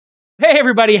Hey,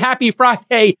 everybody. Happy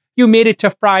Friday. You made it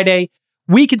to Friday.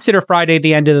 We consider Friday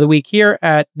the end of the week here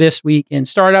at This Week in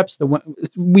Startups.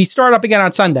 We start up again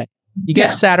on Sunday. You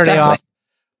get Saturday off,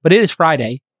 but it is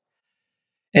Friday.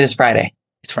 It is Friday.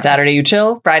 It's Friday. Saturday you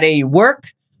chill. Friday you work.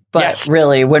 But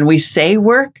really, when we say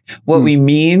work, what we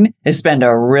mean is spend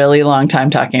a really long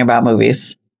time talking about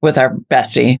movies with our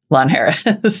bestie, Lon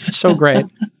Harris. So great.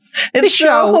 This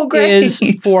show is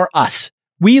for us.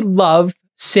 We love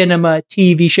cinema,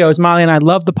 TV shows. Molly and I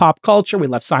love the pop culture. We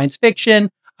love science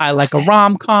fiction. I like a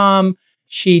rom-com.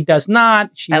 She does not.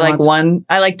 I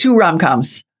like two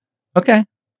rom-coms. Okay.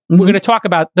 Mm-hmm. We're going to talk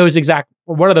about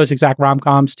one of those exact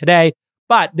rom-coms today.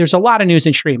 But there's a lot of news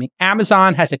in streaming.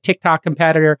 Amazon has a TikTok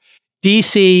competitor.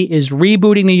 DC is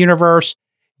rebooting the universe.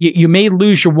 You may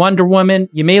lose your Wonder Woman.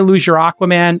 You may lose your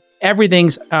Aquaman.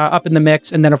 Everything's up in the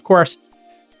mix. And then, of course,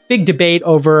 big debate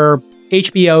over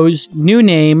HBO's new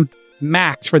name,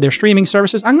 Max, for their streaming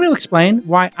services. I'm going to explain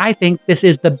why I think this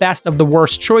is the best of the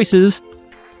worst choices.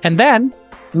 And then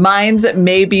minds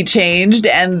may be changed.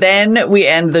 And then we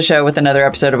end the show with another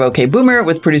episode of OK Boomer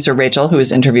with producer Rachel, who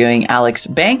is interviewing Alex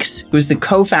Banks, who's the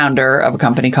co-founder of a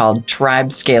company called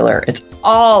TribeScaler. It's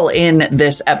all in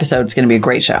this episode. It's going to be a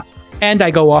great show. And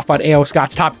I go off on A.O.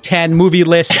 Scott's top 10 movie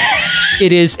list.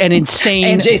 It is an insane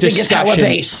and Jason discussion. Gets hella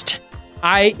based.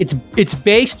 It's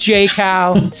based,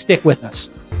 J-Cow. Stick with us.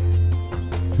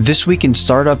 This Week in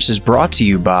Startups is brought to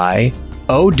you by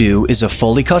Odoo is a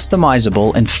fully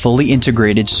customizable and fully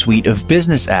integrated suite of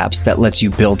business apps that lets you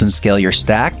build and scale your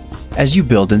stack as you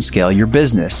build and scale your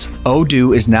business.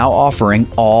 Odoo is now offering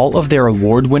all of their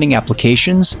award-winning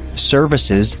applications,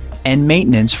 services, and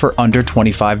maintenance for under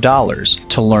 $25.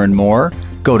 To learn more,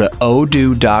 go to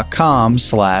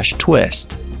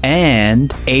odoo.com/twist.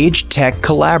 And Age Tech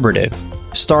Collaborative.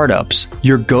 Startups,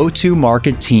 your go-to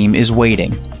market team is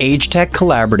waiting. Age Tech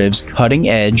Collaborative's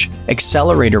cutting-edge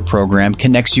accelerator program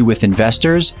connects you with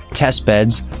investors, test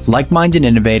beds, like-minded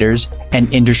innovators,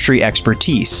 and industry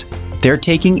expertise. They're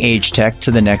taking Age Tech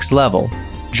to the next level.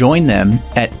 Join them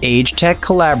at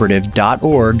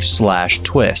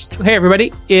agetechcollaborative.org/twist. Hey,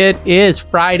 everybody. It is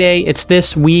Friday. It's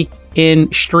This Week in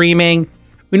Streaming.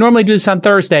 We normally do this on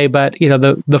Thursday, but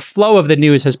the flow of the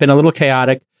news has been a little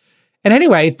chaotic. And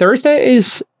anyway, Thursday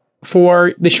is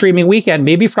for the streaming weekend.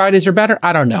 Maybe Fridays are better.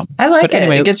 I don't know. I like it.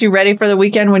 Anyway, it gets you ready for the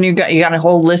weekend when you got a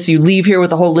whole list. You leave here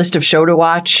with a whole list of show to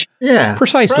watch. Yeah,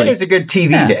 precisely. Friday's a good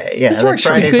TV day. Yeah, this works.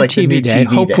 Friday's a good TV day.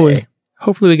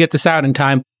 Hopefully we get this out in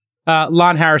time.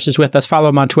 Lon Harris is with us. Follow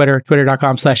him on Twitter,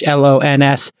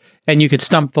 twitter.com/LONS. And you could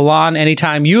stump the Lon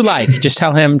anytime you like. Just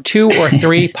tell him 2 or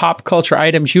 3 pop culture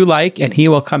items you like, and he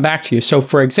will come back to you. So,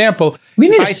 for example,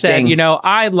 if I said,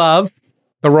 I love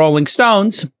the Rolling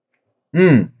Stones,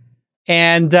 and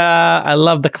I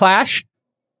love the Clash.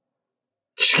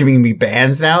 Just giving me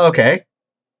bands now? Okay.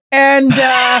 And,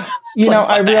 I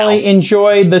really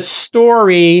enjoyed the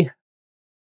story.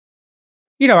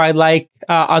 I like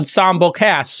ensemble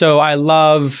cast. So I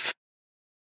love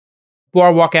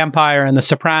Boardwalk Empire and The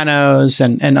Sopranos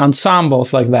and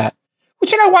ensembles like that. What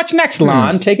should I watch next,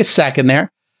 Lon? Take a second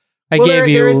there.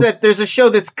 There's a show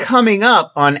that's coming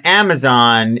up on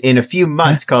Amazon in a few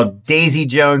months called Daisy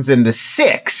Jones and the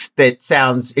Six that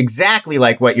sounds exactly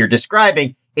like what you're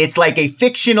describing. It's like a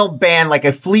fictional band, like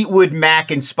a Fleetwood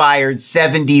Mac inspired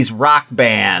 70s rock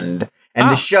band. And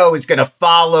the show is going to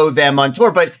follow them on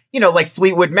tour. But, like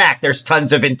Fleetwood Mac, there's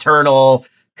tons of internal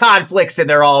conflicts and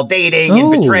they're all dating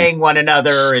and betraying one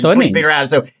another and sleeping around.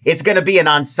 So it's going to be an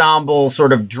ensemble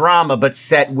sort of drama, but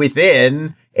set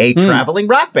within a traveling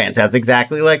rock band. Sounds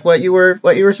exactly like what you were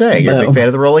saying. You're a big fan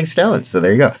of the Rolling Stones. So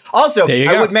there you go. Also,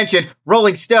 I would mention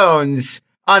Rolling Stones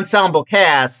ensemble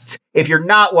cast. If you're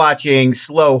not watching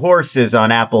Slow Horses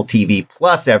on Apple TV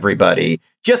Plus, everybody,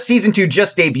 season 2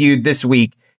 just debuted this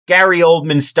week. Gary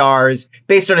Oldman stars,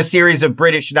 based on a series of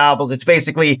British novels. It's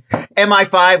basically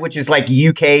MI5, which is like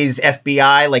UK's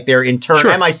FBI, like their internal.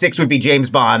 Sure. MI6 would be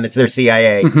James Bond. That's their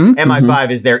CIA.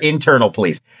 MI5 is their internal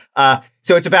police.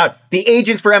 So it's about the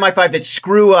agents for MI5 that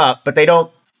screw up, but they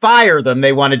don't fire them.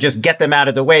 They want to just get them out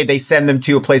of the way. They send them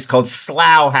to a place called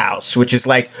Slough House, which is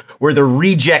like where the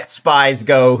reject spies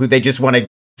go who they just want to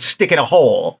stick in a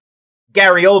hole.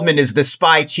 Gary Oldman is the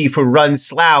spy chief who runs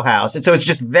Slough House. And so it's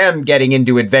just them getting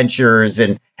into adventures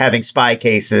and having spy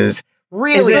cases.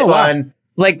 Really fun.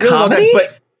 Like comedy?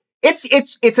 But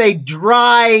it's a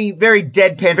dry, very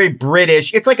deadpan, very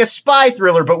British. It's like a spy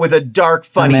thriller, but with a dark,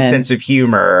 funny sense of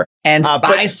humor. And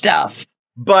spy stuff.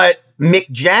 But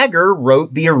Mick Jagger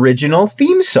wrote the original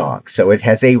theme song. So it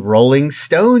has a Rolling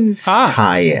Stones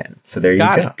tie-in. So there you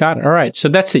go. Got it. All right. So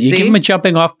that's it. You give him a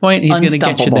jumping off point, and he's going to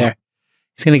get you there.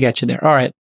 He's going to get you there. All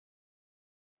right.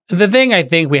 The thing I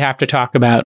think we have to talk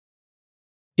about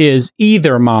is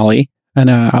either, Molly, and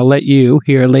I'll let you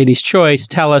here, ladies' choice,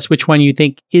 tell us which one you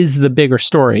think is the bigger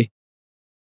story.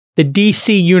 The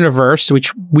DC universe,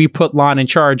 which we put Lon in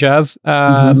charge of.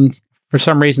 For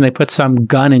some reason, they put some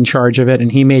Gunn in charge of it, and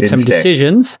he made some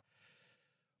decisions.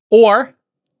 Or,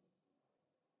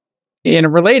 in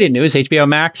related news, HBO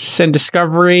Max and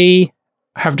Discovery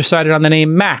have decided on the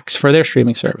name Max for their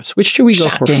streaming service. Which should we go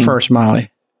for first, Molly?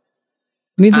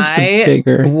 I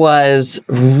was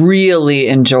really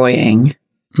enjoying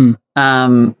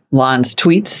Lon's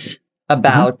tweets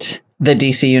about the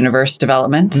DC Universe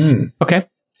developments. Okay.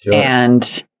 Sure.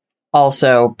 And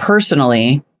also,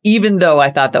 personally, even though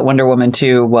I thought that Wonder Woman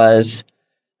 2 was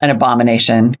an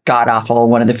abomination, god-awful,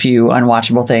 one of the few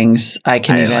unwatchable things I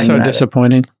can even... So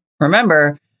disappointing.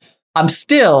 Remember, I'm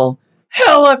still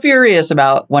hella furious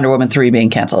about Wonder Woman 3 being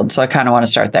canceled, so I kind of want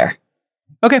to start there.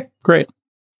 Okay, great.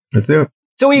 Let's do it.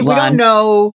 So we don't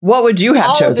know... What would you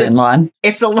have chosen, Lon?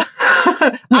 It's a lot.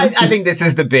 I think this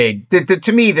is the big...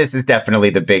 To me, this is definitely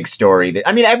the big story.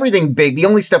 I mean, everything big. The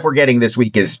only stuff we're getting this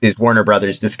week is Warner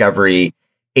Brothers, Discovery,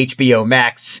 HBO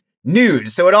Max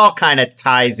news. So it all kind of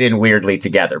ties in weirdly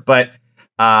together. But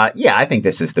yeah, I think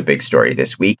this is the big story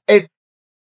this week.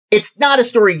 It's not a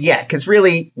story yet, because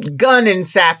really, Gunn and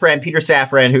Peter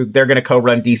Safran, who they're going to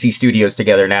co-run DC Studios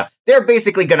together now, they're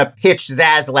basically going to pitch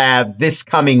Zaslav this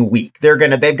coming week.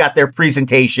 They've got their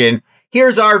presentation.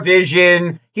 Here's our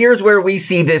vision. Here's where we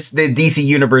see the DC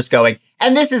universe going.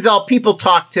 And this is all people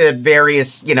talk to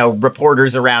various,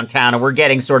 reporters around town, and we're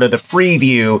getting sort of the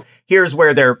preview. Here's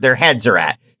where their heads are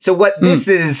at. So what this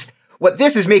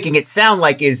is making it sound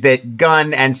like is that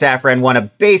Gunn and Safran want to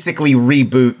basically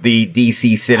reboot the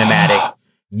DC cinematic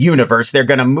universe. They're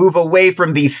going to move away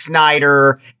from the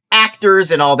Snyder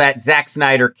actors and all that Zack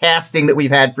Snyder casting that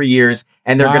we've had for years,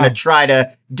 and they're going to try to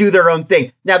do their own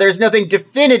thing. Now, there's nothing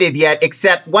definitive yet,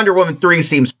 except Wonder Woman 3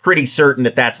 seems pretty certain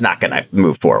that that's not going to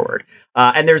move forward.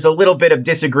 And there's a little bit of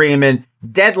disagreement.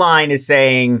 Deadline is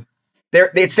saying...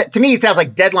 to me, it sounds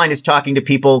like Deadline is talking to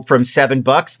people from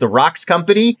 $7, the Rock's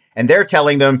company, and they're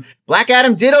telling them, Black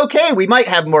Adam did okay. We might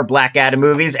have more Black Adam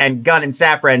movies. And Gunn and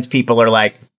Safran's people are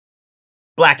like,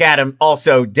 Black Adam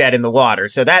also dead in the water.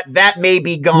 So that may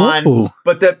be gone. Ooh.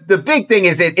 But the big thing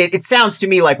is it sounds to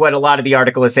me like what a lot of the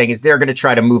article is saying is they're going to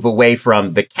try to move away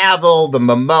from the Cavill, the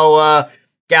Momoa,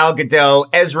 Gal Gadot,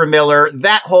 Ezra Miller,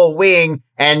 that whole wing,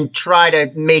 and try to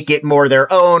make it more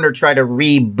their own or try to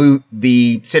reboot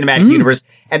the cinematic universe.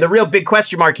 And the real big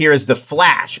question mark here is The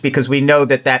Flash, because we know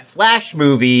that Flash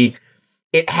movie,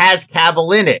 it has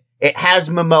Cavill in it. It has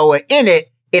Momoa in it.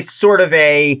 It's sort of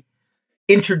a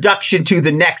introduction to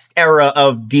the next era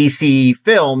of DC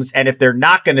films. And if they're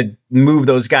not going to move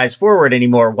those guys forward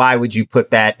anymore, why would you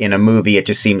put that in a movie? It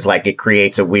just seems like it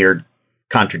creates a weird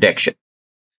contradiction.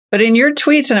 But in your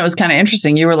tweets, and it was kind of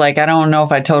interesting, you were like, I don't know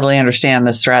if I totally understand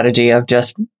the strategy of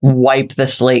just wipe the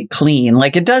slate clean.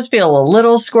 Like, it does feel a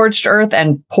little scorched earth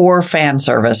and poor fan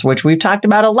service, which we've talked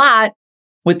about a lot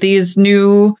with these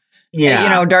new,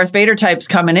 Darth Vader types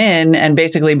coming in and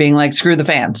basically being like, screw the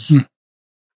fans.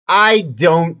 I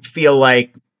don't feel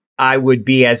like I would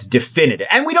be as definitive.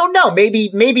 And we don't know.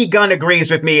 Maybe Gunn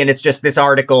agrees with me and it's just this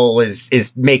article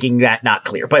is making that not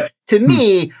clear. But to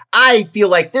me, I feel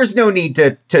like there's no need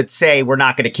to say we're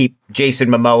not going to keep Jason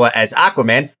Momoa as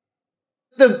Aquaman.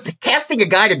 The casting a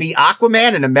guy to be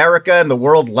Aquaman in America and the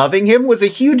world loving him was a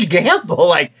huge gamble.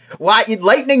 Like, why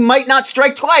lightning might not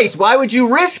strike twice. Why would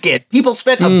you risk it? People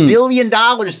spent $1 billion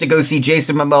to go see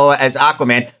Jason Momoa as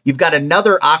Aquaman. You've got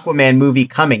another Aquaman movie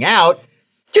coming out.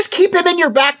 Just keep him in your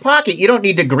back pocket. You don't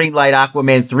need to greenlight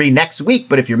Aquaman 3 next week,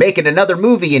 but if you're making another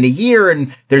movie in a year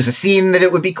and there's a scene that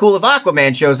it would be cool if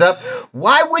Aquaman shows up,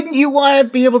 why wouldn't you want to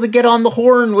be able to get on the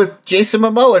horn with Jason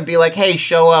Momoa and be like, hey,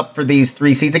 show up for these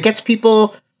 3 scenes? It gets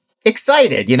people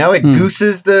excited, it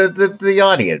gooses the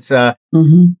audience.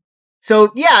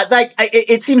 So yeah, like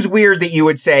it seems weird that you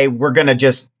would say we're going to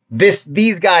just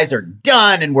these guys are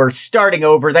done and we're starting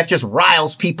over. That just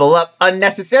riles people up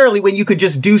unnecessarily when you could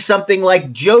just do something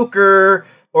like Joker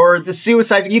or The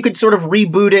Suicide. You could sort of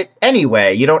reboot it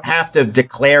anyway. You don't have to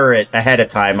declare it ahead of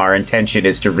time. Our intention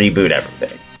is to reboot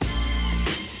everything.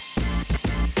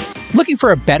 Looking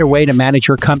for a better way to manage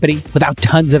your company without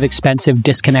tons of expensive,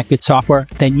 disconnected software?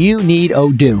 Then you need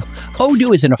Odoo.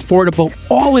 Odoo is an affordable,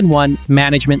 all-in-one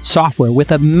management software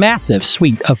with a massive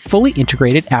suite of fully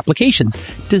integrated applications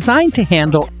designed to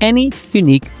handle any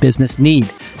unique business need.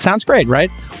 Sounds great,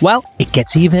 right? Well, it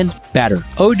gets even better.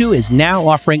 Odoo is now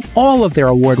offering all of their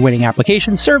award-winning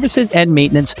applications, services, and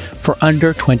maintenance for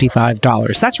under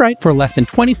 $25. That's right. For less than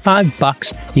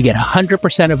 $25, you get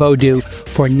 100% of Odoo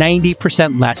for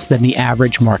 90% less than the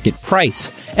average market price.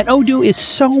 And Odoo is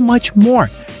so much more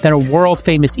than a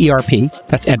world-famous ERP,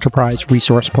 that's Enterprise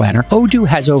Resource Planner. Odoo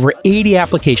has over 80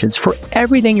 applications for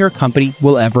everything your company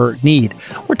will ever need.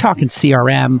 We're talking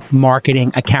CRM,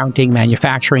 marketing, accounting,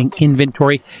 manufacturing,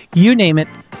 inventory, you name it,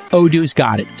 Odoo's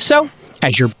got it. So,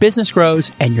 as your business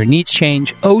grows and your needs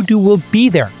change, Odoo will be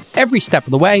there every step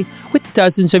of the way with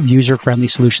dozens of user-friendly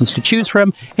solutions to choose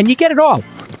from, and you get it all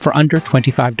for under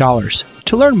 $25.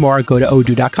 To learn more, go to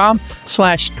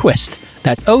odoo.com/twist.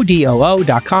 That's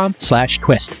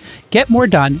odoo.com/twist. Get more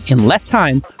done in less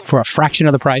time for a fraction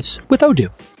of the price with Odoo.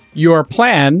 Your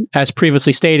plan, as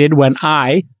previously stated, when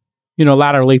I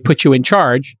unilaterally put you in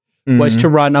charge, was to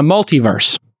run a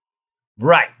multiverse.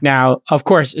 Right. Now, of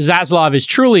course, Zaslav is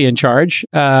truly in charge,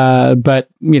 but,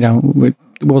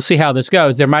 we'll see how this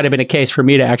goes. There might have been a case for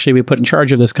me to actually be put in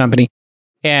charge of this company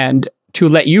and to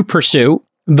let you pursue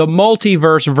the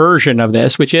multiverse version of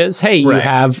this, which is, hey, you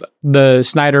have the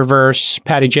Snyderverse,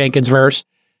 Patty Jenkins verse.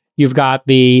 You've got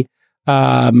the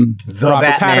Robert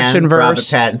Pattinson verse. Robert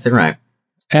Pattinson, right.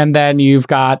 And then you've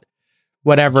got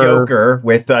whatever Joker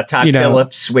with Todd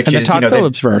Phillips, which is the Todd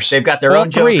Phillips verse. They've got their own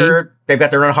Joker. They've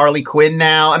got their own Harley Quinn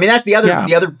now. I mean, that's the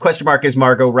other question mark is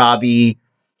Margot Robbie,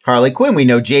 Harley Quinn. We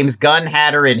know James Gunn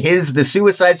had her in the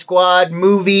Suicide Squad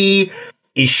movie.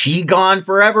 Is she gone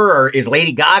forever, or is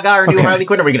Lady Gaga our new Harley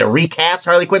Quinn? Are we going to recast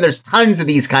Harley Quinn? There's tons of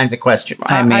these kinds of question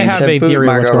marks. I mean, I have a theory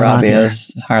Margot Robbie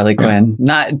as Harley Quinn.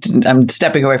 I'm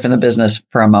stepping away from the business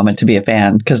for a moment to be a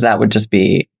fan, because that would just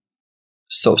be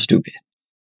so stupid.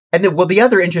 And then, the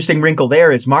other interesting wrinkle there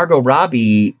is Margot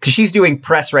Robbie, because she's doing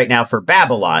press right now for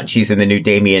Babylon. She's in the new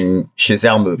Damien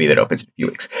Chazelle movie that opens in a few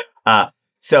weeks.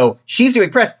 So she's doing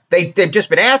press. They've just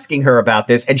been asking her about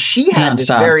this, and she had this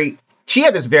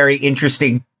very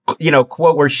interesting,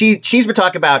 quote where she's been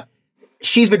talking about,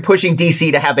 she's been pushing DC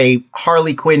to have a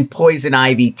Harley Quinn Poison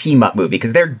Ivy team up movie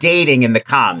because they're dating in the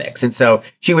comics. And so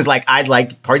she was like, I'd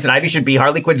like Poison Ivy should be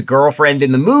Harley Quinn's girlfriend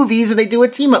in the movies, and they do a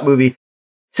team up movie.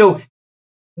 So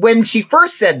when she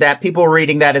first said that, people were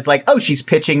reading that as like, oh, she's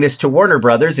pitching this to Warner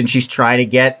Brothers and she's trying to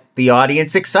get the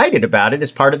audience excited about it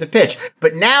as part of the pitch.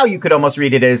 But now you could almost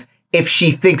read it as, if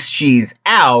she thinks she's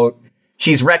out,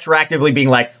 she's retroactively being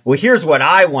like, well, here's what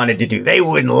I wanted to do. They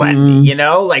wouldn't let me,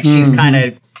 she's kind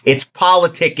of, it's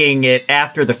politicking it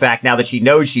after the fact now that she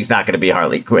knows she's not going to be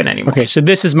Harley Quinn anymore. Okay, so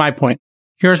this is my point.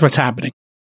 Here's what's happening.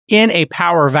 In a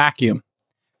power vacuum,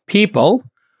 people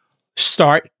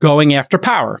start going after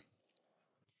power.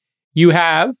 You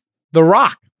have The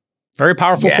Rock, very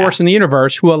powerful force in the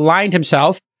universe, who aligned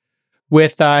himself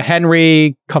with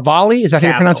Henry Cavill. Is that how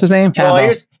you pronounce his name? Well,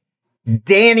 here's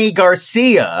Danny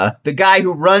Garcia, the guy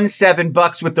who runs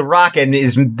 $7 with The Rock and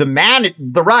is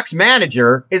The Rock's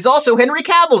manager, is also Henry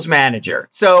Cavill's manager.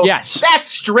 So that's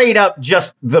straight up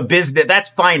just the business. That's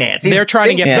finance. They're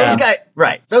trying to get those guys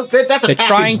right. That's a They're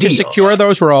trying to secure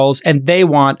those roles, and they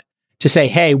want to say,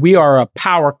 "Hey, we are a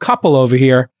power couple over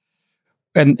here,"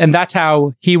 and that's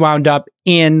how he wound up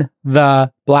in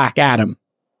the Black Adam.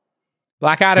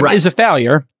 Black Adam is a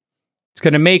failure. It's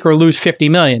going to make or lose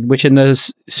 $50 million, which in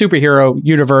the superhero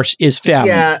universe is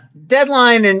failure. Yeah,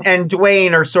 Deadline and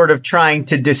Dwayne are sort of trying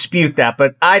to dispute that,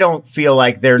 but I don't feel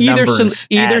like their numbers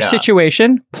either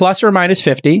situation, plus or minus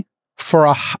 50 for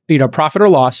a profit or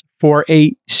loss for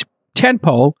a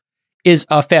tentpole is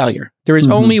a failure. There is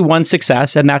only one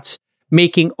success, and that's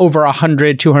making over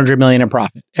 100, 200 million in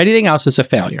profit. Anything else is a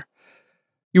failure.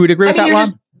 You would agree with that,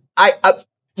 Lon? I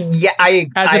agree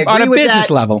on a with business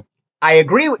that. level. I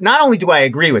agree. Not only do I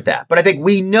agree with that, but I think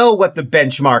we know what the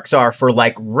benchmarks are for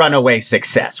like runaway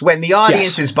success. When the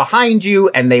audience is behind you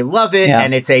and they love it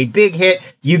and it's a big hit,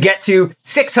 you get to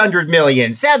 600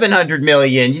 million, 700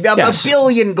 million, a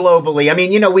billion globally. I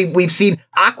mean, we've seen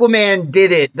Aquaman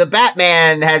did it. The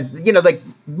Batman has,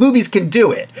 movies can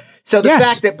do it. So the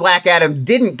fact that Black Adam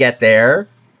didn't get there.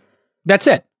 That's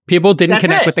it. People didn't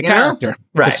connect with the character.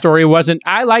 Right. The story wasn't,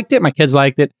 I liked it. My kids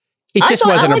liked it. It just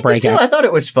wasn't a breakout. I thought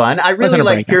it was fun. I really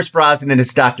like Pierce Brosnan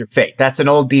as Dr. Fate. That's an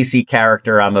old DC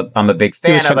character I'm a big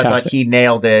fan of. I thought he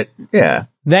nailed it. Yeah.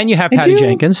 Then you have Patty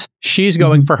Jenkins. She's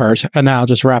going for hers. And now I'll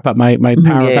just wrap up my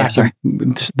power vacuum,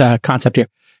 the concept here.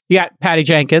 You got Patty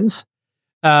Jenkins,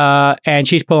 and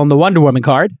she's pulling the Wonder Woman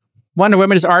card. Wonder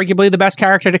Woman is arguably the best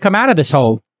character to come out of this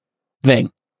whole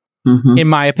thing, in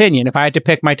my opinion. If I had to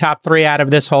pick my top 3 out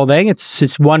of this whole thing,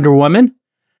 it's Wonder Woman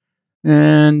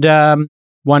and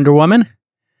Wonder Woman,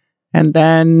 and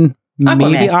then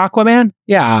maybe Aquaman.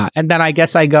 Yeah. And then I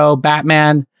guess I go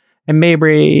Batman and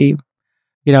maybe,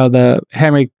 the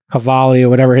Henry Cavill or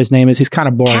whatever his name is. He's kind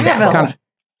of boring.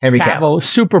 Henry Cavill.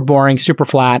 Super boring, super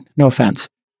flat. No offense.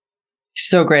 He's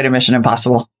so great at Mission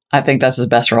Impossible. I think that's his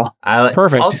best role.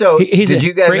 Perfect. Also, did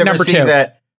you guys ever see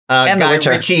that Guy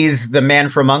Ritchie's The Man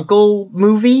from U.N.C.L.E.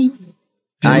 movie?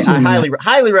 I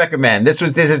highly recommend. This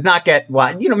does not get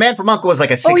Man from U.N.C.L.E. was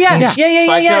like a 60s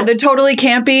spy show. They're totally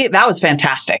campy. That was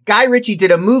fantastic. Guy Ritchie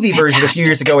did a movie version a few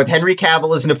years ago with Henry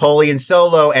Cavill as Napoleon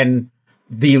Solo and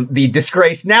the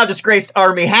now disgraced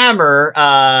Armie Hammer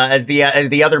as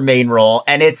the other main role,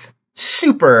 and it's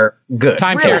super good.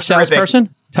 Timeshare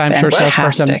salesperson. Timeshare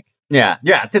salesperson. Yeah,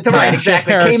 right,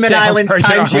 exactly. Cayman Islands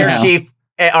timeshare chief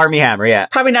Armie Hammer. Yeah,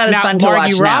 probably not as fun to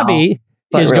watch now. Robbie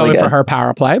is really going for her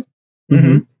power play.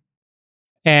 Mm-hmm.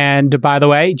 And by the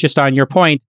way, just on your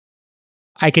point,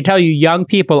 I can tell you young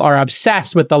people are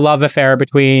obsessed with the love affair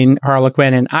between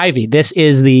Harlequin and Ivy. This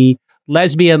is the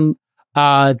lesbian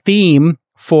theme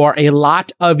for a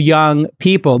lot of young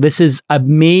people. This is a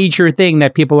major thing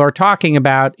that people are talking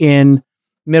about in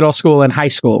middle school and high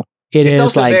school. It's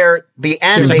also like the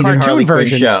animated Harley Quinn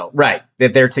show, right?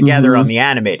 That they're together on the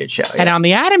animated show. And on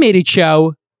the animated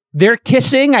show, they're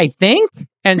kissing, I think.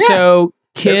 And so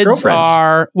kids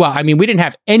are, we didn't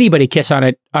have anybody kiss on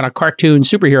a cartoon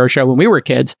superhero show when we were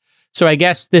kids. So I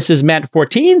guess this is meant for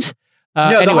teens.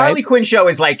 The Harley Quinn show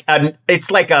is it's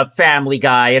like a Family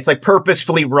Guy. It's like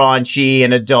purposefully raunchy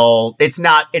and adult. It's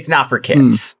not for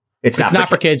kids. It's not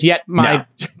for kids. Yet my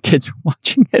kids are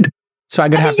watching it. So I'm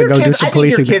going to have to go do some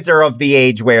policing. I think your kids are of the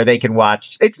age where they can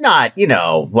watch. It's not,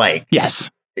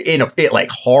 yes, like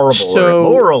horrible or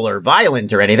immoral or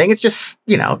violent or anything. It's just,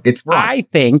 it's wrong. I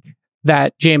think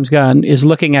that James Gunn is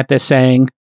looking at this saying,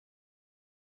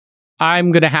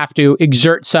 I'm going to have to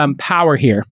exert some power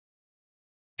here.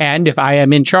 And if I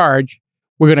am in charge,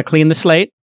 we're going to clean the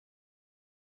slate,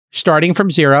 starting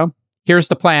from zero. Here's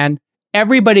the plan.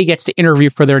 Everybody gets to interview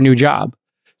for their new job.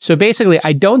 So basically,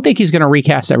 I don't think he's going to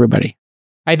recast everybody.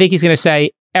 I think he's going to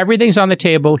say, everything's on the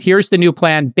table. Here's the new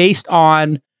plan based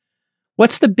on,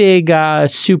 what's the big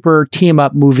super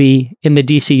team-up movie in the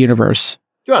DC universe?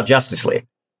 Well, Justice League.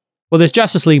 Well, there's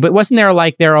Justice League, but wasn't there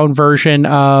like their own version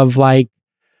of like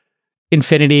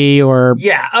Infinity or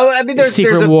there's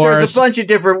a bunch of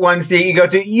different ones that you go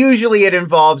to. Usually it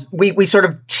involves, we sort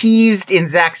of teased in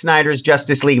Zack Snyder's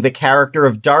Justice League the character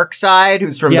of Darkseid,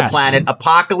 who's from the planet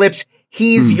Apocalypse.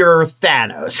 He's your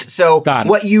Thanos. So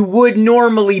what you would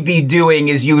normally be doing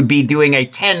is you would be doing a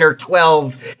 10 or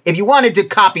 12. If you wanted to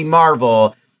copy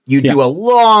Marvel, you do a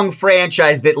long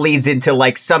franchise that leads into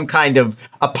like some kind of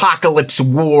apocalypse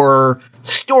war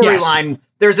storyline. Yes.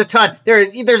 There's a ton of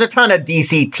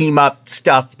DC team up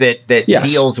stuff that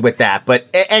deals with that, but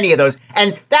any of those.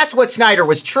 And that's what Snyder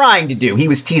was trying to do. He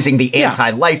was teasing the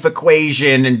anti-life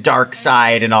equation and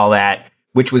Darkseid and all that,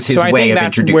 which was his way of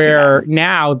introducing where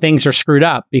now things are screwed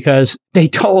up because they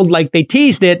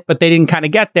teased it, but they didn't kind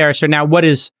of get there. So now what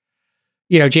is,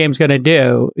 James going to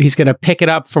do? He's going to pick it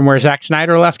up from where Zack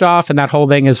Snyder left off, and that whole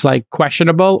thing is like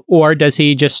questionable, or does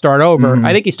he just start over?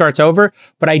 I think he starts over,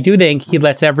 but I do think he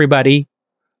lets everybody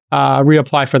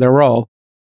reapply for their role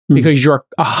because you're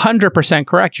 100%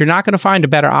 correct. You're not going to find a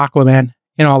better Aquaman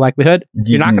in all likelihood.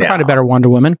 You're not going to find a better Wonder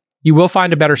Woman. You will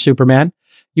find a better Superman.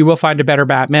 You will find a better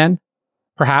Batman.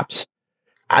 Perhaps.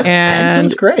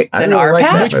 Pattinson's great.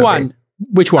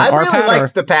 Which one? I really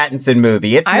liked the Pattinson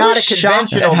movie. It's not a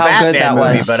conventional Batman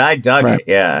movie, but I dug it.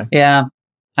 Yeah. Yeah.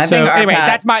 I think anyway,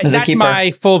 that's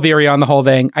my full theory on the whole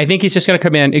thing. I think he's just going to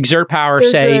come in, exert power,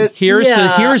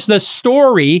 here's the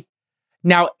story.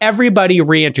 Now everybody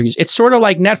re-interviews. It's sort of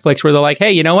like Netflix where they're like,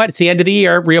 hey, you know what? It's the end of the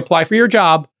year. Reapply for your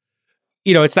job.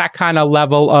 It's that kind of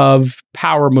level of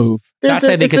power move. I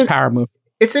think is power move.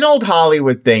 It's an old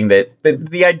Hollywood thing that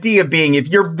the idea being if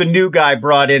you're the new guy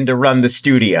brought in to run the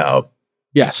studio,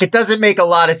 yes, it doesn't make a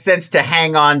lot of sense to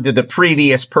hang on to the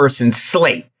previous person's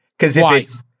slate. Because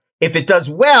if it does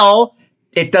well,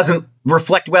 it doesn't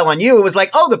reflect well on you. It was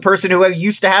like, oh, the person who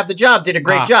used to have the job did a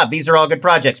great job. These are all good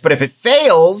projects. But if it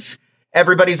fails,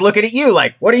 everybody's looking at you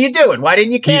like, what are you doing? Why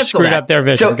didn't you cancel that? You screwed up their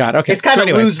vision. So it's kind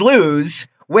of lose-lose.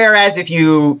 Whereas if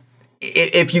you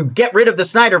get rid of the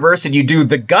Snyderverse and you do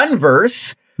the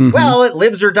Gunverse, well, it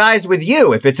lives or dies with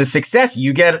you. If it's a success,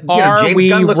 you get, James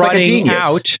Gunn looks like a genius.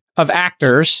 Are we running out of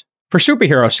actors for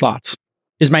superhero slots?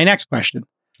 Is my next question.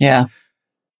 Yeah.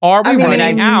 Are we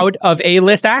running out of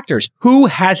A-list actors? Who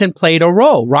hasn't played a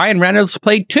role? Ryan Reynolds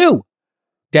played 2.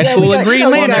 Deadpool and Green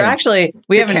Lantern.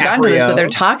 We haven't gotten to this, but they're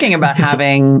talking about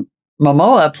having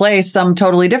Momoa play some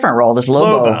totally different role, this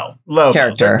Lobo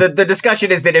character. The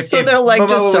discussion is that if they'll like Momoa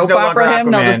just soap opera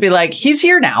him, they'll just be like, he's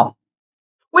here now.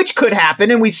 Which could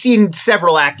happen, and we've seen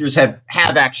several actors have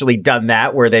actually done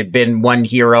that, where they've been one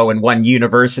hero in one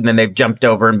universe, and then they've jumped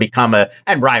over and become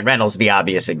and Ryan Reynolds, the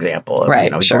obvious example,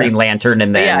 of, sure. Green Lantern,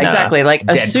 and then yeah, exactly. Like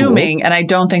Deadpool. Assuming, and I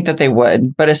don't think that they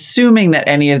would, but assuming that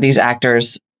any of these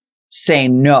actors say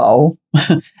no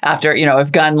after,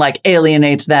 if Gunn like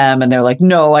alienates them, and they're like,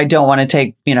 no, I don't want to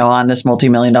take on this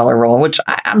multi-million-dollar role, which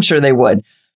I'm sure they would,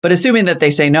 but assuming that they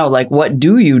say no, like, what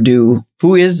do you do?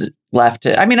 Who is left?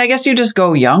 I mean, I guess you just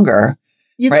go younger,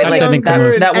 right? Like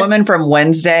that woman from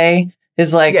Wednesday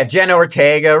is like, yeah, Jenna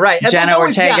Ortega, right? Jenna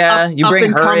Ortega. You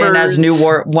bring her in as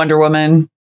new Wonder Woman.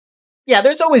 Yeah,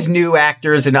 there's always new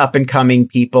actors and up and coming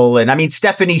people, and I mean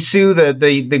Stephanie Sue,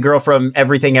 the girl from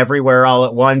Everything Everywhere All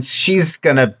at Once, she's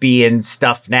gonna be in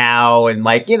stuff now, and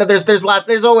like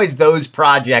there's always those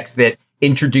projects that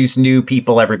introduce new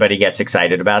people everybody gets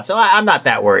excited about. So I'm not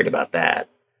that worried about that.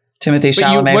 Timothy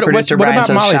Chalamet, producer what Brian about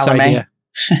says Molly's Chalamet. idea?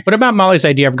 What about Molly's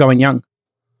idea of going young?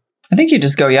 I think you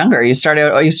just go younger. You start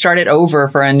it over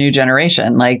for a new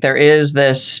generation. Like there is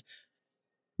this.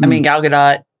 I mean, Gal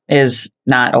Gadot is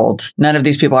not old. None of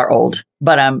these people are old.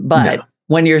 But no.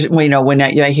 when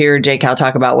I hear J. Cal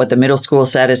talk about what the middle school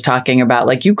set is talking about,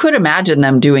 like you could imagine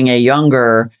them doing a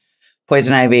younger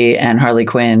Poison Ivy and Harley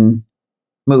Quinn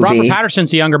movie. Robert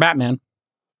Pattinson's the younger Batman.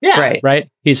 Yeah,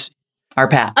 right. He's. Our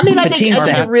Pat. I mean, I think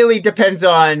it really depends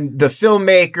on the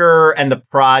filmmaker and the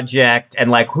project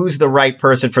and like who's the right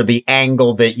person for the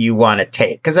angle that you want to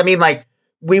take. Because I mean, like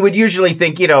we would usually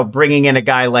think, bringing in a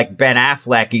guy like Ben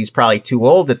Affleck, he's probably too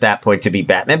old at that point to be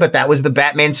Batman. But that was the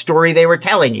Batman story they were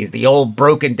telling. He's the old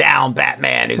broken down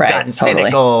Batman who's gotten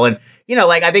cynical. And,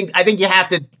 I think you have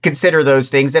to consider those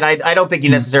things. And I don't think you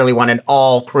necessarily want an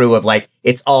all crew of like,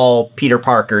 it's all Peter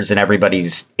Parkers and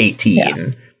everybody's 18.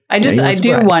 Yeah. I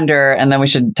do wonder, and then we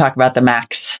should talk about the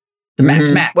Max. Well,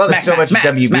 there's so much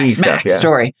WB stuff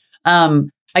story.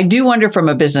 I do wonder from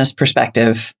a business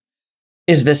perspective,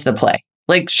 is this the play?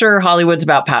 Like, sure, Hollywood's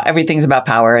about power. Everything's about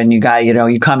power. And you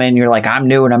come in, you're like, I'm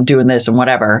new and I'm doing this and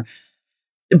whatever.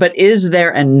 But is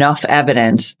there enough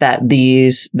evidence that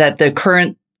the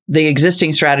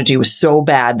existing strategy was so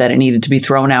bad that it needed to be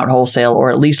thrown out wholesale or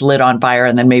at least lit on fire,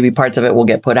 and then maybe parts of it will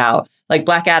get put out? Like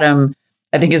Black Adam,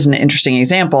 I think is an interesting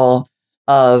example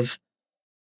of,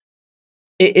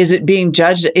 is it being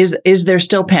judged? Is there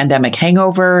still pandemic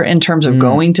hangover in terms of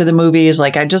going to the movies?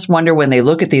 Like, I just wonder when they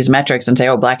look at these metrics and say,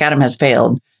 oh, Black Adam has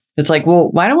failed. It's like, well,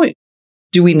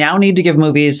 do we now need to give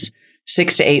movies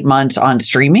 6 to 8 months on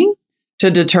streaming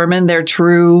to determine their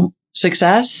true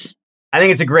success? I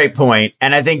think it's a great point.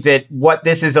 And I think that what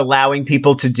this is allowing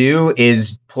people to do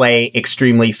is play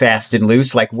extremely fast and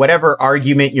loose. Like whatever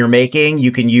argument you're making, you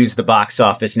can use the box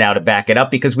office now to back it up,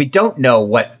 because we don't know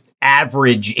what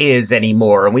average is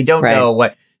anymore. And we don't know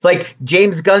what, like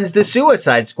James Gunn's The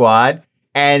Suicide Squad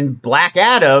and Black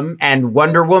Adam and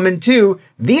Wonder Woman 2,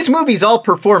 these movies all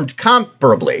performed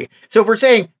comparably. So if we're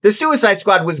saying The Suicide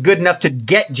Squad was good enough to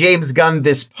get James Gunn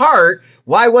this part,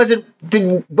 why wasn't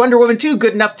Wonder Woman 2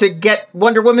 good enough to get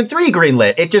Wonder Woman 3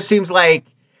 greenlit? It just seems like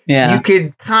you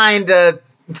could kind of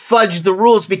fudge the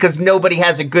rules because nobody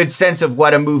has a good sense of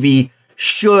what a movie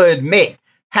should make.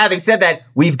 Having said that,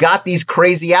 we've got these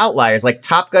crazy outliers. Like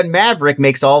Top Gun Maverick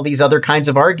makes all these other kinds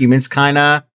of arguments kind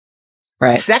of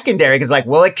secondary, because like,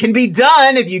 well, it can be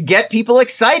done if you get people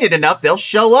excited enough, they'll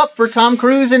show up for Tom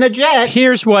Cruise in a jet.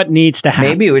 Here's what needs to happen.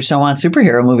 Maybe we just don't want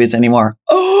superhero movies anymore.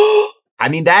 I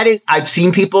mean, I've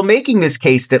seen people making this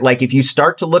case that like, if you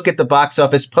start to look at the box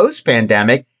office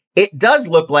post-pandemic, it does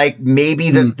look like maybe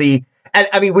and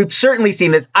I mean, we've certainly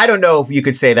seen this. I don't know if you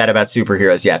could say that about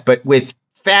superheroes yet, but with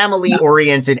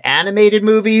family-oriented animated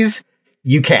movies,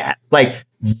 you can't. Like,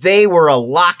 they were a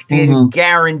locked-in,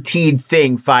 guaranteed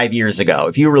thing 5 years ago.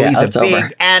 If you release a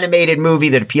big animated movie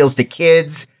that appeals to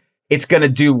kids, it's going to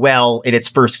do well in its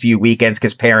first few weekends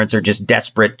because parents are just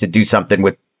desperate to do something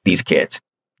with these kids.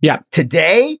 Yeah.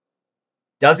 Today,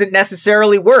 doesn't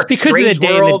necessarily work. It's because of the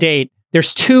day and the date.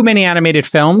 There's too many animated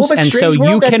films, and so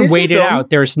you can wait it out.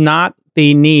 There's not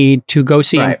the need to go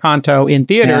see Encanto in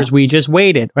theaters. We just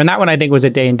waited. And that one, I think, was a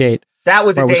day and date. That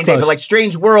was a day and date, but like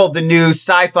Strange World, the new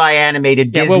sci-fi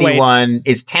animated Disney one,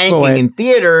 is tanking in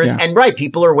theaters. Yeah. And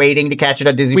people are waiting to catch it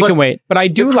on Disney+. We can wait, but I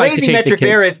do like to take the kids. The crazy metric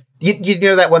there is, you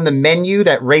know that one, The Menu,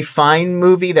 that Ray Fine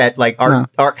movie, that like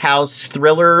art house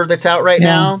thriller that's out right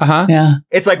now? Yeah.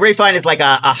 It's like Ray Fine is like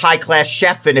a high-class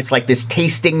chef, and it's like this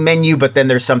tasting menu, but then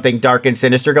there's something dark and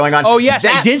sinister going on. Oh, yes,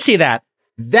 I did see that.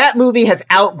 That movie has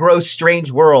outgrossed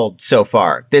Strange World so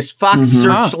far. This Fox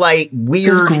Searchlight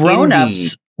weird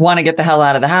grown-ups want to get the hell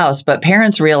out of the house, but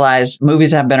parents realized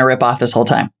movies have been a ripoff this whole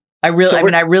time. I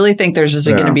really think there's just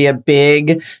going to be a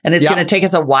big, and it's going to take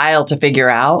us a while to figure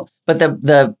out, but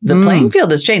the playing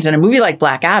field has changed. And a movie like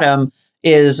Black Adam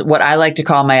is what I like to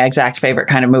call my exact favorite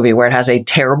kind of movie, where it has a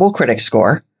terrible critic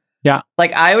score. Yeah.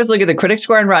 Like I always look at the critic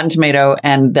score on Rotten Tomato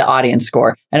and the audience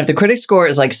score. And if the critic score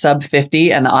is like sub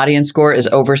 50 and the audience score is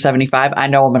over 75, I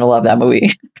know I'm going to love that movie.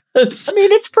 I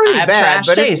mean, it's pretty bad, trash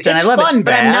but taste it's and I love it. Bad.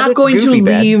 But I'm not going to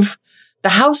leave the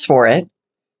house for it.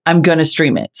 I'm going to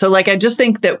stream it. So like, I just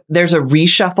think that there's a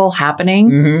reshuffle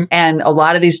happening and a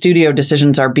lot of these studio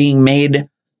decisions are being made,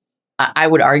 I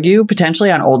would argue,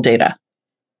 potentially on old data.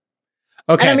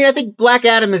 Okay. And I mean, I think Black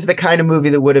Adam is the kind of movie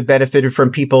that would have benefited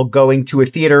from people going to a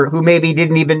theater who maybe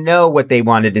didn't even know what they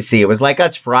wanted to see. It was like, oh,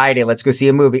 it's Friday, let's go see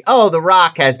a movie. Oh, The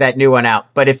Rock has that new one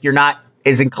out. But if you're not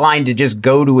as inclined to just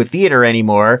go to a theater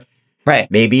anymore,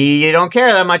 right? Maybe you don't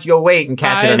care that much. You'll wait and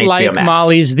catch it on HBO Max. I like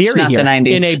Molly's theory here. The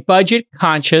 90s. In a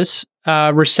budget-conscious,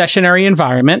 recessionary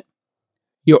environment,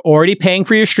 you're already paying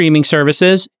for your streaming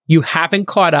services. You haven't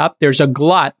caught up. There's a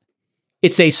glut.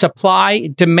 It's a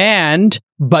supply-demand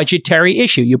budgetary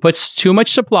issue. You put too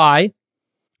much supply,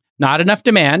 not enough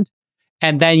demand,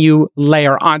 and then you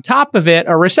layer on top of it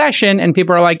a recession, and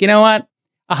people are like, you know what?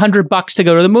 $100 to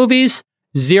go to the movies,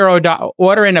 $0.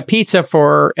 Order in a pizza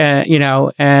for,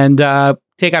 and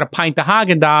take out a pint of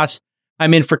Haagen-Dazs.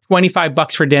 I'm in for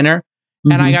 $25 for dinner,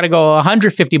 and I got to go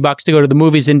 $150 to go to the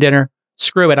movies and dinner.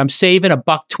 Screw it. I'm saving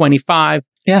 $1.25.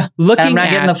 Yeah. I'm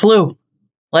not getting the flu.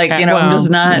 I'm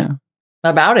just not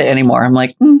about it anymore. I'm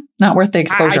like, not worth the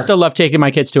exposure. I still love taking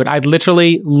my kids to it. I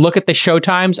literally look at the show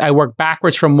times. I work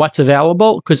backwards from what's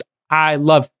available because I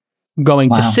love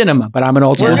going to cinema, but I'm an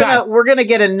old school guy. We're going to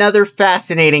get another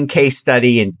fascinating case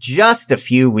study in just a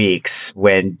few weeks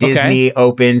when Disney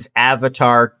opens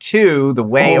Avatar 2, The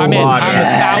Way of Water.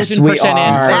 I'm 1,000% in for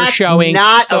That's showing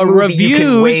not a movie reviews. You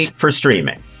can wait for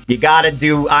streaming. You got to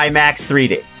do IMAX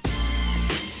 3D.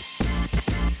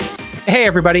 Hey,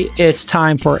 everybody. It's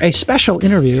time for a special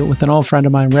interview with an old friend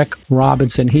of mine, Rick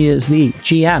Robinson. He is the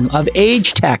GM of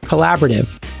Age Tech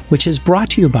Collaborative, which is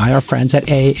brought to you by our friends at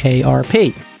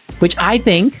AARP, which I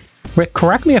think, Rick,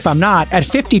 correct me if I'm not, at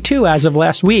 52 as of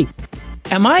last week.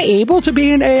 Am I able to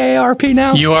be in AARP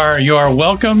now? You are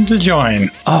welcome to join.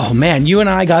 Oh, man, you and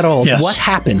I got old. Yes. What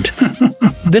happened?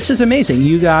 This is amazing.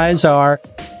 You guys are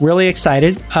really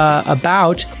excited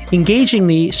about engaging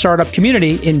the startup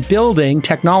community in building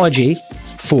technology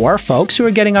for folks who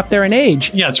are getting up there in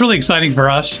age. Yeah, it's really exciting for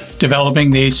us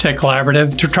developing the Age Tech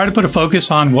Collaborative to try to put a focus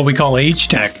on what we call Age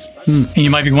Tech. And you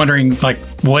might be wondering,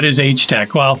 what is Age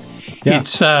Tech? Well,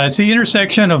 it's the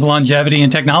intersection of longevity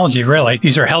and technology, really.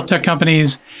 These are health tech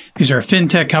companies. These are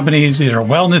fintech companies. These are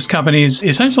wellness companies.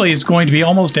 Essentially, it's going to be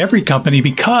almost every company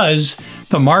because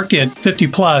the market 50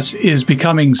 plus is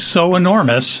becoming so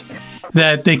enormous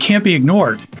that they can't be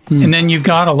ignored. And then you've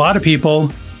got a lot of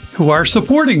people who are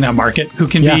supporting that market, who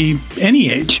can be any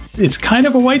age. It's kind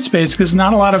of a white space because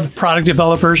not a lot of product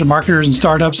developers and marketers and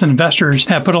startups and investors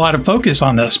have put a lot of focus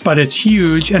on this, but it's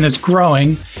huge and it's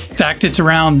growing. In fact, it's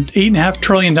around $8.5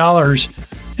 trillion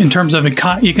in terms of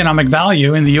economic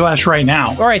value in the U.S. right now.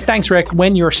 All right, thanks, Rick.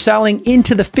 When you're selling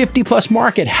into the 50-plus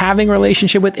market, having a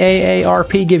relationship with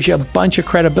AARP gives you a bunch of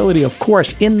credibility, of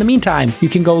course. In the meantime, you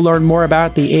can go learn more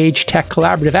about the Age Tech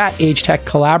Collaborative at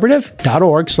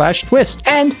agetechcollaborative.org/twist.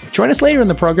 And join us later in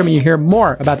the program and you hear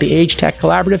more about the Age Tech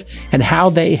Collaborative and how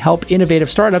they help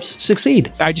innovative startups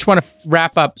succeed. I just want to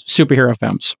wrap up superhero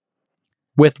films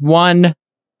with one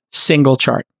single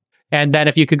chart. And then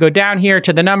if you could go down here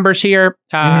to the numbers here,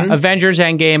 Avengers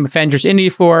Endgame, Avengers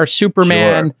Infinity War,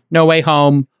 Superman, No Way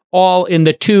Home, all in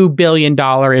the $2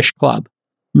 billion-ish club.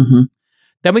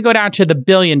 Then we go down to the $1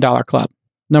 billion club,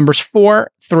 numbers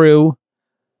 4 through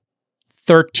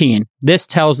 13. This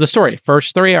tells the story.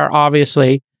 First 3 are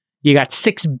obviously, you got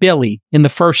 $6 billion in the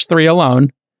first 3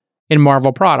 alone in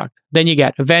Marvel product. Then you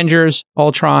get Avengers,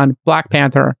 Ultron, Black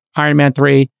Panther, Iron Man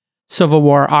 3, Civil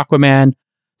War, Aquaman,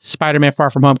 Spider-Man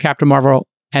Far From Home, Captain Marvel,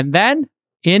 and then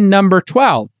in number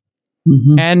 12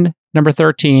 and number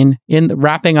 13, in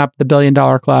wrapping up the $1 billion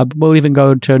club, we'll even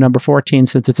go to number 14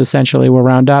 since it's essentially we'll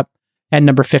round up, and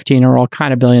number 15 are all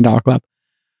kind of $1 billion club.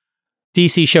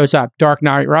 DC shows up. Dark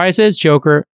Knight Rises,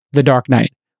 Joker, The Dark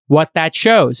Knight. What that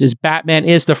shows is Batman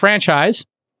is the franchise,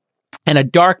 and a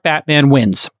dark Batman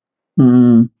wins.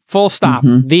 Full stop.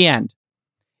 The end.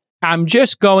 I'm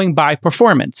just going by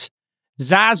performance.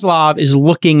 Zaslav is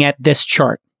looking at this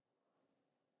chart.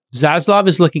 Zaslav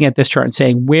is looking at this chart and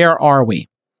saying, where are we?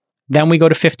 Then we go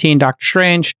to 15, Doctor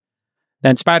Strange,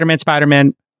 then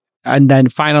Spider-Man, and then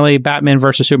finally Batman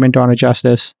versus Superman, Dawn of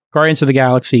Justice, Guardians of the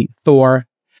Galaxy, Thor,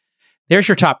 There's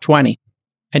your top 20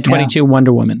 and 22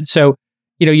 Wonder Woman. So,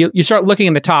 you start looking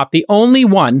in the top. The only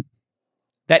one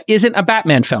that isn't a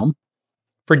Batman film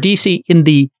for DC in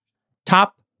the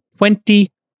top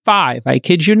 25, I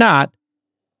kid you not,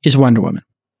 is Wonder Woman.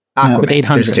 Aquaman. With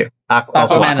 800. There's two.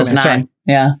 Aquaman is 9. sorry.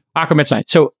 Yeah. Aquaman's 9.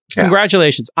 So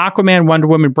congratulations. Aquaman, Wonder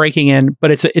Woman breaking in,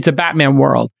 but it's a Batman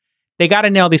world. They got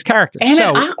to nail these characters. And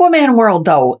an Aquaman world,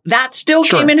 though, that still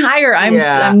came in higher.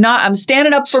 I'm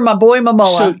standing up for my boy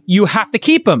Momoa. So you have to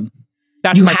keep him.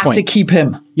 That's my point. You have to keep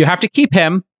him. You have to keep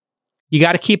him. You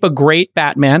got to keep a great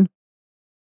Batman.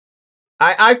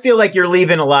 I feel like you're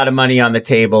leaving a lot of money on the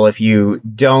table if you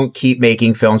don't keep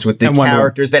making films with the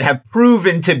characters that have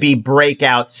proven to be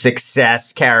breakout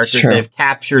success characters that have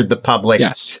captured the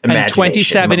public's imagination. And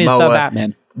 27 Momoa, is the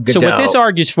Batman. Godot. So what this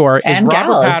argues for is And Robert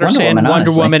Gal is Patterson,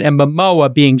 Wonder Woman, and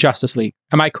Momoa being Justice League.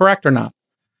 Am I correct or not?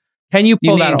 Can you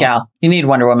pull that off? Gal. You need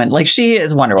Wonder Woman. Like, she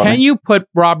is Wonder Woman. Can you put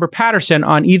Robert Patterson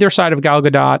on either side of Gal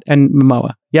Gadot and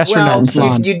Momoa? Yes or no?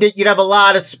 You'd have a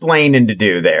lot of splaining to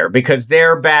do there because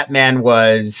their Batman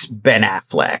was Ben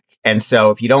Affleck. And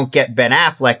so if you don't get Ben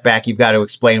Affleck back, you've got to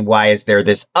explain why is there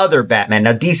this other Batman.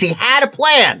 Now, DC had a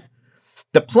plan.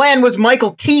 The plan was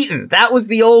Michael Keaton. That was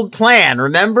the old plan.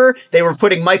 Remember? They were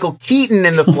putting Michael Keaton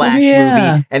in the Flash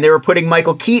movie, and they were putting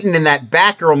Michael Keaton in that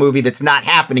Batgirl movie that's not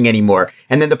happening anymore.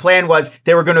 And then the plan was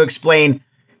they were going to explain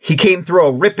he came through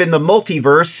a rip in the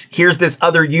multiverse. Here's this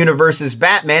other universe's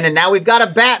Batman, and now we've got a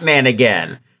Batman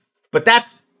again. But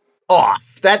that's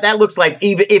off. That looks like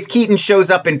even if Keaton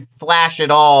shows up in Flash at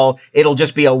all, it'll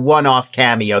just be a one-off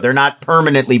cameo. They're not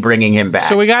permanently bringing him back.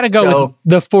 So we got to go with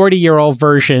the 40-year-old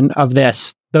version of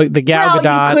this. The Gal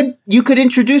Gadot. You could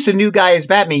introduce a new guy as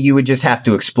Batman. You would just have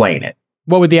to explain it.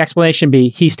 What would the explanation be?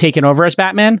 He's taken over as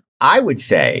Batman? I would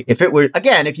say if it were,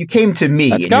 again, if you came to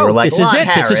me and you were like, this is it.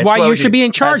 This is why you should be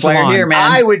in charge. That's why you're here, man.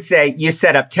 I would say you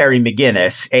set up Terry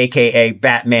McGinnis, aka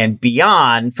Batman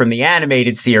Beyond from the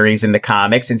animated series in the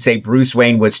comics, and say Bruce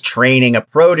Wayne was training a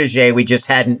protege we just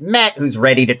hadn't met who's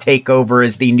ready to take over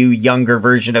as the new younger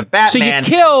version of Batman. So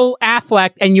you kill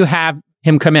Affleck and you have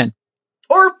him come in.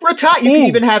 Or retire. You can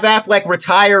even have Affleck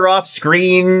retire off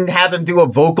screen, have him do a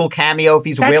vocal cameo if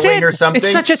he's willing or something.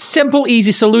 It's such a simple,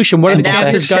 easy solution. What are the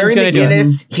chances Gunn's going to do?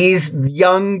 He's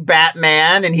young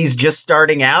Batman and he's just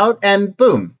starting out, and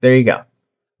boom, there you go. All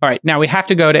right, now we have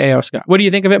to go to A.O. Scott. What do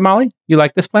you think of it, Molly? You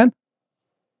like this plan?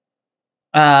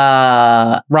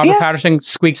 Robert Patterson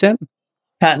squeaks in.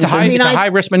 It's a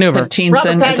high-risk maneuver. It's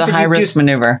a high-risk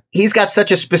maneuver. He's got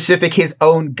such a specific, his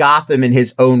own Gotham in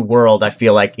his own world. I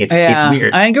feel like it's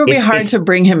weird. I think it would be hard to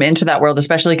bring him into that world,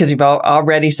 especially because you've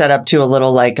already set up to a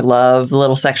little love, a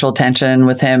little sexual tension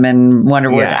with him and Wonder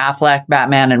Woman, Affleck,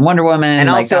 Batman, and Wonder Woman. And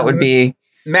also, that would be...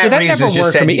 Matt Reeves has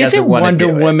just said he doesn't want to do it.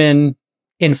 Isn't Wonder Woman,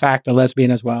 in fact, a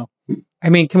lesbian as well? I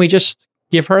mean, can we just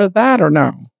give her that or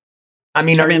no? I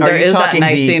mean, there is that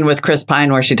nice scene with Chris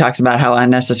Pine where she talks about how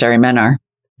unnecessary men are.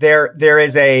 There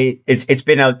is it's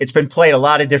been played a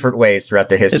lot of different ways throughout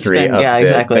the history of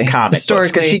the comic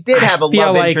books. Because she did have a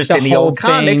love interest in the old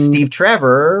comics, Steve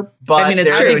Trevor. But I mean,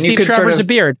 it's true. Steve Trevor's a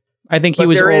beard. I think he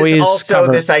was always. There is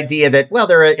also this idea that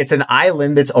it's an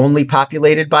island that's only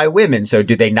populated by women. So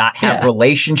do they not have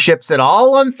relationships at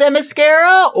all on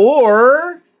Themyscira?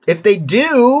 Or if they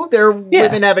do, they're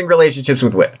women having relationships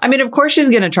with women. I mean, of course,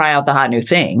 she's going to try out the hot new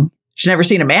thing. She's never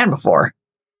seen a man before.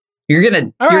 You're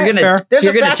gonna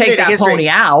take that pony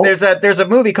out. There's a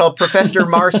movie called Professor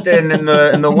Marston and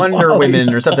the Wonder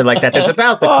Women or something like that. That's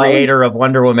about the creator of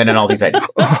Wonder Woman and all these ideas.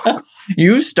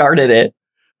 You started it.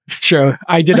 It's true.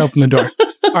 I did open the door.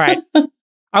 All right.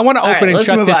 I want to open and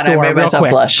shut this door real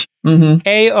quick. Mm-hmm.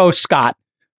 A.O. Scott.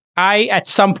 I at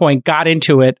some point got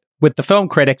into it with the film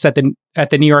critics at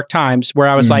the New York Times, where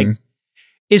I was like,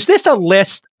 "Is this a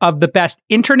list of the best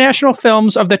international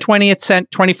films of the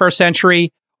 21st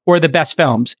century?" Or the best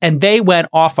films? And they went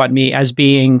off on me as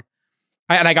being,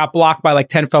 and I got blocked by like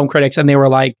 10 film critics, and they were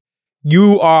like,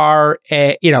 you are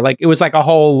it was like a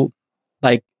whole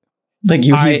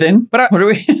heathen. But what are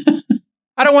we?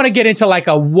 I don't want to get into like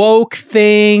a woke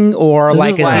thing or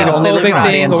like a xenophobic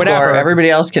thing or whatever. Everybody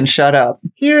else can shut up.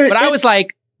 But I was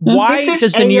like, why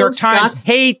does the New York Times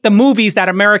hate the movies that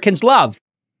Americans love?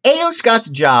 A.O. Scott's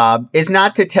job is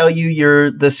not to tell you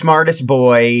you're the smartest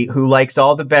boy who likes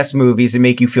all the best movies and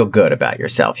make you feel good about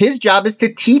yourself. His job is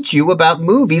to teach you about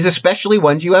movies, especially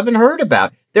ones you haven't heard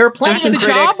about. There are plenty of critics.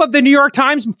 That's the job of the New York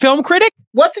Times film critic?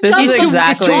 What's the job?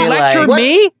 Is to lecture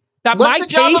me? What's the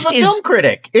job of a film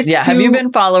critic? Have you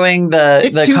been following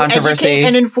the controversy educate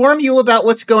and inform you about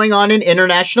what's going on in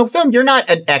international film? You're not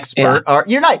an expert, or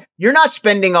you're not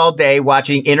spending all day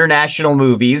watching international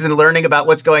movies and learning about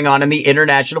what's going on in the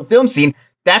international film scene.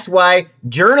 That's why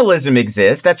journalism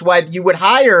exists. That's why you would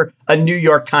hire a New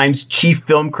York Times chief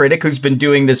film critic who's been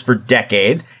doing this for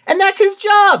decades. And that's his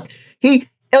job.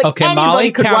 Anybody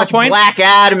Molly, could watch counterpoint? Black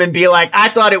Adam and be like, I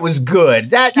thought it was good.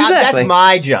 That's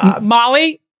my job.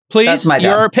 Molly, please,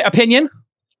 your opinion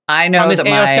I know on this that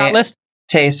A.O. Scott list?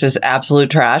 taste is absolute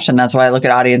trash, and that's why I look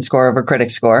at audience score over critic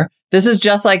score. This is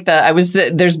just like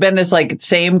there's been this like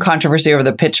same controversy over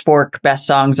the Pitchfork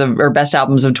best albums of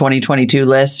 2022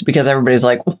 list, because everybody's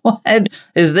like, what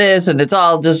is this? And it's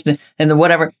all just, and the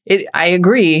whatever. I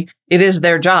agree. It is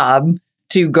their job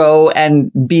to go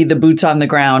and be the boots on the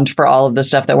ground for all of the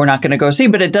stuff that we're not going to go see,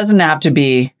 but it doesn't have to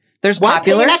be. There's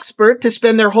popular. Why pay an expert to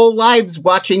spend their whole lives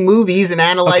watching movies and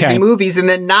analyzing movies and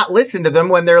then not listen to them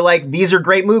when they're like, these are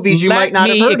great movies you might not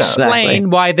have heard of. Let me explain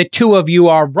why the two of you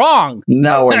are wrong.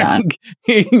 No, we're not.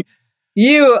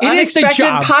 You unexpected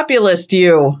populist,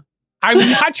 you. I'm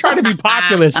not trying to be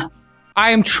populist.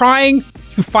 I am trying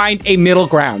to find a middle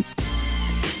ground.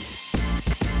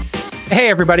 Hey,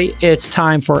 everybody. It's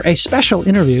time for a special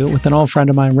interview with an old friend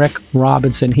of mine, Rick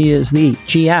Robinson. He is the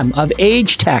GM of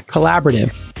Age Tech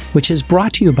Collaborative, which is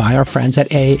brought to you by our friends at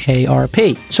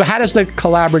AARP. So how does the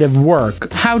collaborative work?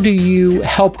 How do you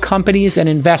help companies and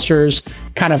investors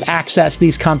kind of access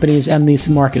these companies and these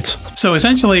markets? So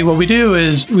essentially what we do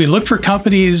is we look for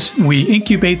companies, we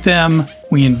incubate them,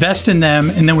 we invest in them,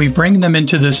 and then we bring them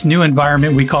into this new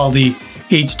environment we call the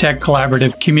Age Tech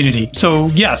Collaborative community. So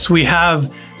yes, we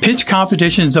have pitch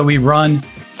competitions that we run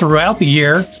throughout the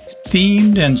year,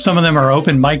 themed, and some of them are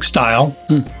open mic style.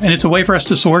 And it's a way for us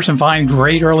to source and find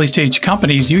great early stage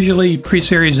companies, usually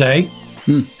pre-Series A.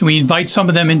 We invite some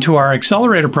of them into our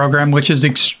accelerator program, which is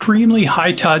extremely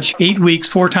high touch, 8 weeks,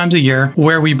 4 times a year,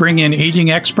 where we bring in aging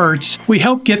experts. We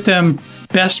help get them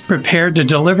best prepared to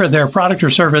deliver their product or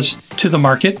service to the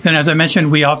market. And as I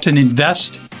mentioned, we often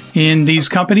invest in these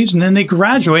companies, and then they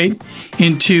graduate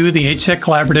into the Age Tech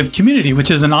Collaborative community, which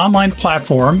is an online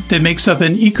platform that makes up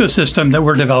an ecosystem that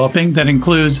we're developing that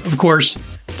includes, of course,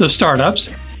 the startups,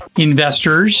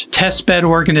 investors, testbed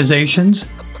organizations,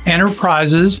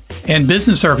 enterprises, and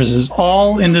business services,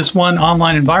 all in this one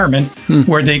online environment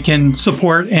where they can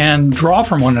support and draw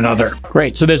from one another.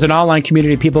 Great. So there's an online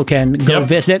community people can go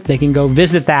visit. They can go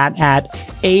visit that at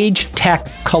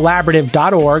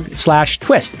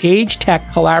agetechcollaborative.org/twist.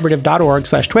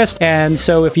 agetechcollaborative.org/twist. And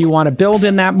so if you want to build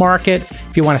in that market,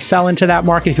 if you want to sell into that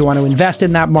market, if you want to invest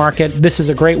in that market, this is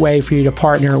a great way for you to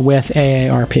partner with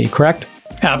AARP, correct?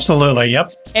 Absolutely.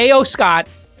 Yep. A.O. Scott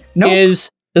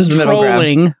is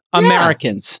trolling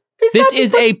Americans. This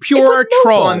is a pure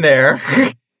troll on there.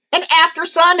 And After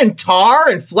Sun and Tar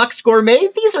and Flux Gourmet,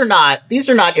 these are not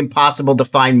impossible to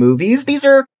find movies. These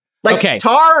are like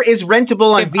Tar is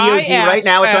rentable on VOD right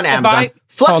now. It's on Amazon.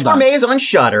 Flux Gourmet is on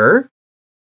Shudder.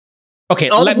 Okay,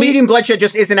 All the Bleeding Bloodshed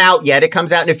just isn't out yet. It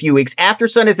comes out in a few weeks. After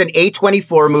Sun is an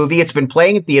A24 movie. It's been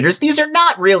playing in theaters. These are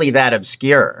not really that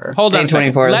obscure. Hold on.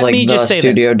 A24 is like the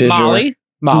studio du jour.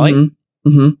 Molly.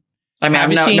 I mean,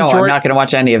 I'm not going to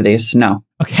watch any of these. No.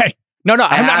 Okay. No,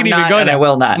 I'm not going to even go there. I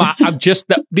will not. I'm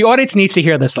just, the audience needs to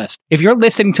hear this list. If you're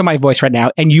listening to my voice right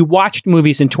now and you watched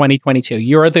movies in 2022,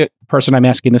 you're the person I'm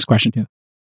asking this question to.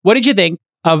 What did you think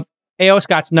of A.O.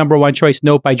 Scott's number one choice,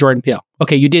 Nope by Jordan Peele?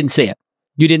 Okay, you didn't see it.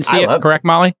 You didn't see it, correct,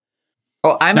 Molly?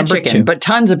 Oh, I'm a chicken, but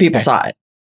tons of people saw it.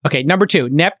 Okay, number 2,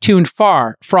 Neptune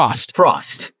Frost.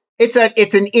 It's an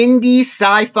indie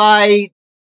sci-fi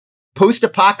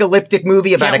post-apocalyptic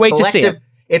movie about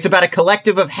It's about a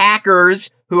collective of hackers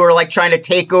who are like trying to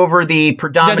take over the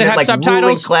predominant like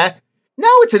ruling class. No,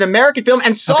 it's an American film,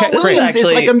 and Saul Williams is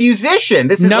like a musician.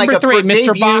 This is number like 3,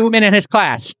 Mr. Bachman and his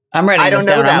class. I'm ready. I don't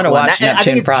know that. I'm going to watch Neptune. I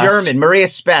think it's German. Maria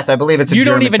Speth. I believe it's a German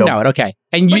film. You don't even know it. Okay,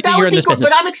 and you're in this business.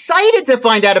 But I'm excited to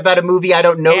find out about a movie I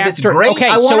don't know that's great. Okay,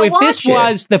 so if this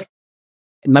was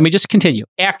let me just continue.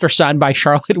 After Sun by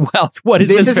Charlotte Wells. What is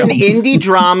this? This is film? an indie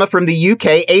drama from the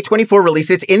UK. A24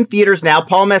 released it. It's in theaters now.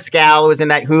 Paul Mescal was in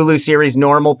that Hulu series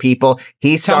Normal People.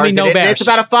 He stars in it. And it's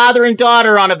about a father and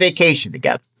daughter on a vacation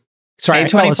together. Sorry, I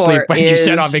fell asleep when you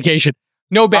said on vacation.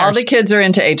 No Bears. All the kids are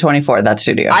into A24, that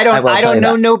studio. I don't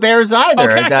know No Bears either.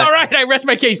 Okay, all right. I rest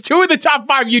my case. 2 of the top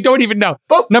 5 you don't even know.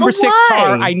 Number 6,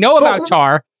 Tar. I know about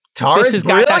Tar. Tar is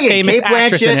brilliant. Got that famous Kate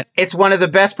actress in it. It's one of the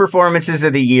best performances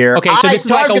of the year. Okay, so this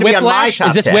is like a Whiplash.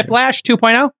 Is this Whiplash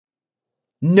 2.0?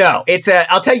 No,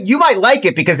 I'll tell you, you might like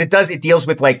it because it deals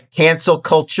with like cancel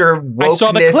culture, wokeness. I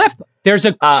saw the clip. There's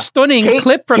a stunning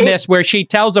clip from this where she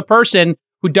tells a person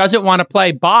who doesn't want to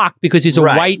play Bach because he's a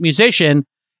white musician,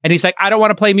 And he's like, I don't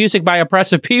want to play music by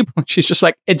oppressive people. And she's just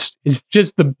like, it's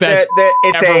just the best.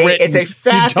 It's a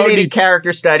fascinating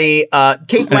character study.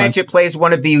 Cate Blanchett plays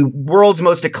one of the world's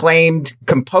most acclaimed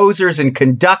composers and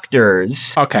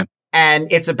conductors. Okay.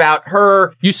 And it's about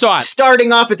her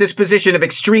starting off at this position of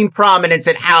extreme prominence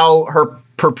and how her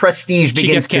prestige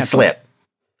begins to slip.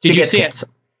 Did you see it?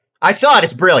 I saw it.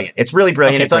 It's brilliant. It's really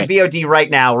brilliant. It's on VOD right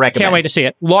now. Recommend. Can't wait to see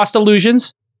it. Lost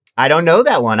Illusions. I don't know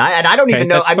that one. I don't even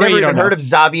know. I've never even heard of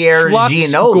Xavier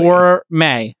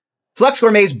Giannoli. Flux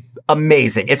Gourmet is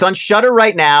amazing. It's on Shudder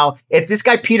right now. It's this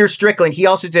guy, Peter Strickland. He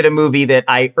also did a movie that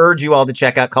I urge you all to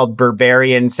check out called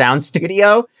Berberian Sound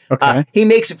Studio. Okay. He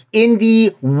makes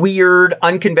indie, weird,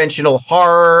 unconventional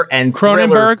horror and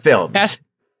thriller films.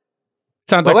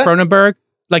 Sounds like Cronenberg?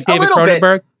 Like David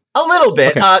Cronenberg? A little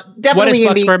bit. Okay. Definitely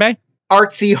what is Flux Gourmet?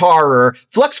 Artsy horror.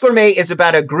 Flux Gourmet is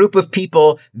about a group of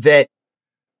people that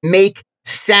make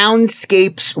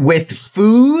soundscapes with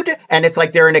food, and it's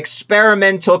like they're an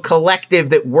experimental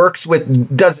collective that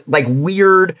does like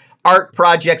weird art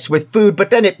projects with food,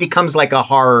 but then it becomes like a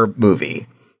horror movie.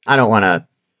 I don't want to.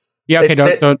 Yeah, okay,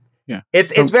 don't. Yeah,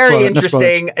 it's very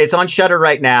interesting. It's on Shudder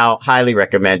right now. Highly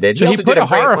recommended. So he put a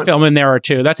horror film in there or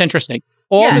two. That's interesting.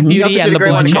 The Beauty and the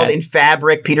Bloodshed. Called In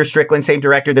Fabric. Peter Strickland, same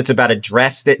director. That's about a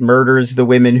dress that murders the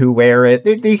women who wear it.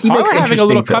 He makes having a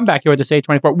little comeback here with this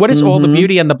A24. What is All the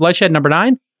Beauty and the Bloodshed? Number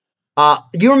 9.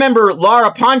 You remember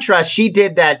Laura Pontras? She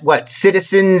did that.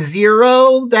 Citizen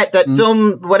Zero? That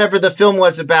film, whatever the film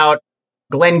was about.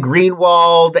 Glenn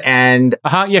Greenwald and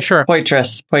yeah, sure.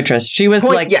 Poitras. She was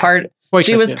part.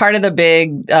 She was part of the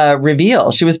big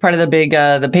reveal. She was part of the big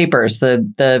the papers,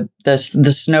 the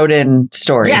Snowden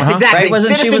story. Yes, exactly. Right?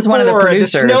 Wasn't she was one of the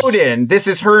producers? The Snowden. This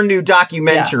is her new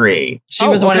documentary. Yeah. She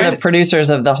was one of the producers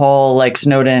of the whole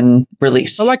Snowden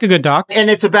release. I like a good doc. And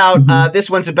it's about this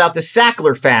one's about the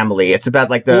Sackler family. It's about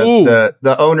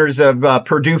the owners of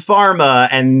Purdue Pharma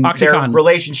and their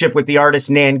relationship with the artist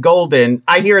Nan Golden.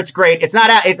 I hear it's great. It's not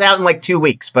out. It's out in like 2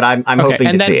 weeks, but I'm hoping to see it.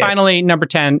 And then finally, number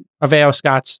 10. of A.O.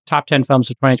 Scott's top 10 films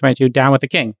of 2022, Down with the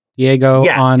King. Diego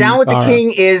on Down with the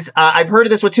King is, I've heard of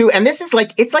this one too, and this is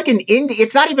like, it's like an indie,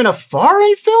 it's not even a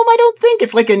foreign film, I don't think.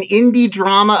 It's like an indie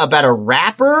drama about a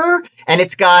rapper, and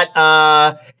it's got,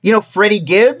 Freddie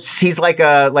Gibbs. He's like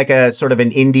a sort of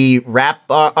an indie rap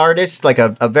artist, like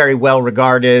a very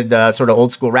well-regarded sort of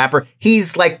old school rapper.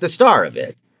 He's like the star of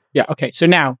it. Yeah, okay. So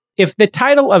now, if the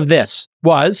title of this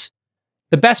was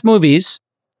the best movies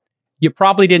you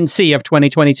probably didn't see of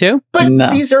 2022.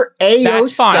 But these are A.O.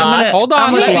 Scott. Hold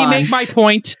on, let me make my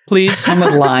point, please. I'm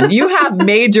with Lon. You have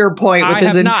made your point with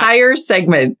this entire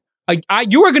segment.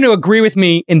 You are going to agree with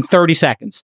me in 30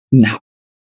 seconds. No.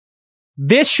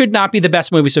 This should not be the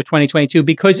best movies of 2022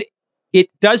 because it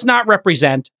does not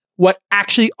represent what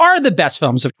actually are the best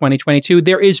films of 2022.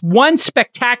 There is one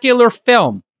spectacular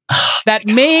film that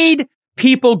made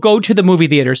people go to the movie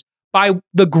theaters by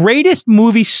the greatest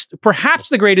movie, perhaps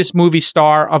the greatest movie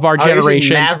star of our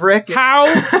generation. Maverick? How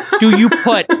do you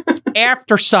put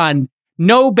After Sun,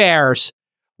 No Bears,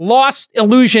 Lost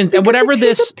Illusions, and whatever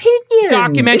this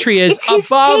documentary is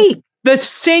above the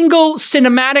single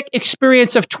cinematic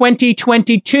experience of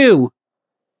 2022?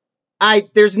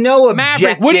 There's no objective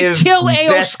Maverick. Would it kill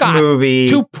A.O. Scott movie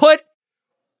to put?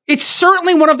 It's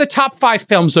certainly one of the top 5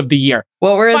 films of the year.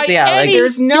 Well,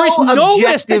 there's no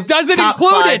list that doesn't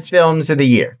include it. Films of the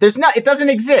year. It doesn't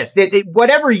exist.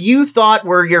 Whatever you thought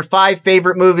were your 5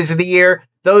 favorite movies of the year,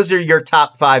 those are your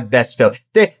top 5 best films.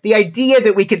 The idea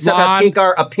that we could somehow take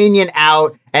our opinion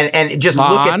out and just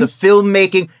look at the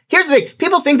filmmaking. Here's the thing.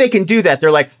 People think they can do that.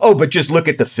 They're like, oh, but just look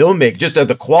at the filmmaking, just at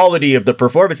the quality of the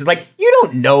performance. It's like, you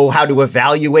don't know how to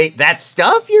evaluate that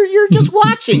stuff. You're just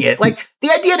watching it. Like,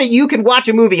 the idea that you can watch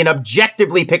a movie and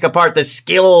objectively pick apart the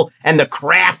skill and the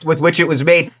craft with which it was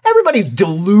made, everybody's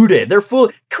deluded. They're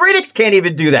fool. Critics can't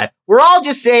even do that. We're all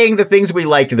just saying the things we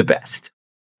like the best.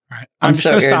 Right. I'm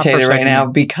so irritated right now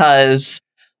because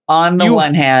on the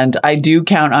one hand, I do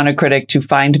count on a critic to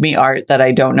find me art that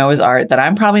I don't know is art that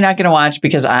I'm probably not going to watch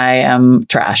because I am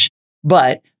trash.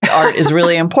 But art is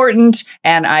really important,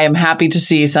 and I am happy to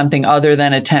see something other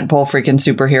than a tentpole freaking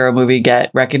superhero movie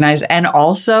get recognized. And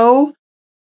also,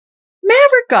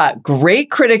 Maverick got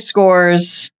great critic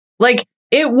scores. Like,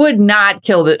 it would not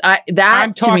kill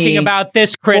I'm talking about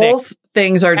this critic. Both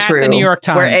things are true. The New York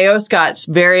Times. Where A.O. Scott's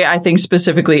I think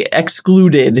specifically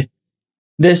excluded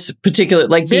this particular,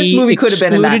 this movie could have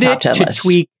been in that top 10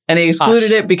 list. And he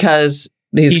excluded it because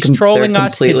He's trolling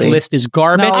us. His list is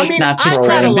garbage. No, it's not trolling.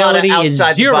 I've had a lot of Credibility is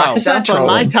outside the zero. box It's not stuff on my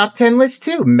trolling. top 10 list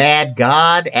too. Mad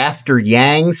God, After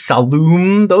Yang,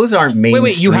 Saloon. Those aren't mainstream.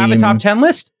 Wait, you have a top 10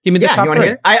 list? Give me the Yeah, top you want to 3.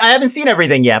 hear? I haven't seen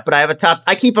everything yet, but I have a top.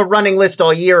 I keep a running list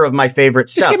all year of my favorite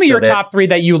stuff. Just give me so your that- top 3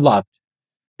 that you loved.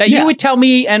 That Yeah. you would tell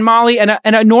me and Molly and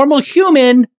a normal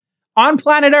human on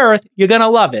planet Earth, you're going to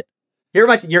love it. You're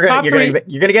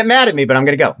gonna get mad at me, but I'm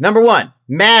gonna go. Number 1,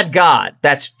 Mad God.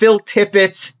 That's Phil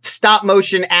Tippett's stop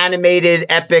motion animated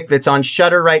epic that's on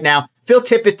Shudder right now. Phil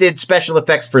Tippett did special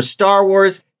effects for Star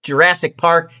Wars, Jurassic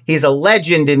Park. He's a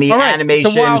legend in the All right, animation.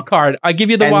 it's a wild card. I give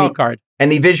you the and wild card. And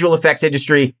the visual effects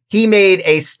industry. He made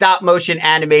a stop motion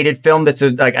animated film that's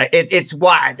it's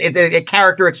wild. It's a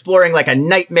character exploring like a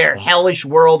nightmare, hellish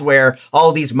world where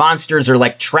all these monsters are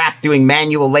like trapped doing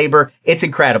manual labor. It's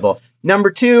incredible.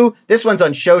 Number 2, this one's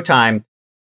on Showtime.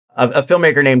 A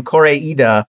filmmaker named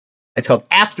Koreeda. It's called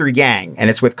After Yang, and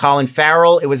it's with Colin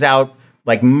Farrell. It was out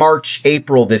like March,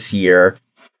 April this year.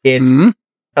 It's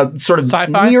a sort of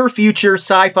Sci-fi? near future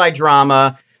sci-fi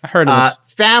drama. I heard of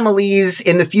this. Families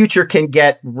in the future can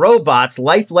get robots,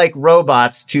 lifelike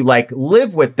robots, to like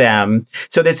live with them.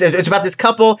 So it's about this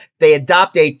couple. They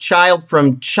adopt a child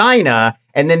from China,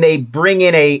 and then they bring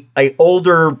in a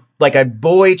older, like a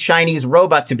boy Chinese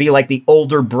robot to be like the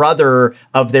older brother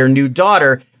of their new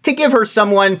daughter, to give her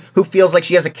someone who feels like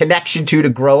she has a connection to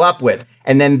grow up with.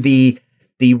 And then the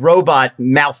robot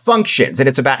malfunctions, and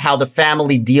it's about how the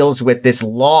family deals with this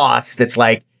loss that's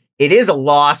like, it is a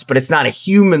loss, but it's not a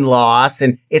human loss.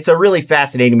 And it's a really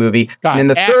fascinating movie. God, And then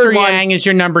the After third one, Yang is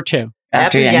your number 2.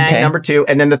 After Yang, okay. number 2.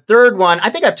 And then the third one, I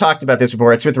think I've talked about this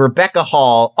before. It's with Rebecca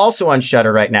Hall, also on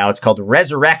Shudder right now. It's called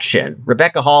Resurrection.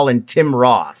 Rebecca Hall and Tim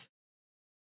Roth.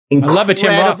 Incredible love a Tim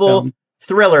Roth film.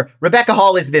 thriller. Rebecca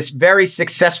Hall is this very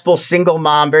successful single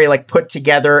mom, very like put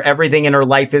together. Everything in her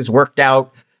life is worked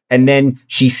out. And then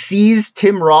she sees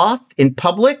Tim Roth in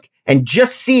public, and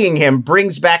just seeing him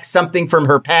brings back something from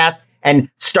her past and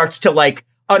starts to like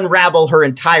unravel her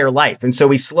entire life. And so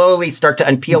we slowly start to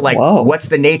unpeel like, Whoa. what's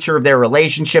the nature of their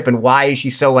relationship and why is she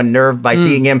so unnerved by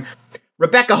seeing him?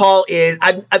 Rebecca Hall is,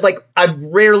 I've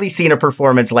rarely seen a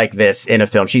performance like this in a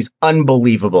film. She's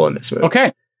unbelievable in this movie.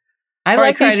 Okay. I All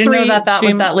like right, her. I these didn't know three that was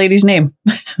seem- that lady's name.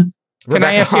 Can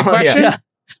I ask you a question? Yeah.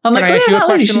 I'm like, Can I oh, ask yeah, you a that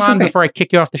lady. question, She's so Lon, great. before I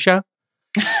kick you off the show?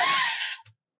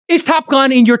 Is Top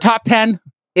Gun in your top 10?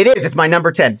 It is. It's my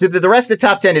number 10. So the rest of the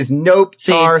top 10 is Nope,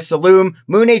 See. Tar, Saloon,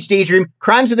 Moon Age Daydream,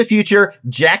 Crimes of the Future,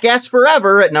 Jackass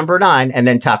Forever at number 9, and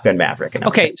then Top Gun Maverick at number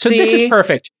Okay, 10. so this See? is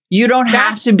perfect. You don't have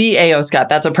That's- to be A.O. Scott.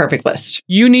 That's a perfect list.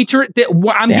 You need to.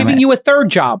 I'm Damn giving it. you a third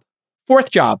job,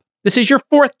 fourth job. This is your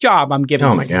fourth job I'm giving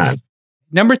Oh you. my God.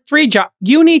 Number 3 job.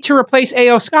 You need to replace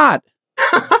A.O. Scott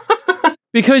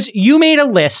because you made a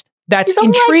list that's He's a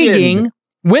intriguing legend.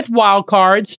 with wild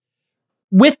cards,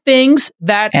 with things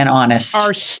that And honest.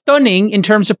 are stunning in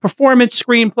terms of performance,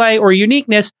 screenplay, or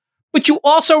uniqueness. But you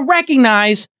also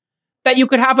recognize that you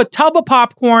could have a tub of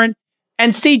popcorn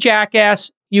and see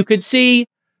Jackass. You could see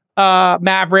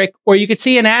Maverick, or you could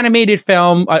see an animated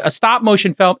film, a stop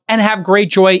motion film, and have great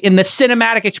joy in the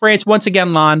cinematic experience. Once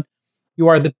again, Lon, you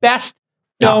are the best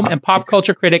film and pop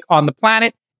culture critic on the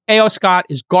planet. A.O. Scott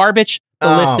is garbage. The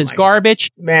Oh list is my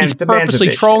garbage. Man, He's the man's a purposely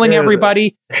bitch. trolling Ugh.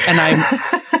 everybody, and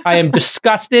I am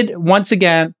disgusted once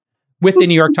again with the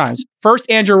New York Times. First,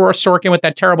 Andrew Ross Sorkin with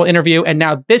that terrible interview, and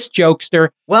now this jokester.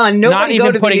 Well, and Not nobody go even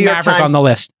to the putting New York Maverick Times. on the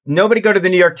list. Nobody go to the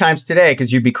New York Times today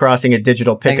because you'd be crossing a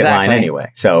digital picket line Exactly.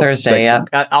 anyway. So Thursday, yeah.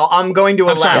 I'm going to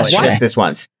I'm allow sorry, it what? just this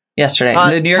once. Yesterday.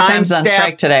 The the New York Times Times on staff-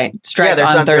 strike today. Strike Yeah, they're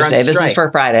on they're on Thursday. This is strike.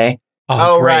 for Friday.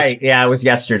 Oh, great. right. Yeah, it was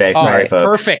yesterday. All Sorry, right,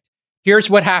 folks. perfect. Here's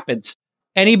what happens.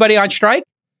 Anybody on strike?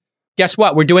 Guess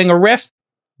what? We're doing a riff.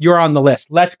 You're on the list.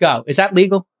 Let's go. Is that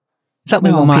legal? Is that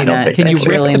legal? No, Mike? Peanut, Can you that's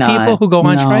riff really the not. people who go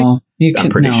on No, strike? You I'm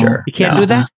can, pretty no. sure. You can't No. do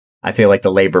that? I feel like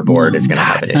the labor board is going to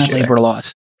have an God, issue. there. labor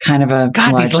laws. Kind of a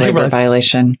God, large these labor labor laws.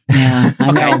 violation. Yeah, I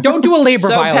Okay, know. don't do a labor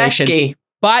so violation. pesky.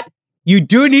 But you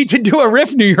do need to do a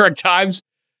riff, New York Times.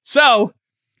 So,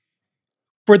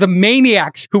 for the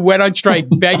maniacs who went on strike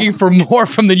begging for more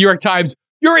from the New York Times,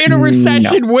 you're in a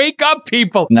recession. Wake up,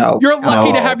 people. No. You're lucky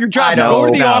No. to have your job. I Go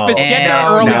to the know. office, get there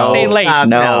No, early, no. stay late.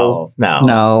 No.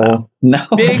 No.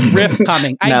 Big riff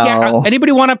coming. No.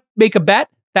 Anybody want to make a bet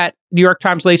that New York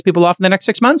Times lays people off in the next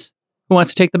 6 months? Who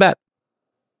wants to take the bet?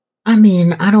 I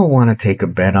mean, I don't want to take a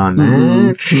bet on that.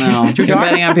 No. Too You're dark?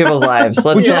 betting on people's lives.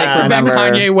 Let's Would you like like to bet remember.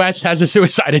 Kanye West has a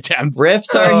suicide attempt?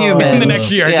 Riffs are Oh. humans. In the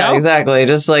next year, Yeah, no? exactly.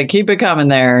 Just like keep it coming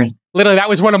there. Literally, that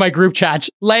was one of my group chats.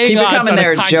 Laying Keep it odds coming on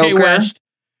there, a Kanye Joker. West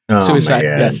Oh, my suicide.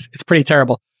 God. Yes, it's pretty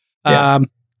terrible. Yeah. The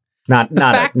fact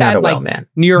Not that, a well like, man.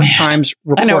 New York Times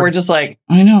report. I know we're just like,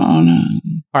 I know. Oh, no.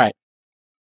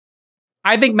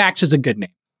 I think Max is a good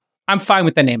name. I'm fine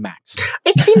with the name Max.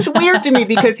 It seems weird to me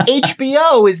because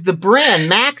HBO is the brand.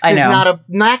 Max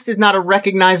is not a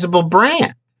recognizable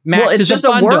brand. Max well, it's just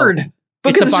a word.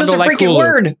 Because it's just a freaking Hulu.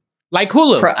 word. Like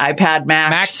Hulu. For iPad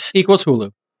Max. Max equals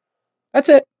Hulu. That's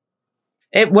it.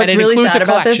 What's really sad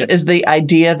about this is the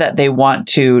idea that they want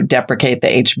to deprecate the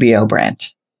HBO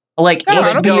brand. Like no, HBO, I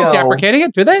don't think they're deprecating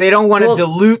it, do they? They don't want to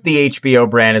dilute the HBO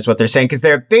brand, is what they're saying, because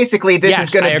they're basically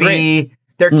is going to be.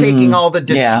 They're taking all the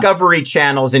Discovery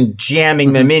channels and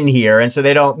jamming them in here, and so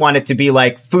they don't want it to be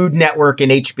like Food Network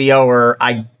and HBO are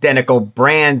identical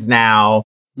brands now.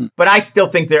 But I still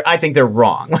think they're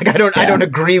wrong. Like I don't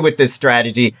agree with this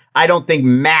strategy. I don't think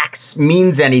Max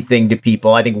means anything to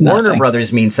people. I think Warner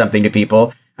Brothers means something to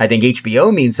people. I think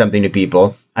HBO means something to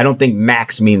people. I don't think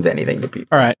Max means anything to people.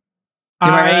 All right. Do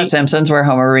you remember that Simpsons where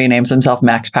Homer renames himself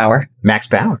Max Power? Max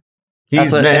Power.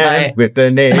 He's man with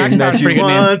the name that you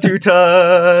want to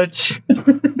touch.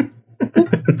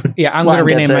 Yeah, I'm going to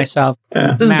rename myself.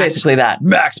 This is basically that.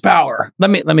 Max Power.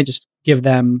 Let me just give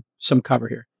them some cover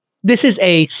here. This is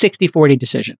a 60-40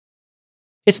 decision.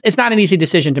 It's not an easy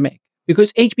decision to make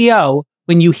because HBO,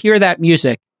 when you hear that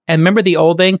music, and remember the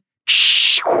old thing,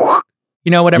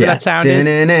 whatever that sound is.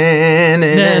 They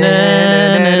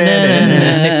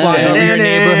fly over your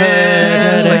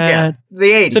neighborhood. The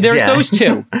 80s. So there's those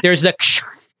two. There's the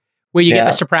where you get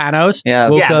the Sopranos. Yeah,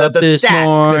 woke up this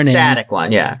morning. The static one,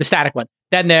 The static one.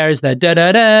 Then there's the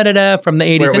da-da-da-da-da from the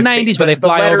 80s and 90s where they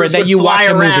fly over and then you watch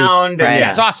a movie. Right.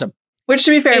 It's awesome. Which,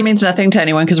 to be fair, means nothing to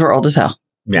anyone because we're old as hell.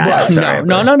 Yeah,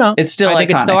 no. It's still I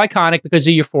think it's still iconic because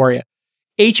of Euphoria.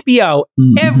 HBO,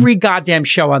 every goddamn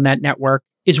show on that network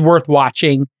is worth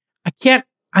watching.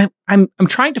 I'm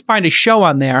trying to find a show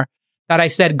on there that I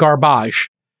said garbage.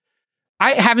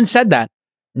 I haven't said that.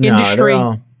 No, Industry.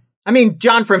 I mean,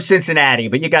 John from Cincinnati,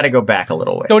 but you got to go back a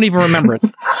little way. Don't even remember it.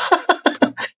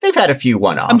 They've had a few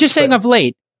one-offs. I'm just saying of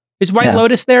late. Is White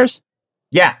Lotus theirs?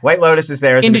 Yeah, White Lotus is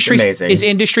theirs. Industry it's amazing. Is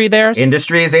Industry theirs?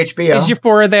 Industry is HBO. Is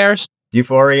Euphoria theirs?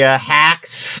 Euphoria,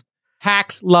 Hacks.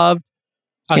 Hacks, loved.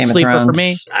 Game a sleeper of Thrones, for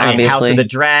me. Obviously. House of the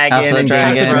Dragon and Game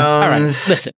of Thrones. All right,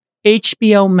 listen.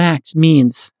 HBO Max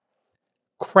means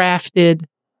crafted,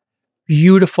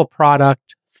 beautiful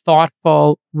product,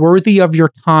 thoughtful, worthy of your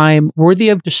time, worthy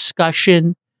of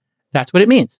discussion. That's what it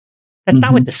means. That's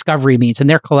not what Discovery means in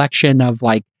their collection of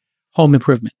like home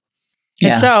improvement.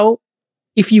 And so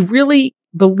if you really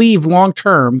believe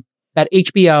long-term that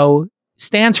HBO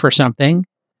stands for something,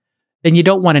 then you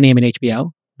don't want to name it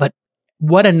HBO. But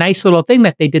what a nice little thing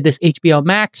that they did this HBO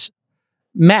Max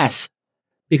mess.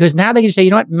 Because now they can say, you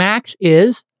know what? Max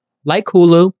is like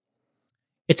Hulu.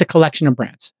 It's a collection of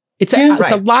brands. It's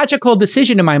a logical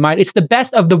decision in my mind. It's the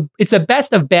best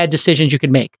of bad decisions you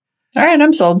could make. All right,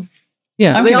 I'm sold.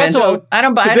 Yeah. I'm convinced. I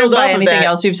don't buy anything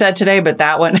else you've said today, but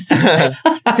that one.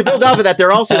 To build off of that,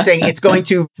 they're also saying it's going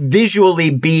to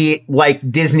visually be like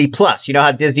Disney Plus. You know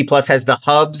how Disney Plus has the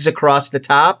hubs across the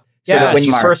top? So that when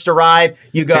you first arrive,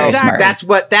 you go, that's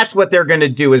what they're going to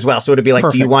do as well. So it'll be like,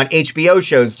 do you want HBO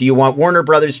shows? Do you want Warner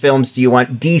Brothers films? Do you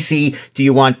want DC? Do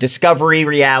you want Discovery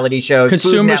reality shows?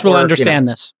 Consumers will understand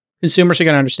this. Consumers are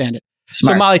going to understand it.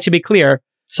 Smart. So Molly, to be clear.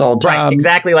 Sold. Right.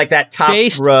 Exactly like that top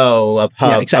row of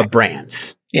hubs of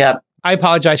brands. Yep. I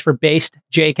apologize for based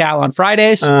JCal on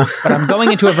Fridays, but I'm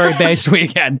going into a very based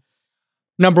weekend.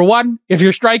 Number one, if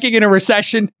you're striking in a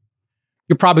recession,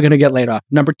 you're probably going to get laid off.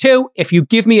 Number two, if you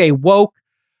give me a woke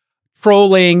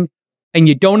trolling and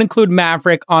you don't include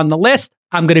Maverick on the list,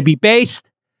 I'm going to be based.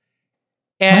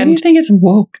 And why do you think it's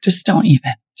woke? Just don't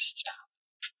even. Just stop.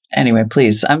 Anyway,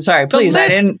 please. I'm sorry. Please. I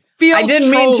didn't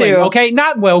mean to. Okay.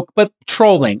 Not woke, but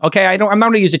trolling. Okay. I'm not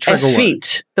going to use a trigger word.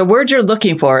 Effete. The word you're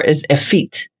looking for is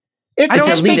effete. It's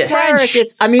elitist. French.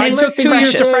 I took 2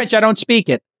 years of French. I don't speak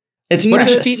it. It's what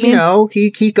does effete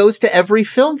mean? He goes to every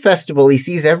film festival. He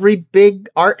sees every big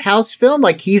art house film.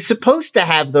 Like he's supposed to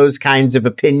have those kinds of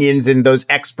opinions and those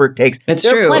expert takes. It's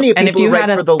there true. are plenty of people who write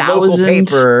for the local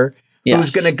paper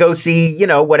who's going to go see,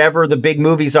 whatever the big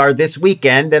movies are this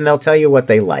weekend, and they'll tell you what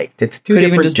they liked. It's two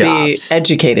different jobs. Could even just be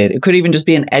educated. It could even just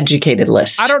be an educated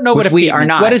list. I don't know what we are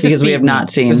not. What is because we have not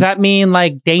seen. Does that mean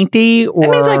like dainty or?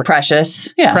 It means like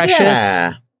precious. Yeah.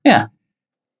 Precious. Yeah.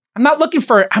 I'm not looking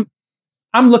for.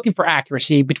 I'm looking for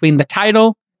accuracy between the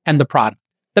title and the product.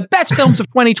 The best films of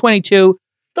 2022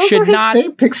 those should are his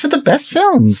not picks for the best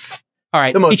films. All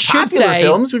right, the most popular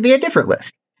films would be a different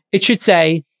list. It should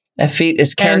say effete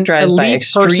is characterized by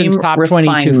extreme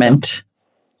refinement.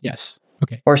 Yes.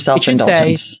 Okay. Or self-indulgence. It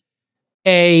should say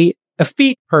a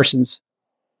effete person's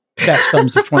best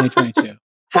films of 2022.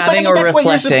 Having or reflecting. What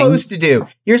you're supposed to do.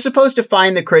 You're supposed to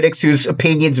find the critics whose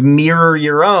opinions mirror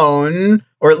your own,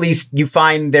 or at least you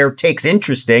find their takes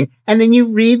interesting, and then you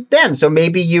read them. So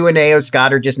maybe you and A.O.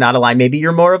 Scott are just not aligned. Maybe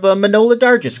you're more of a Manohla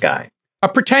Dargis guy. A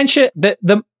pretentious,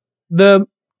 the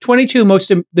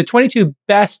 22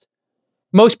 best,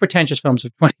 most pretentious films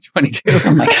of 2022.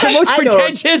 Oh my God. The most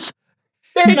pretentious.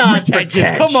 They're not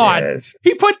pretentious. Come on.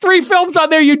 He put 3 films on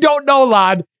there you don't know,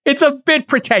 Lon. It's a bit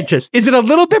pretentious. Is it a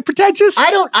little bit pretentious?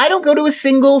 I don't go to a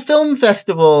single film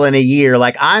festival in a year.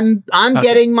 Like I'm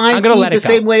getting my feed the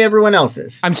same way everyone else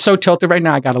is. I'm so tilted right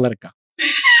now. I gotta let it go.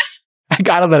 I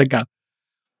gotta let it go.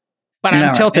 But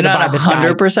I'm tilted about this guy.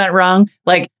 100% wrong.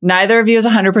 Like neither of you is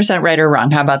 100% right or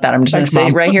wrong. How about that? I'm just going to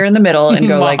sit right here in the middle and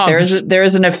go like, there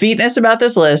is an effeteness about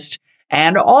this list.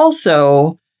 And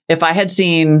also, if I had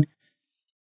seen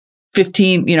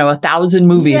 1,000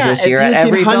 movies this year at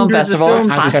every film festival, it's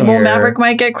possible Maverick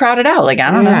might get crowded out. Like,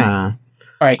 I don't know.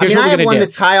 All right, here's what I we're have gonna one do.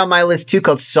 that's high on my list too,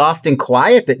 called Soft and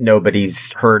Quiet, that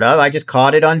nobody's heard of. I just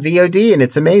caught it on VOD, and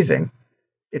it's amazing.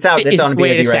 It's out. It's on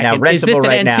VOD right now. Rentable Is this an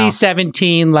right now.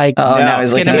 NC-17? Like, oh, no,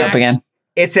 he's looking it up again.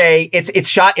 It's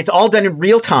shot. It's all done in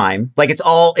real time. Like it's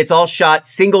all shot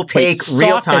single take,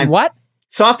 real time. What?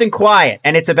 Soft and Quiet.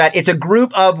 And it's a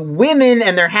group of women,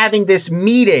 and they're having this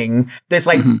meeting. This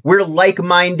like, we're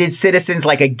like-minded citizens,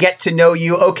 like a get to know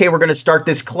you. Okay, we're going to start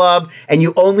this club. And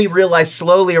you only realize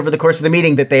slowly over the course of the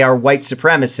meeting that they are white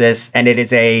supremacists. And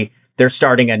they're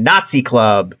starting a Nazi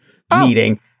club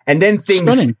meeting. And then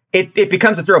things, it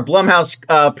becomes a thriller.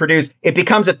 Blumhouse produced. It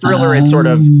becomes a thriller. It's sort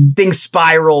of things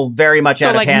spiral very much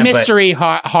out of hand. So like mystery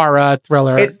horror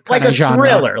thriller. It's like a genre.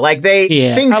 thriller. Like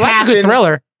things I like happen. A good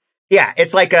thriller. Yeah,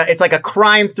 it's like a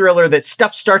crime thriller that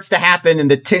stuff starts to happen, and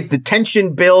the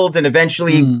tension builds, and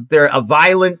eventually a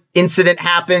violent incident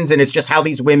happens, and it's just how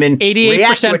these women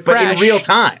react to it, but in real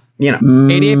time.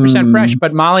 88% fresh,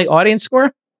 but Molly, audience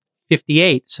score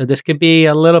 58. So this could be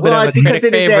a little bit of a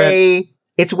critic favorite.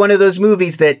 It's one of those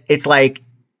movies that it's like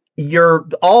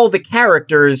all the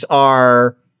characters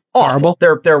are awful.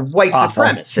 They're white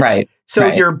supremacists, right? So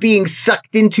you're being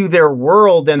sucked into their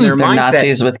world and their mindset.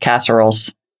 Nazis with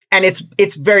casseroles. And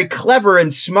it's very clever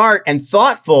and smart and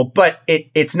thoughtful, but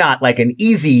it's not like an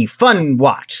easy, fun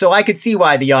watch. So I could see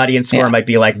why the audience score might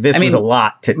be like, this was a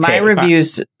lot to take. My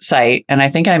reviews site, and I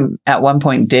think I at one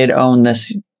point did own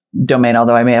this domain,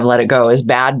 although I may have let it go, is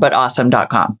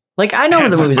badbutawesome.com. Like, I know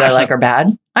the movies I like are bad.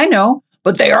 I know,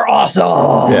 but they are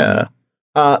awesome. Yeah.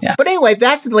 But anyway,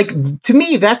 that's like, to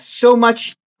me, that's so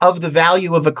much of the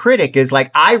value of a critic is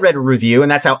like, I read a review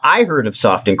and that's how I heard of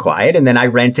Soft and Quiet. And then I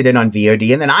rented it on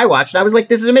VOD and then I watched and I was like,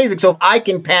 this is amazing. So if I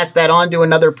can pass that on to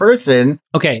another person.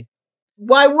 Okay.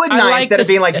 Why wouldn't I instead of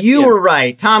being like, you were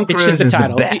right. Tom Cruise is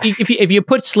the best. If you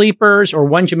put sleepers or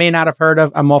ones you may not have heard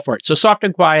of, I'm all for it. So Soft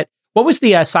and Quiet. What was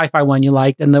the sci-fi one you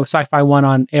liked and the sci-fi one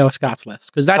on A.O. Scott's list?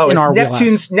 Because that's in our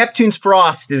wheelhouse. Neptune's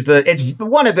Frost it's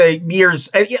one of the years,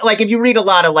 like if you read a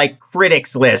lot of like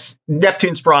critics lists,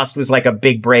 Neptune's Frost was like a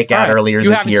big breakout earlier this year.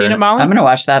 You haven't seen it, Molly? I'm going to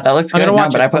watch that. That looks good.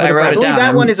 I wrote it down.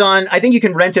 That one is on, I think you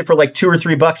can rent it for like $2 or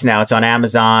 $3 now. It's on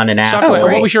Amazon and Apple.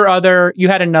 What was your other, you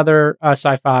had another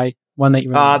sci-fi one that you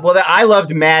really liked? Well, I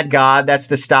loved Mad God. That's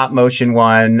the stop motion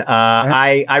one.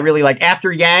 I really like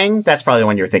After Yang. That's probably the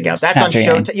one you were thinking of. That's on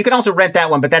Showtime. You can also rent that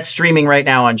one, but that's streaming right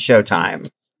now on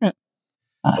Showtime,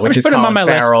 which is Colin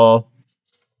Farrell.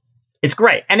 It's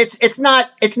great, and it's not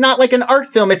like an art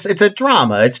film. It's a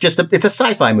drama. It's a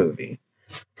sci-fi movie.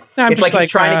 It's like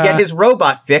he's trying to get his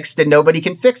robot fixed, and nobody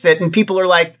can fix it, and people are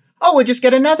like, "Oh, we'll just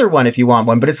get another one if you want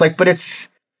one." But it's like, it's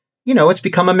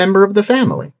become a member of the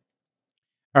family.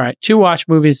 All right, 2 watch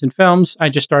movies and films. I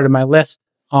just started my list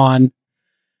on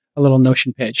a little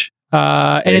Notion page.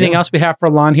 Anything else we have for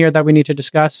Lon here that we need to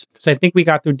discuss? Because I think we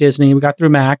got through Disney, we got through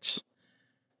Max,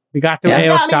 we got through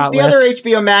A.O. Scott list. The other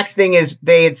HBO Max thing is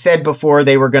they had said before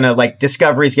they were going to, like,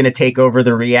 Discovery's going to take over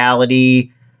the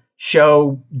reality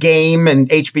show game, and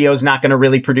HBO's not going to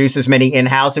really produce as many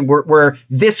in-house. And we're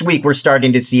this week we're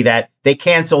starting to see that they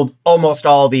canceled almost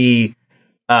all the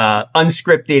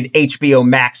unscripted HBO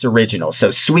Max originals.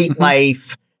 So Sweet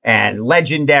Life and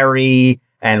Legendary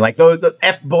and like the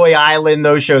F-Boy Island,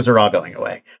 those shows are all going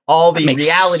away. All the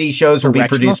reality shows will be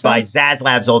produced by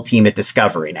Zaslav's old team at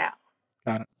Discovery now.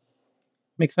 Got it.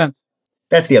 Makes sense.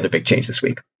 That's the other big change this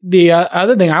week. The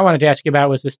other thing I wanted to ask you about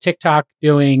was this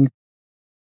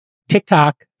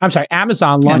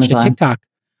Amazon launched a TikTok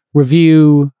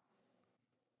review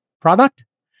product.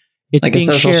 It's like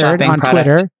being shared on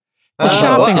Twitter. The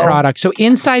shopping product. So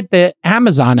inside the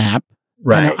Amazon app,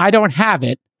 right? I don't have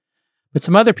it, but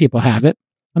some other people have it.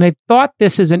 And I thought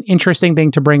this is an interesting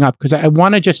thing to bring up because I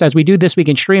want to just, as we do this week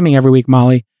in streaming every week,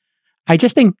 Molly, I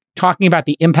just think talking about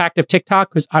the impact of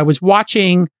TikTok, because I was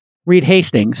watching Reed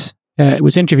Hastings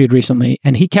was interviewed recently,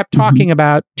 and he kept talking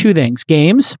about two things: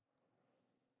 games.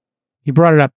 He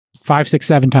brought it up 5, 6,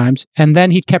 7 times, and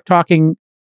then he kept talking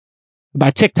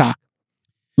about TikTok.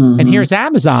 And here's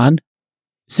Amazon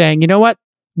saying, you know what,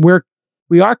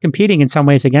 we are competing in some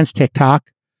ways against TikTok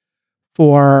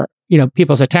for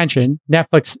people's attention.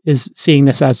 Netflix is seeing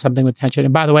this as something with attention.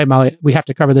 And by the way, Molly, we have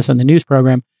to cover this on the news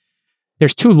program.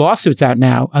 There's 2 lawsuits out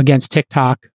now against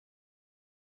TikTok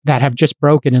that have just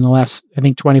broken in the last, I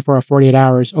think, 24 or 48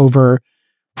 hours over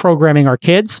programming our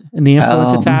kids and the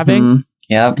influence it's having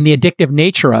and the addictive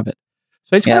nature of it.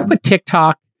 So I just want to put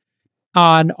TikTok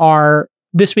on our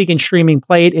This Week in Streaming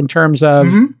plate in terms of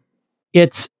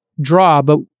its draw.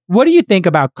 But what do you think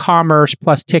about commerce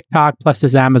plus TikTok plus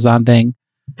this Amazon thing?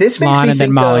 This makes me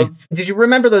think of, did you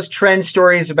remember those trend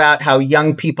stories about how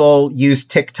young people use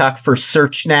TikTok for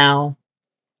search now?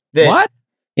 What?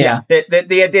 Yeah.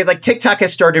 They like TikTok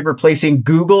has started replacing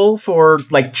Google for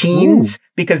like teens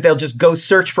because they'll just go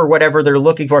search for whatever they're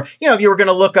looking for. If you were going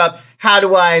to look up, how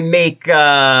do I make,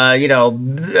 like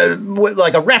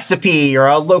a recipe or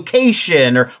a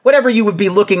location or whatever you would be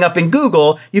looking up in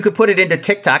Google, you could put it into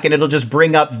TikTok and it'll just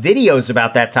bring up videos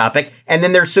about that topic. And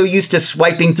then they're so used to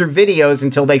swiping through videos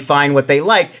until they find what they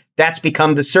like. That's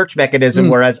become the search mechanism,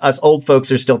 whereas us old folks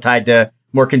are still tied to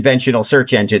more conventional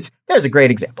search engines. There's a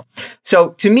great example.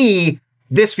 So to me,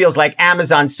 this feels like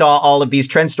Amazon saw all of these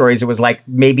trend stories. It was like,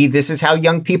 maybe this is how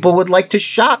young people would like to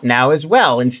shop now as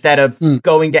well. Instead of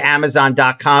going to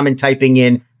Amazon.com and typing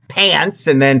in pants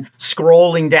and then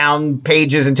scrolling down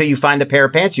pages until you find the pair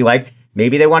of pants you like,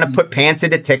 maybe they want to put pants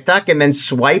into TikTok and then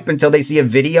swipe until they see a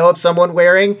video of someone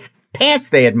wearing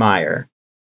pants they admire.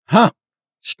 Huh.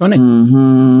 Stunning.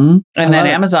 And then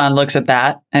Amazon looks at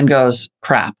that and goes,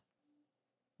 crap.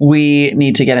 We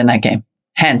need to get in that game.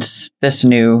 Hence this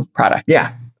new product.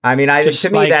 Yeah. I mean, to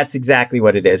me, that's exactly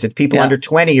what it is. It's people under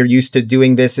 20 are used to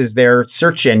doing this as their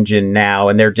search engine now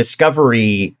and their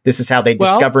discovery. This is how they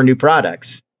discover new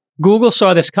products. Google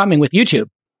saw this coming with YouTube.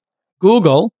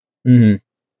 Google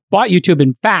bought YouTube,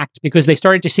 in fact, because they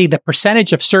started to see the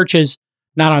percentage of searches,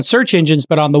 not on search engines,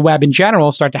 but on the web in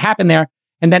general, start to happen there.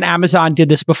 And then Amazon did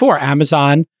this before.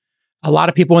 Amazon, a lot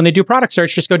of people, when they do product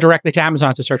search, just go directly to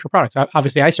Amazon to search for products.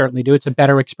 Obviously, I certainly do. It's a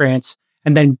better experience.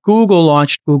 And then Google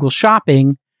launched Google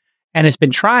Shopping and has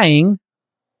been trying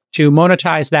to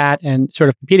monetize that and sort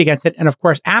of compete against it. And of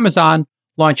course, Amazon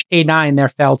launched A9, their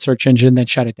failed search engine, then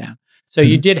shut it down. So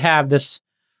you did have this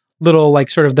little,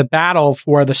 like, sort of the battle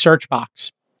for the search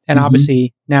box. And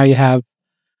obviously, now you have,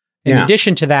 in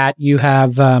addition to that, you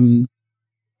have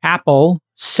Apple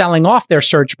selling off their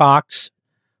search box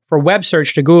for web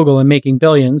search to Google and making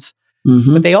billions.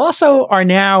 But they also are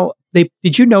now,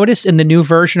 did you notice in the new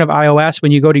version of iOS,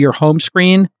 when you go to your home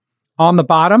screen on the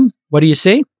bottom, what do you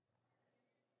see?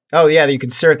 Oh, yeah, you can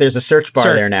search. There's a search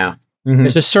bar there now.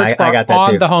 There's a search bar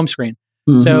on the home screen.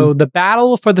 So the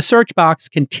battle for the search box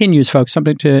continues, folks.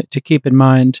 Something to keep in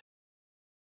mind.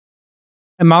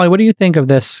 And Molly, what do you think of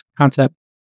this concept?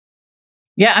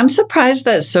 Yeah, I'm surprised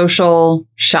that social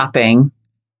shopping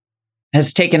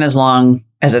has taken as long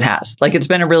as it has. Like, it's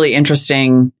been a really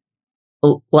interesting,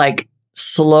 like,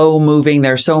 slow moving.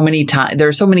 There are so many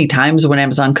times when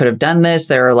Amazon could have done this.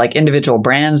 There are like individual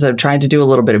brands that have tried to do a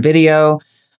little bit of video.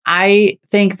 I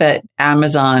think that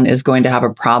Amazon is going to have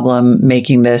a problem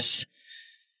making this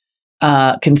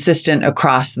consistent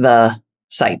across the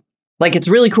site. Like, it's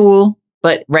really cool,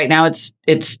 but right now it's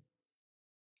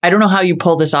I don't know how you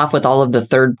pull this off with all of the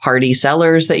third-party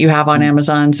sellers that you have on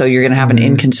Amazon. So you're going to have an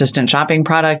inconsistent shopping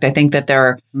product. I think that there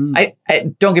are, I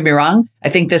don't get me wrong. I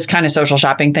think this kind of social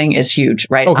shopping thing is huge,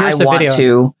 right? I want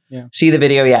to see the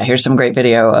video. Yeah, here's some great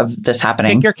video of this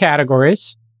happening. Pick your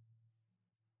categories.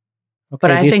 Okay, but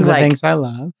I think, like, things I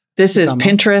love. This is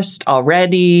Pinterest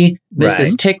already. This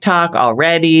is TikTok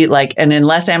already. Like, and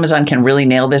unless Amazon can really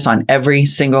nail this on every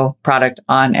single product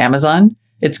on Amazon,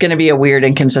 it's going to be a weird,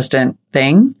 inconsistent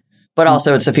thing, but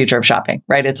also it's the future of shopping,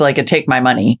 right? It's like a take my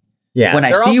money when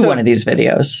I see one of these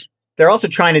videos. They're also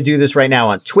trying to do this right now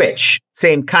on Twitch.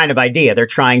 Same kind of idea. They're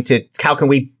trying to, how can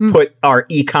we put our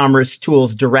e-commerce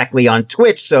tools directly on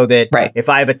Twitch so that if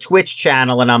I have a Twitch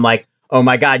channel and I'm like, oh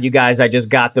my God, you guys, I just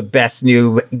got the best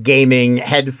new gaming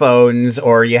headphones,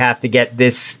 or you have to get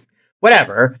this,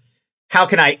 whatever. How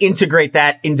can I integrate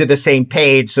that into the same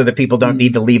page so that people don't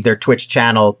need to leave their Twitch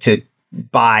channel to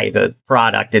buy the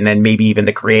product, and then maybe even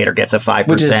the creator gets a 5%,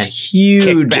 which is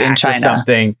huge in China.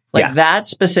 Something like that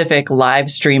specific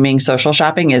live streaming social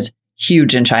shopping is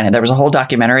huge in China. There was a whole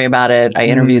documentary about it. I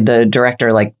interviewed the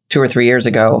director like 2 or 3 years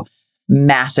ago.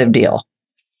 Massive deal.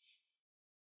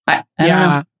 I don't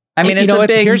know. I mean, it's a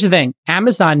big. Here's the thing: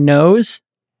 Amazon knows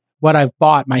what I've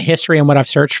bought, my history and what I've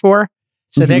searched for.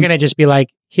 So they're going to just be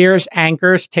like, here's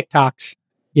Anchor's TikToks,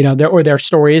 their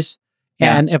stories.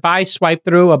 Yeah. And if I swipe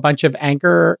through a bunch of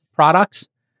Anchor products,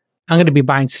 I'm going to be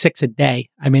buying 6 a day.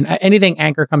 I mean, anything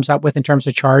Anchor comes up with in terms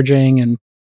of charging and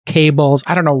cables.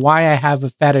 I don't know why I have a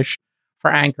fetish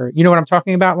for Anchor. You know what I'm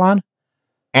talking about, Lon?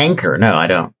 Anchor? No, I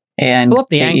don't. And pull up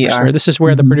the Anchor store. This is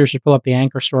where the producers pull up the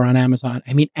Anchor store on Amazon.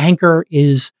 I mean, Anchor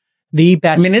is the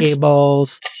best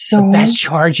cables, the best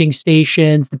charging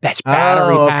stations, the best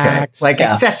battery packs. Like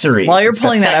accessories. While you're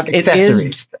pulling that up, it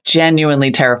is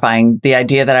genuinely terrifying. The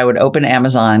idea that I would open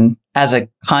Amazon as a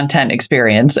content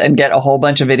experience and get a whole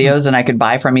bunch of videos and I could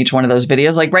buy from each one of those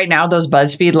videos. Like right now, those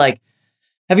BuzzFeed,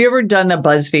 have you ever done the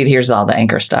BuzzFeed? Here's all the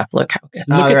Anchor stuff. Look how good.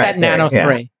 Look at that Nano 3.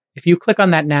 Yeah. If you click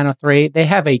on that Nano 3, they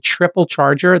have a triple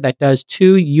charger that does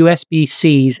 2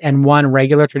 USB-Cs and 1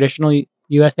 regular traditional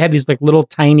US. They have these little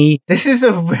tiny. This is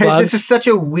such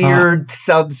a weird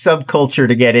subculture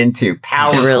to get into.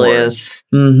 Power. It really is.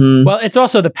 Mm-hmm. Well, it's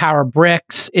also the power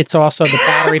bricks. It's also the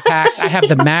battery packs. I have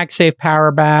the MagSafe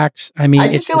power backs. I mean, I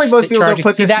just feel like most people don't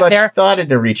put this much thought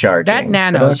into recharging. That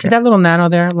Nano, see that little Nano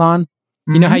there, Lon?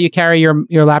 Mm-hmm. You know how you carry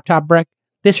your laptop brick?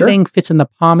 This thing fits in the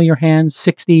palm of your hand,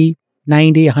 60,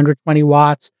 90, 120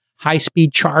 watts.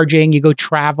 High-speed charging. You go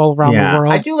travel around the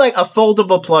world. I do like a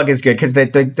foldable plug is good because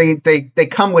they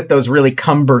come with those really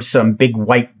cumbersome big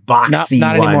white boxy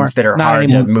ones that are hard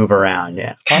to move around.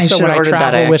 Yeah. Also, when I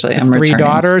travel with the 3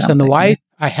 daughters and the wife,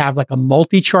 I have a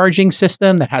multi-charging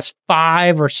system that has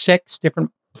 5 or 6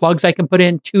 different plugs I can put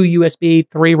in, 2 USB,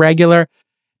 3 regular.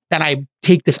 Then I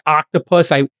take this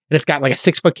octopus. It's got a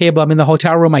 6-foot cable. I'm in the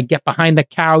hotel room. I get behind the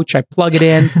couch. I plug it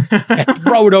in. I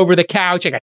throw it over the couch. I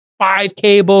got 5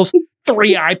 cables,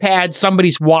 3 iPads,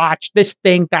 somebody's watch, this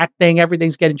thing, that thing,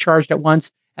 everything's getting charged at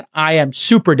once. And I am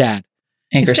super dad.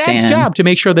 It's dad's job to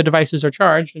make sure the devices are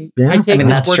charged. And I take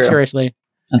this work seriously.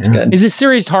 That's good. Is this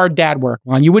serious hard dad work,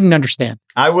 Lon? You wouldn't understand.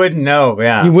 I wouldn't know.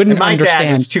 Yeah. You wouldn't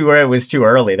understand. Dad was too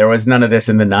early. There was none of this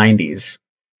in the 90s.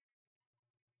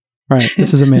 Right.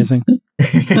 This is amazing.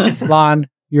 Lon,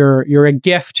 you're a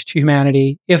gift to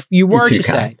humanity. If you were to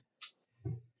say,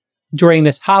 during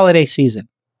this holiday season,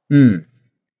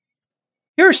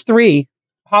 here's 3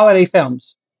 holiday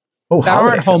films that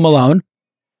aren't Home Alone.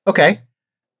 Okay.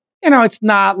 It's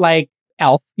not like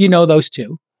Elf. Those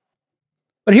 2.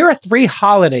 But here are 3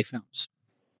 holiday films.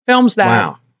 Films that,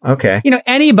 wow. Okay.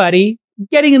 Anybody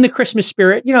getting in the Christmas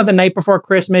spirit, the night before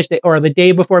Christmas or the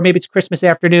day before, maybe it's Christmas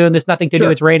afternoon, there's nothing to do,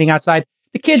 it's raining outside.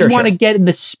 The kids want to get in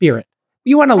the spirit.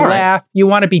 You want to laugh. You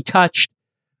want to be touched.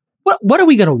 What are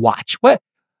we going to watch?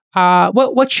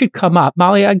 What should come up?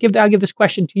 Molly, I'll give this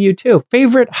question to you too.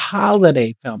 Favorite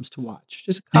holiday films to watch?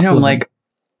 Just a couple. I'm like,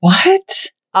 what?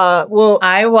 Well,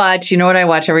 I watch, what I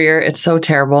watch every year? It's so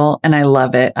terrible and I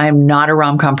love it. I'm not a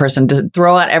rom-com person. To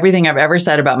throw out everything I've ever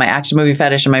said about my action movie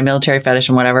fetish and my military fetish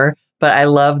and whatever, but I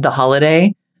love The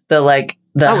Holiday, the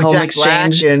home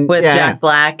exchange with Jack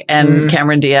Black and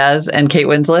Cameron Diaz and Kate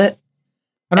Winslet.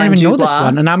 I don't even know this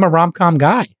one, and I'm a rom-com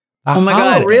guy. Oh my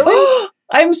God. Really?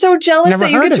 I'm so jealous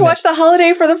that you get to watch The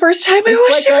Holiday for the first time. I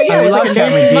watched it. I love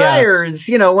Nancy Meyers,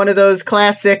 one of those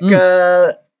classic,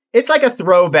 it's like a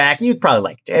throwback. You'd probably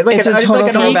like it. It's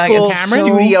like an old school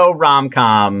studio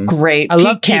rom-com. Great. I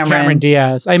love Cameron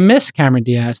Diaz. I miss Cameron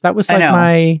Diaz. That was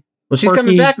my she's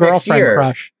coming back next year.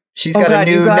 Crush. She's got a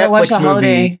new Netflix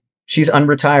movie. She's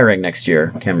unretiring next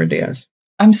year, Cameron Diaz.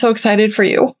 I'm so excited for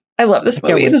you. I love this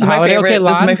movie. This is my favorite. Okay,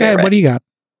 this is my favorite. What do you got?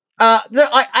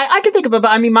 I can think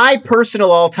of my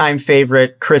personal all-time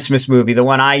favorite Christmas movie, the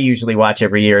one I usually watch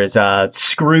every year, is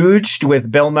Scrooged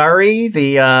with Bill Murray,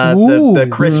 the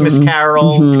Christmas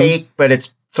Carol take, but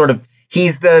it's sort of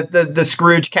he's the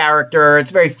Scrooge character.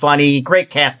 It's very funny, great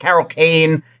cast. Carol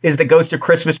Kane is the Ghost of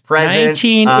Christmas Present.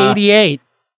 1988.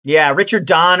 Yeah, Richard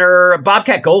Donner,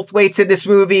 Bobcat Goldthwait's in this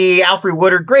movie, Alfred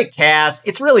Woodard, great cast.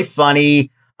 It's really funny.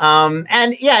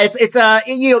 And yeah, it's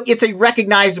a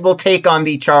recognizable take on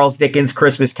the Charles Dickens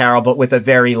Christmas Carol, but with a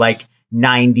very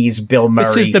 90s Bill Murray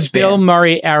This is the spin. Bill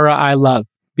Murray era I love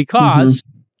because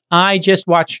I just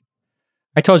watched,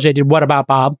 I told you I did What About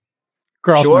Bob?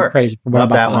 Girls went crazy for What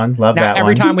About Bob. Love that one. Now,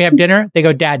 every time we have dinner, they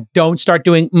go, Dad, don't start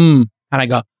doing And I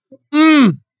go,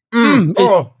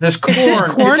 this corn. Is this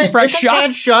corn fresh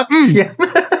shucked?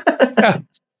 Yeah.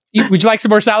 Would you like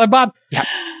some more salad, Bob? Yeah.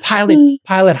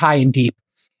 Pile it high and deep.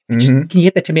 Just, can you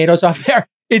get the tomatoes off there?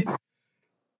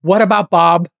 What About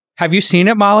Bob? Have you seen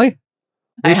it, Molly?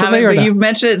 I haven't, but you've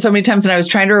mentioned it so many times, and I was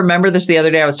trying to remember this the other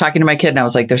day. I was talking to my kid, and I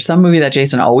was like, there's some movie that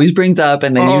Jason always brings up,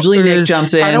 and then usually Nick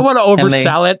jumps in. I don't want to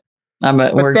oversell it.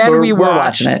 We're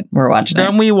watching it. We're watching it.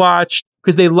 Then we watched,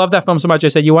 because they love that film so much, I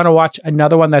said, you want to watch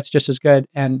another one that's just as good?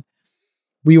 And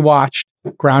we watched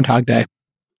Groundhog Day.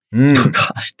 Oh,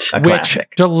 God. A which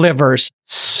classic. delivers.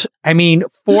 I mean,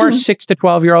 4, 6 to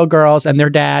 12-year-old girls and their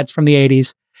dads from the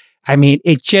 80s. I mean,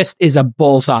 it just is a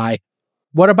bullseye.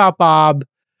 What About Bob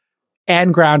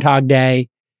and Groundhog Day?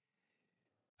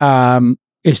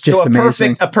 It's just So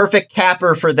amazing. a perfect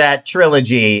capper for that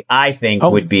trilogy, I think,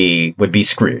 would be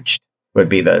Scrooged. Would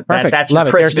be that's Love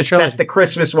it. There's the Christmas. trilogy. That's the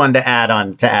Christmas one to add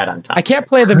on top. I can't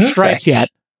play them Perfect. Stripes yet,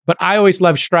 but I always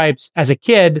loved Stripes as a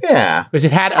kid Yeah. because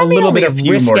it had a I mean, little only bit a of few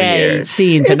more risque years.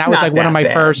 scenes, and It's that was not like one of that my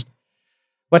bad. first.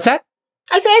 What's that?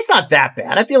 I say it's not that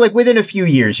bad. I feel like within a few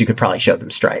years you could probably show them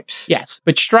Stripes. Yes,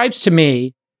 but Stripes to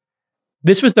me,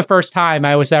 this was the first time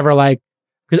I was ever like,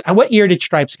 because what year did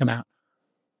Stripes come out?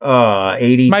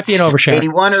 80 Might be an overshare.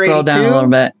 81 or Scroll 82. down a little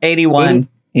bit. 81.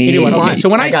 81. Okay, so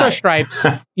when I I got saw it. Stripes,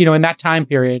 in that time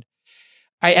period,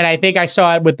 I think I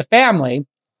saw it with the family.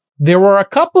 There were a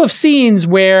couple of scenes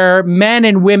where men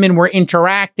and women were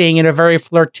interacting in a very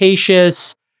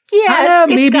flirtatious. Yeah,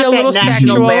 it's maybe got a that little National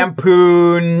sexual.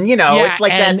 Lampoon. Yeah, it's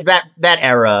like and that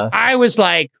era. I was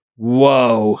like,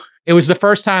 whoa. It was the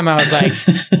first time I was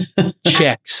like,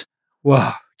 chicks.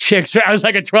 Whoa. Chicks. I was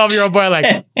like a 12-year-old boy,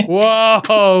 like,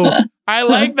 whoa. I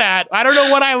like that. I don't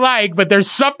know what I like, but there's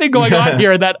something going on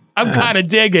here that I'm kind of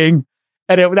digging.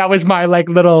 And that was my like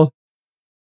little.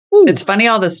 It's funny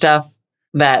all the stuff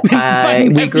that My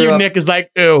we grew nephew up. Nick is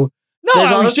like, ew. No,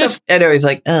 There's I all was this just. stuff. I know he's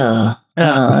like, I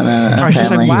was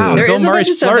just like, wow. There Bill is a bunch Murray's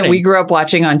of stuff that flirting. we grew up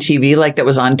watching on TV, like that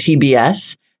was on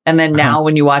TBS. And then now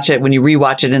when you watch it, when you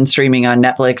rewatch it in streaming on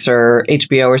Netflix or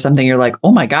HBO or something, you're like,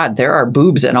 oh my God, there are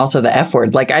boobs and also the F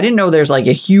word. Like, I didn't know there's like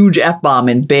a huge F bomb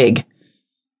in Big.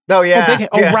 Oh yeah.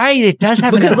 Right. It does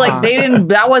have Because an like F-bomb.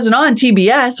 that wasn't on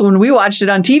TBS when we watched it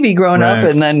on TV growing up.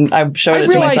 Right. And then I showed I it to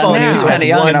my realize son when he was now. kind of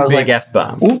young. And I was like,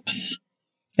 F-bomb. oops.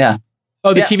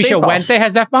 Oh, the Yeah, TV show Spaceballs. Wednesday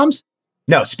has F-bombs?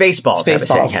 No, Spaceballs. I was saying,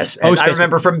 Spaceballs. has. Oh, And I Spaceballs.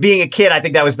 remember from being a kid, I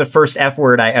think that was the first F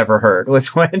word I ever heard.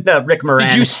 Was when Rick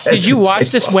Moranis. Did you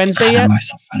watch this Wednesday yet? that was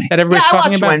so funny. That Yeah, everybody's I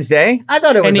talking watched about? Wednesday. I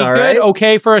thought it was Any all good? right.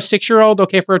 Okay for a 6-year-old?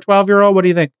 Okay for a 12-year-old? What do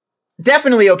you think?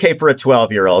 Definitely okay for a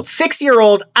 12-year-old.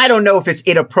 6-year-old, I don't know if it's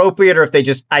inappropriate or if they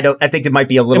just. I think it might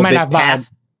be a little might bit not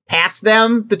vibe. past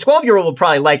them. The 12-year-old will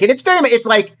probably like it.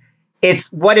 It's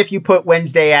what if you put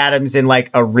Wednesday Addams in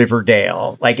like a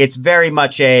Riverdale? Like it's very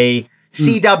much a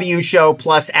CW show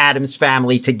plus Addams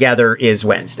Family together is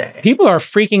Wednesday. People are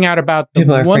freaking out about the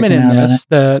People are woman freaking in out about this,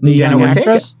 the Jenna young Ortega.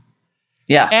 actress.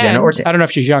 Yeah. And Jenna Ortega. I don't know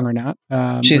if she's young or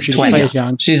not. She's she 20. plays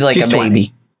young. She's like She's a 20.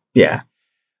 baby. Yeah.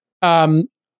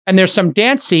 And there's some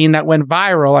dance scene that went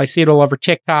viral. I see it all over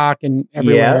TikTok and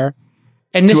everywhere.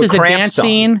 And this To a is a Cramp dance song.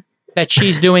 scene that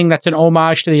she's doing that's an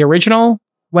homage to the original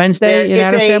Wednesday in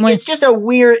Addams Family. It's just a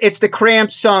weird, it's the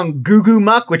Cramp song Goo Goo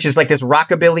Muck, which is like this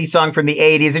rockabilly song from the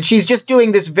 80s. And she's just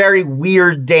doing this very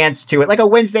weird dance to it, like a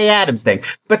Wednesday Addams thing.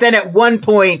 But then at one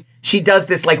point, she does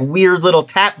this like weird little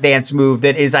tap dance move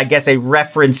that is, I guess, a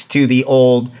reference to the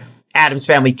old Addams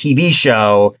Family TV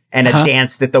show and a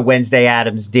dance that the Wednesday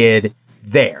Addams did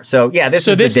there. So yeah, this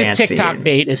this the dance is TikTok scene.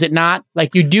 bait, is it not?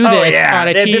 Like you do Oh, this yeah. on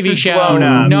a This TV is show blown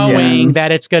up. knowing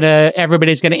that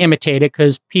everybody's gonna imitate it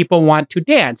because people want to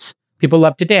dance. People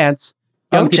love to dance.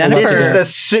 Young people Jennifer- love to This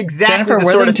dance. is exactly Jennifer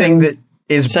the sort of thing that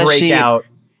is says she- breakout.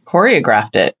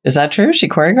 Choreographed it. Is that true? She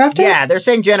choreographed it? Yeah, they're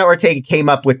saying Jenna Ortega came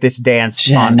up with this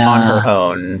dance on Jenna. her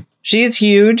own. She's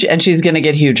huge and she's going to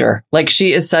get huger. Like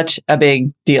she is such a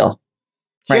big deal.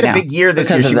 She right had a now big year this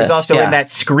year. because She of was this, also yeah. in that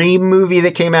Scream movie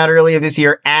that came out earlier this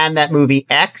year and that movie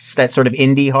X, that sort of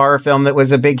indie horror film that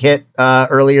was a big hit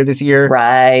earlier this year.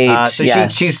 Right. So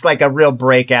yes. she's like a real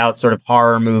breakout sort of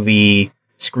horror movie,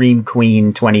 Scream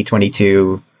Queen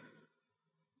 2022.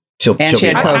 She'll And she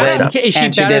be had a lot of COVID. stuff. Is she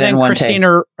And she better did it than in one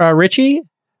Christina Ricci?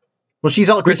 Well,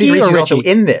 Christina Ricci Ricci's or also Ricci?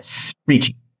 in this.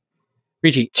 Ricci.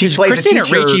 Ricci. She plays a Christina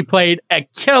teacher- Ricci played a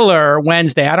killer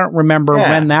Wednesday. I don't remember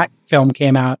Yeah. when that film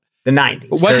came out. The 90s.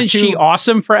 But There are wasn't she two-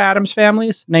 awesome for Addams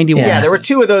Families? 91. Yeah, there were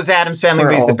two of those Addams Family We're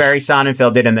movies that old. Barry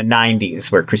Sonnenfeld did in the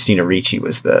 90s where Christina Ricci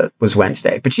was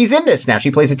Wednesday. But she's in this now.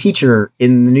 She plays a teacher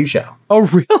in the new show. Oh,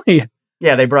 really?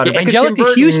 Yeah, they brought her back. 'Cause Tim Angelica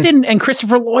Burton- Houston and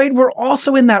Christopher Lloyd were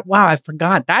also in that. Wow, I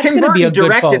forgot. That's Tim going to be a Burton good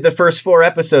directed film. the first 4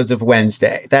 episodes of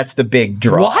Wednesday. That's the big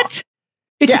draw. What?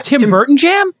 It's Yeah, a Tim Tim- Burton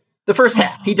jam? The first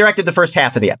half. He directed the first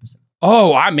half of the episode.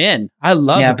 Oh, I'm in. I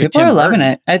love yeah, a good people Tim are loving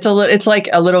Burton. it. It's like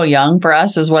a little young for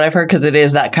us is what I've heard because it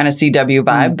is that kind of CW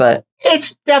vibe, but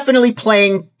It's definitely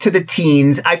playing to the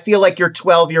teens. I feel like your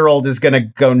 12-year-old is going to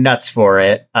go nuts for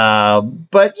it.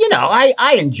 But, you know,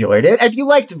 I enjoyed it. If you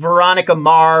liked Veronica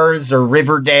Mars or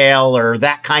Riverdale or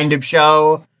that kind of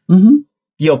show, mhm.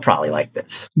 you'll probably like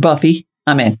this. Buffy.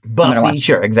 I'm in. Buffy,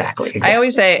 sure, exactly. I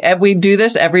always say we do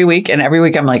this every week, and every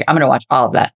week I'm like, I'm going to watch all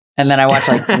of that. And then I watch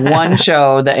like one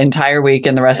show the entire week,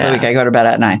 and the rest of the week I go to bed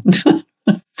at 9.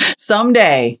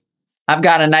 Someday, I've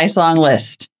got a nice long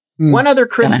list. One other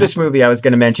Christmas movie I was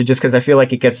going to mention, just because I feel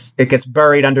like it gets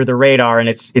buried under the radar, and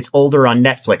it's older on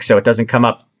Netflix, so it doesn't come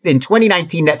up. In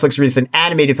 2019, Netflix released an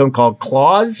animated film called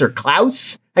Klaus.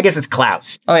 I guess it's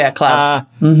Klaus. Oh yeah, Klaus.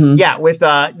 Yeah, with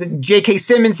J.K.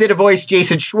 Simmons did a voice,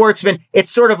 Jason Schwartzman. It's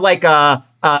sort of like a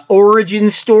origin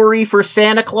story for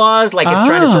Santa Claus, like it's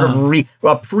trying to sort of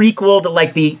a prequel to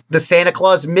like the Santa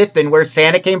Claus myth and where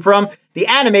Santa came from. The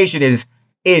animation is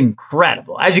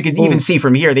incredible. As you can even see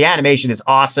from here, the animation is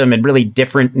awesome and really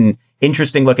different and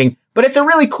interesting looking. But it's a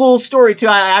really cool story too.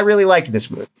 I really liked this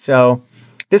movie. So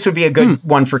this would be a good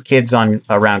one for kids on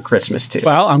around Christmas too.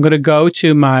 Well, I'm going to go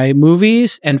to my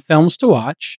movies and films to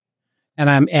watch, and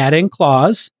I'm adding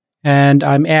Claus, and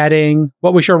I'm adding,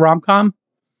 what was your rom-com?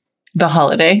 The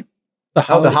Holiday. The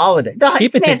Holiday.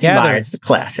 Keep it Nancy together. Myers. It's a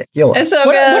classic. You'll It's so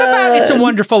What good. about It's a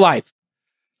Wonderful Life?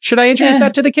 Should I introduce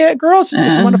that to the girls? It's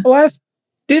a Wonderful Life?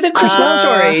 Do the Christmas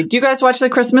Story. Do you guys watch the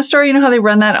Christmas Story? You know how they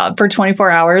run that for 24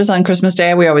 hours on Christmas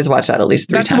Day? We always watch that at least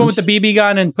 3 times. That's the one with the BB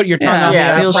gun and put your tongue on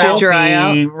Yeah, you'll shoot your eye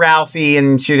out. Ralphie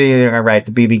and shooting, right,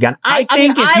 the BB gun. I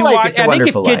think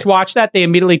if kids watch that, they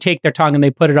immediately take their tongue and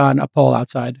they put it on a pole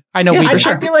outside. I know I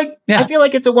feel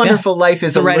like It's a Wonderful Life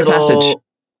is a rite of passage.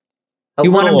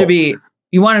 You want them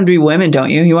to be women, don't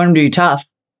you? You want them to be tough.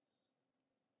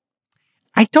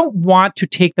 I don't want to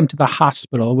take them to the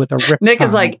hospital with a ripped Nick tongue.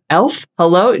 is like, Elf?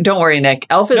 Hello? Don't worry, Nick.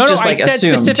 Elf is just like I said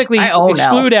assumed. specifically I own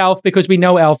exclude Elf because we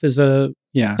know Elf is that's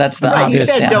the right, obvious.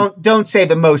 You said don't say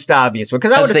the most obvious one,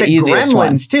 because I would have said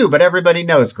Gremlins too, but everybody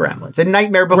knows Gremlins. And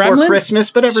Nightmare Before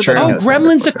Christmas, but everybody knows.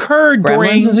 Gremlins occurred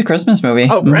during... Gremlins is a Christmas movie.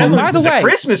 Oh, Gremlins is a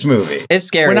Christmas movie. It's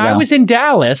scary, When I was in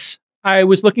Dallas, I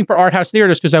was looking for art house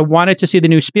theaters because I wanted to see the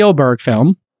new Spielberg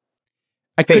film.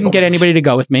 I couldn't get anybody to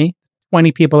go with me.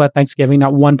 20 people at Thanksgiving.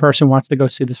 Not one person wants to go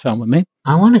see this film with me.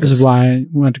 I want to go. This is why I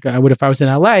wanted to go. I would, if I was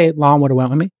in LA, Lon would have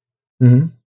went with me. Mm-hmm.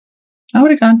 I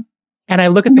would have gone. And I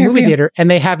look at the movie theater and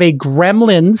they have a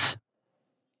Gremlins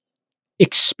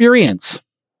experience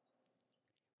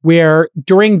where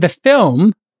during the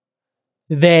film,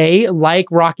 they, like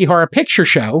Rocky Horror Picture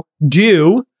Show,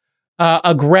 do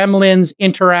a Gremlins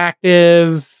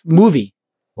interactive movie.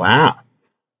 Wow.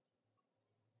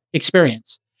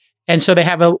 Experience. And so they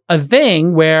have a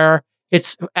thing where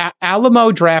it's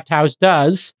Alamo Drafthouse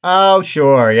does. Oh,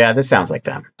 sure. Yeah, this sounds like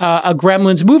them. A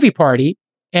Gremlins movie party.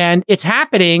 And it's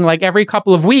happening like every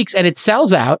couple of weeks and it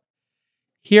sells out.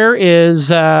 Here is,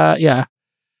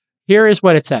 here is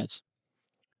what it says.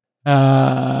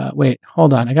 Wait,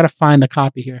 hold on. I got to find the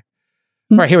copy here.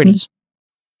 All right, here it is.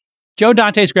 Joe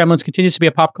Dante's Gremlins continues to be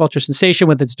a pop culture sensation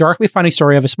with its darkly funny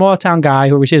story of a small town guy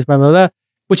who receives blah, blah, blah,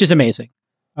 which is amazing.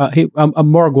 A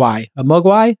Mogwai,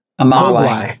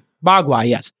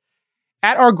 yes.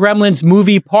 At our Gremlins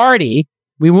movie party,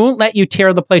 we won't let you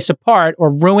tear the place apart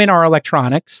or ruin our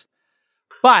electronics,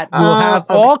 but we'll have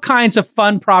all kinds of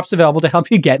fun props available to help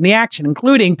you get in the action,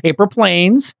 including paper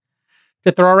planes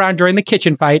to throw around during the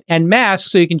kitchen fight and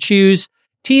masks so you can choose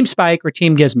Team Spike or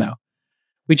Team Gizmo.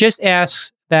 We just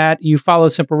ask that you follow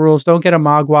simple rules. Don't get a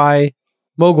Mogwai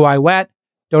wet.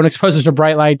 Don't expose it to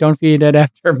bright light. Don't feed it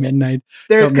after midnight.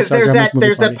 There's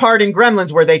that part in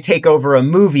Gremlins where they take over a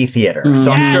movie theater.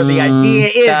 So I'm sure the idea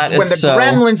is when the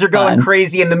Gremlins are going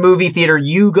crazy in the movie theater,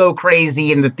 you go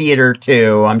crazy in the theater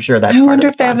too. I'm sure that's. I wonder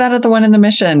if they have that at the one in the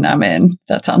Mission I'm in.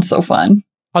 That sounds so fun.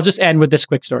 I'll just end with this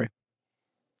quick story.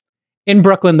 In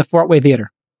Brooklyn, the Fort Wayne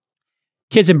Theater.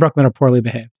 Kids in Brooklyn are poorly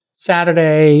behaved.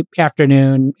 Saturday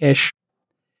afternoon-ish,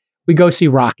 we go see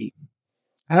Rocky.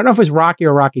 I don't know if it was Rocky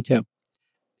or Rocky 2.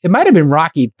 It might have been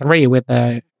Rocky 3 with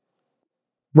a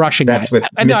Russian guy. That's with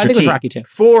I think it was Rocky 2.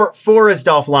 4 is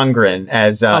Dolph Lundgren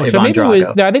as Ivan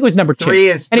Drago. I think it was number 2. 3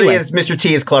 is Mr.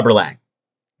 T is Clubber Lang.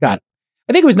 Got it.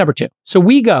 I think it was number 2. So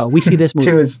we see this movie.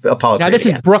 2 is Apollo Now this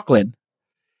is Brooklyn.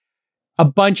 A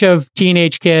bunch of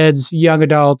teenage kids, young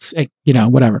adults,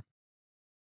 whatever.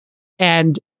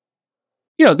 And,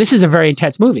 this is a very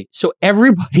intense movie. So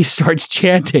everybody starts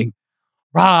chanting,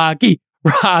 Rocky,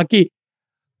 Rocky.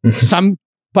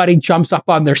 Somebody jumps up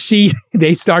on their seat.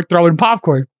 They start throwing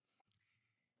popcorn.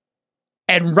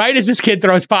 And right as this kid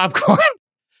throws popcorn,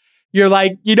 you're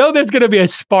like, there's going to be a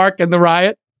spark in the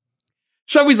riot.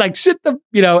 Somebody's like, sit the,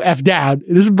 F down.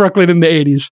 This is Brooklyn in the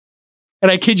 80s.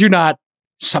 And I kid you not,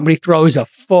 somebody throws a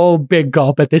full big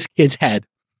gulp at this kid's head.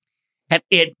 And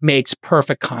it makes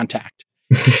perfect contact.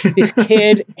 This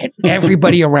kid and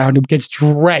everybody around him gets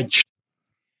drenched.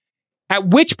 At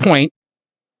which point,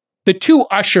 The two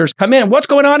ushers come in. What's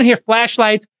going on here?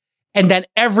 Flashlights. And then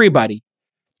everybody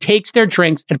takes their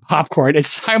drinks and popcorn and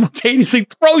simultaneously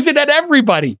throws it at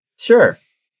everybody. Sure.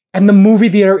 And the movie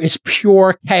theater is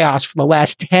pure chaos for the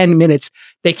last 10 minutes.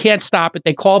 They can't stop it.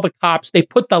 They call the cops. They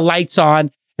put the lights on.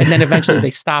 And then eventually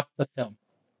they stop the film.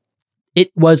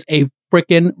 It was a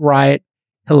freaking riot.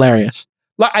 Hilarious.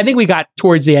 I think we got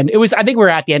towards the end. I think we were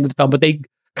at the end of the film, but they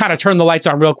kind of turned the lights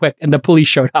on real quick and the police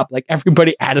showed up. Like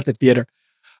everybody out of the theater.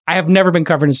 I have never been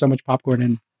covered in so much popcorn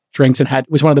and drinks and it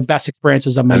was one of the best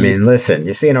experiences of my life. Listen,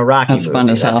 you're seeing a Rocky movie. Fun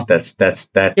as hell.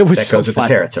 That it was that so goes with fun. the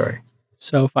territory.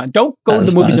 So fun. Don't go to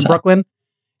the movies in Brooklyn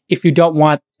if you don't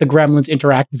want the Gremlins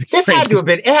interactive experience. It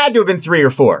had to have been 3 or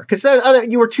 4 because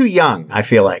you were too young. I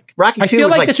feel like Rocky 2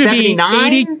 was like this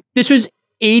 79. This was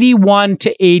 81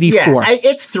 to 84. Yeah,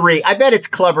 it's 3. I bet it's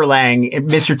Clubber Lang,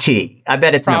 Mr. T. I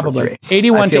bet it's probably number 3.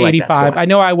 81 to 85. I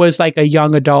know I was like a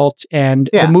young adult, and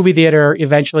the movie theater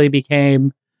eventually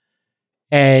became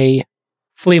a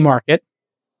flea market,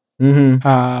 and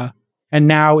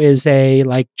now is a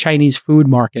like Chinese food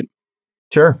market.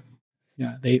 Sure.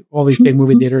 Yeah, all these big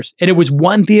movie theaters, and it was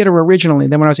one theater originally.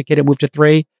 Then when I was a kid, it moved to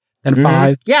 3. Then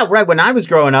 5. Yeah, right. When I was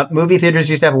growing up, movie theaters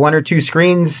used to have 1 or 2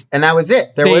 screens, and that was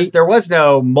it. There was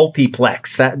no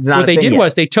multiplex. That's not what they did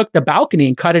was they took the balcony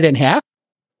and cut it in half,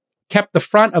 kept the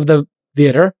front of the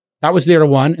theater. That was theater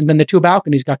 1, and then the 2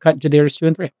 balconies got cut into theaters 2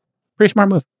 and 3. Pretty smart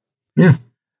move. Yeah. All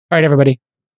right, everybody.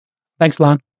 Thanks,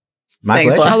 Lon. My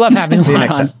pleasure. I love having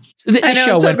Lon on. This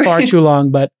show went far too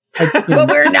long, but but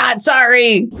we're not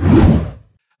sorry.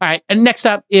 All right, and next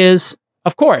up is,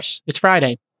 of course, it's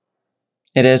Friday.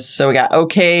 It is. So we got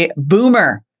OK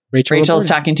Boomer. Rachel's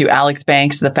talking to Alex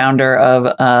Banks, the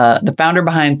founder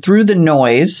behind Through the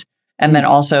Noise, and then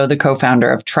also the co-founder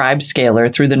of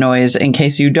TribeScaler. Through the Noise, in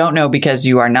case you don't know, because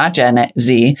you are not Gen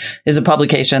Z, is a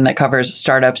publication that covers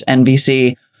startups and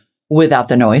VC without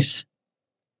the noise.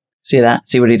 See that?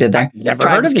 See what he did there? Never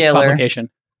heard of this publication.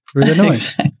 Through the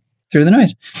Noise. Through the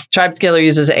Noise. TribeScaler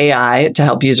uses AI to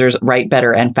help users write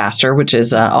better and faster, which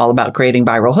is all about creating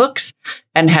viral hooks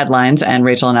and headlines. And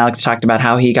Rachel and Alex talked about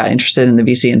how he got interested in the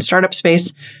VC and startup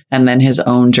space and then his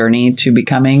own journey to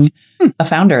becoming a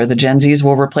founder. The Gen Zs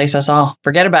will replace us all.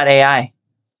 Forget about AI.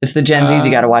 It's the Gen Zs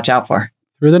you got to watch out for.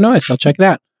 Through the Noise. I'll check it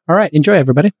out. All right. Enjoy,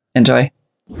 everybody. Enjoy.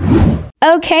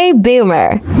 OK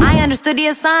Boomer. I understood the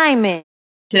assignment.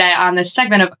 Today on this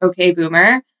segment of OK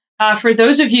Boomer, for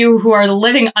those of you who are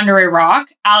living under a rock,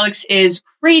 Alex is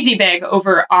crazy big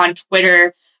over on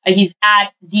Twitter. He's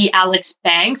at the Alex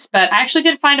Banks, but I actually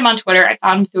didn't find him on Twitter. I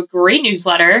found him through a great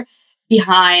newsletter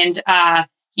behind,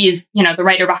 he's, the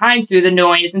writer behind Through the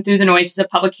Noise, and Through the Noise is a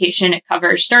publication. It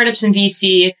covers startups and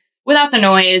VC without the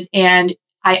noise. And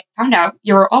I found out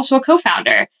you're also a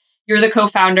co-founder. You're the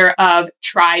co-founder of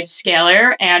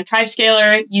TribeScaler, and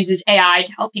TribeScaler uses AI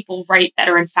to help people write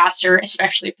better and faster,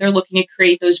 especially if they're looking to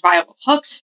create those viral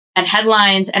hooks and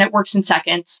headlines, and it works in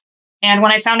seconds. And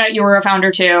when I found out you were a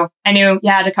founder too, I knew you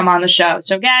had to come on the show.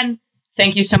 So again,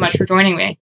 thank you so much for joining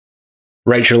me.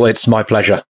 Rachel, it's my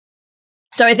pleasure.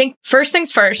 So I think first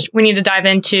things first, we need to dive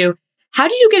into how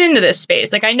did you get into this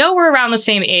space? Like, I know we're around the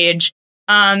same age.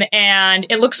 And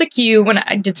it looks like when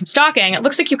I did some stalking, it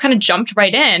looks like you kind of jumped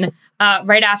right in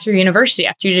right after university,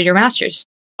 after you did your master's.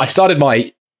 I started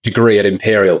my degree at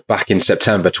Imperial back in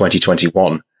September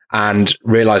 2021 and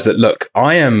realized that, look,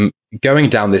 I am going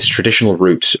down this traditional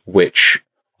route, which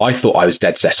I thought I was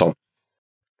dead set on.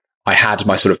 I had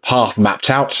my sort of path mapped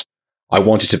out. I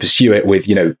wanted to pursue it with,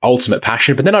 ultimate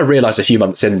passion. But then I realized a few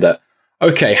months in that,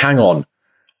 okay, hang on.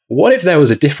 What if there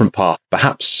was a different path,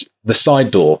 perhaps the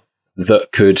side door,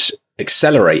 that could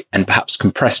accelerate and perhaps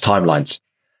compress timelines?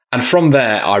 And from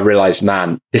there, I realized,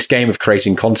 man, this game of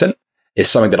creating content is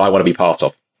something that I want to be part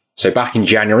of. So back in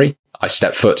January, I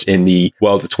stepped foot in the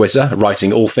world of Twitter,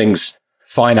 writing all things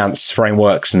finance,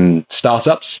 frameworks, and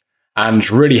startups, and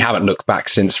really haven't looked back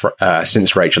since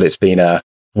Rachel. It's been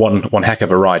one heck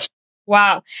of a ride.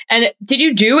 Wow. And did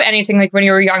you do anything like when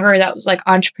you were younger that was like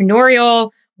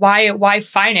entrepreneurial? Why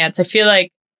finance? I feel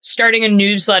like starting a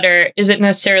newsletter isn't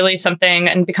necessarily something,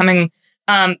 and becoming,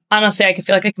 honestly, I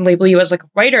feel like I can label you as like a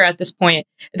writer at this point.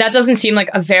 That doesn't seem like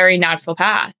a very natural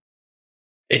path.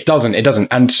 It doesn't.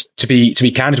 And to be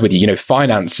candid with you,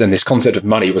 finance and this concept of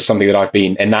money was something that I've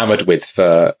been enamored with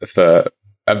for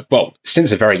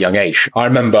since a very young age. I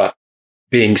remember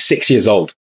being 6 years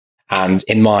old, and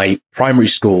in my primary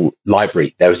school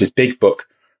library, there was this big book,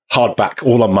 hardback,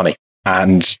 all on money.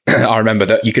 And I remember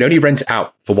that you could only rent it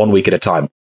out for 1 week at a time.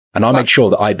 And I made sure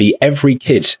that I beat every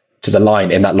kid to the line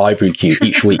in that library queue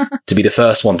each week to be the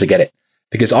first one to get it.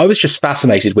 Because I was just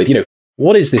fascinated with,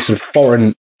 what is this sort of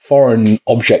foreign foreign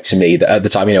object to me that at the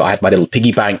time, I had my little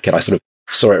piggy bank and I sort of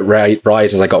saw it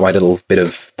rise as I got my little bit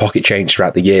of pocket change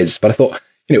throughout the years. But I thought,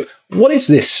 what is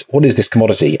this? What is this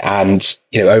commodity? And,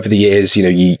 over the years,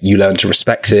 you learn to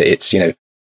respect it. It's,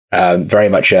 very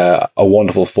much a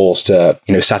wonderful force to,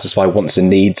 satisfy wants and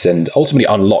needs and ultimately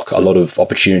unlock a lot of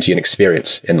opportunity and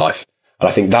experience in life. And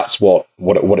I think that's what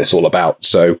it's all about.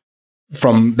 So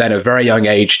from then a very young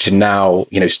age to now,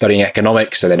 studying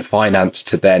economics and then finance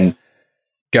to then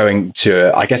going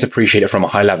to, I guess, appreciate it from a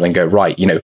high level and go, right,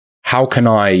 how can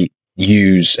I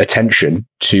use attention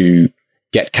to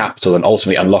get capital and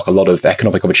ultimately unlock a lot of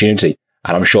economic opportunity?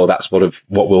 And I'm sure that's what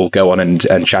we'll go on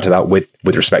and chat about with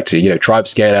respect to,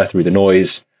 TribeScaler, Through the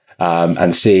Noise,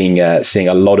 and seeing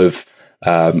a lot of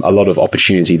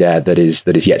opportunity there that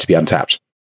is yet to be untapped.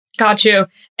 Got you.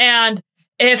 And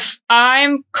if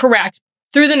I'm correct,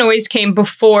 Through the Noise came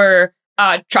before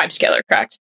TribeScaler,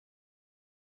 correct?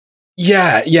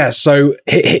 Yeah. So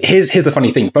here's the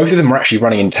funny thing. Both of them were actually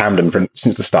running in tandem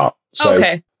since the start. So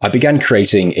I began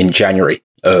creating in January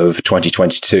of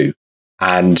 2022.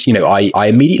 And, I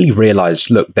immediately realized,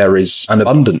 look, there is an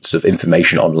abundance of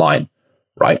information online,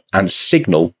 right? And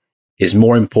signal is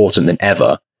more important than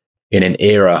ever in an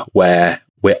era where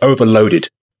we're overloaded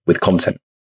with content.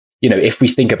 If we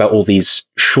think about all these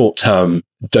short-term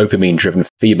dopamine-driven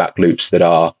feedback loops that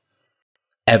are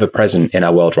ever present in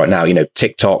our world right now,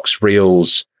 TikToks,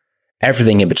 Reels,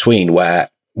 everything in between, where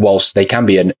whilst they can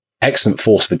be an excellent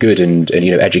force for good and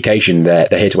education, they're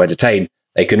here to entertain,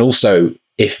 they can also,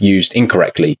 if used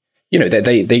incorrectly,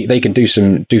 they can do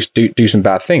some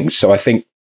bad things. So I think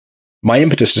my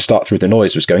impetus to start Through the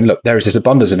Noise was going, look, there is this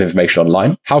abundance of information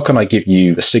online. How can I give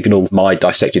you the signal, my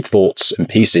dissected thoughts and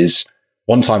pieces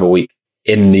one time a week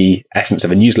in the essence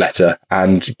of a newsletter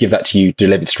and give that to you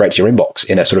delivered straight to your inbox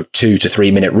in a sort of 2 to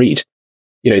 3 minute read?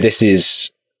 This is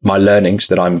my learnings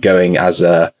that I'm going as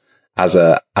a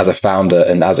founder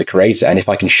and as a creator. And if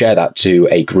I can share that to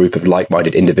a group of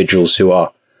like-minded individuals who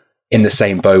are in the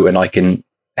same boat and I can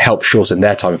help shorten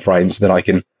their time frames, then I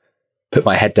can put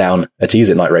my head down at ease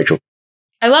at night, Rachel.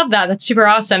 I love that. That's super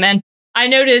awesome. And I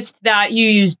noticed that you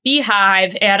use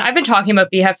Beehive, and I've been talking about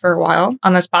Beehive for a while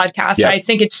on this podcast. Yeah. I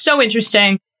think it's so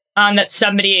interesting that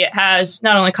somebody has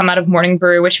not only come out of Morning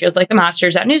Brew, which feels like the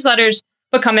masters at newsletters,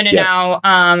 but come in and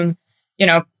now,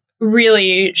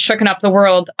 really shooken up the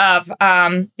world of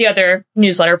the other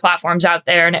newsletter platforms out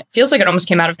there. And it feels like it almost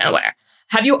came out of nowhere.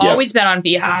 Have you always been on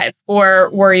Beehive, or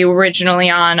were you originally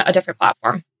on a different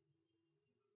platform?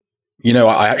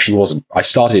 I actually wasn't. I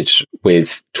started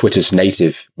with Twitter's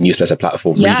native newsletter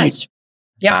platform, Review.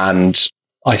 Yep. And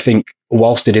I think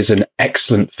whilst it is an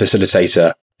excellent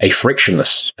facilitator, a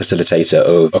frictionless facilitator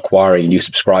of acquiring new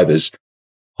subscribers,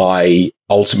 I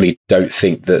ultimately don't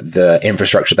think that the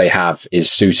infrastructure they have is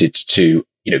suited to,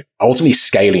 ultimately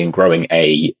scaling and growing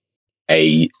a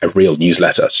real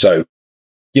newsletter. So,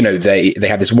 they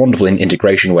have this wonderful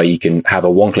integration where you can have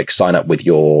a one-click sign up with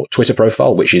your Twitter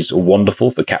profile, which is wonderful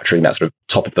for capturing that sort of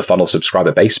top of the funnel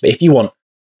subscriber base. But if you want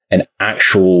an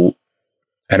actual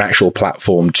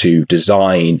platform to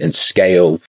design and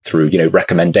scale through,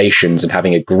 recommendations and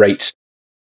having a great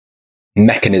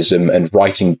mechanism and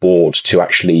writing board to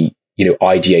actually,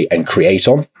 ideate and create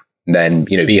on, then,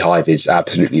 Beehive is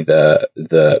absolutely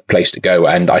the place to go.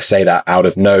 And I say that out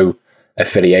of no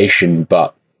affiliation,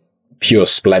 but pure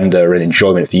splendor and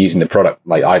enjoyment for using the product.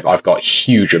 Like I've got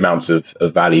huge amounts of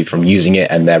value from using it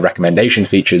and their recommendation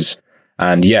features.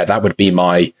 And yeah, that would be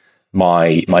my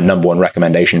number one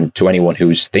recommendation to anyone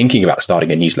who's thinking about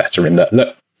starting a newsletter, in that,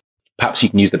 look, perhaps you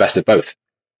can use the best of both.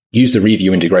 Use the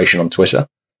Review integration on Twitter,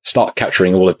 start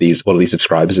capturing all of these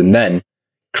subscribers, and then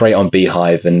create on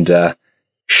Beehive and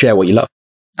share what you love.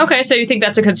 Okay, so you think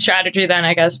that's a good strategy then,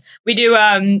 I guess.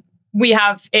 We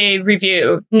have a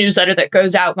review newsletter that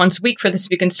goes out once a week for This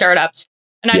Week in Startups.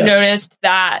 And I've noticed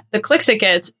that the clicks it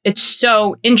gets, it's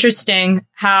so interesting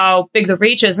how big the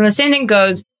reach is. And the same thing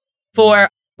goes for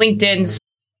LinkedIn's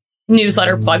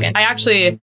newsletter plugin. I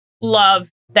actually love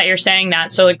that you're saying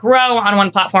that. So grow on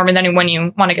one platform, and then when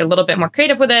you want to get a little bit more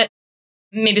creative with it,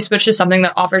 maybe switch to something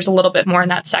that offers a little bit more in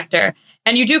that sector.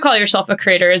 And you do call yourself a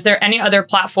creator. Is there any other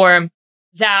platform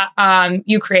that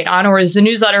you create on, or is the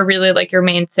newsletter really like your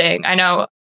main thing? I know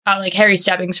like Harry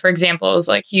Stebbings, for example, is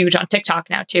like huge on TikTok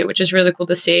now too, which is really cool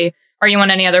to see. Are you on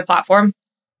any other platform?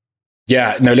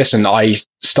 Yeah, no, listen, I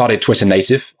started Twitter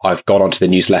native. I've gone onto the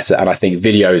newsletter, and I think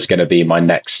video is going to be my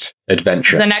next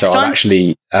adventure. The next so one? I've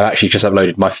actually just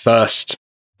uploaded my first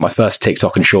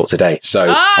TikTok and short today. So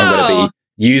I'm going to be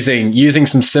using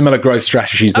some similar growth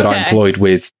strategies that I employed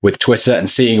with Twitter, and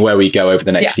seeing where we go over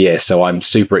the next year. So I'm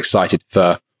super excited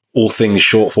for all things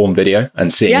short form video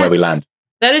and seeing where we land.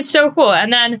 That is so cool.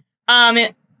 And then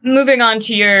moving on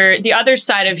to the other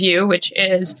side of you, which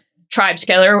is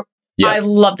TribeScaler. Yeah. I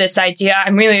love this idea.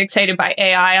 I'm really excited by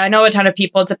AI. I know a ton of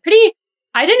people.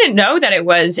 I didn't know that it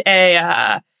was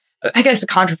a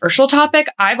controversial topic.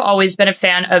 I've always been a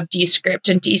fan of Descript,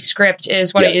 and Descript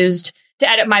is what I used to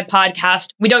edit my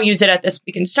podcast. We don't use it at This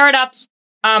Week in Startups,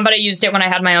 but I used it when I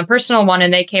had my own personal one,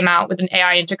 and they came out with an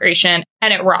AI integration,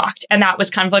 and it rocked. And that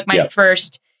was kind of like my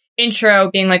first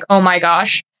intro, being like, oh my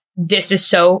gosh, this is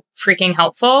so freaking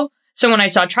helpful. So when I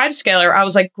saw TribeScaler, I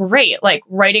was like, great, like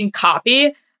writing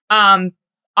copy.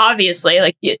 Obviously,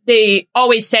 like they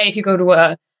always say, if you go to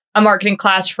a marketing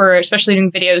class for especially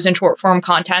doing videos and short form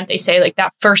content, they say like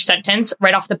that first sentence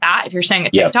right off the bat, if you're saying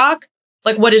a TikTok,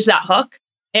 like what is that hook?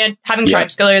 And having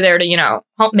TribeScaler there to,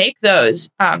 help make those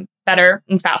better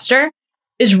and faster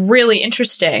is really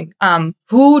interesting.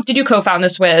 Who did you co-found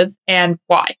this with and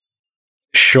why?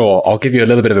 Sure. I'll give you a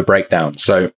little bit of a breakdown.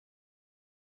 So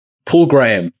Paul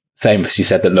Graham famously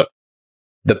said that, look,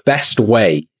 the best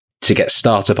way to get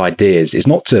startup ideas is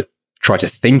not to try to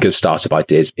think of startup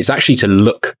ideas. It's actually to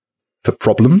look for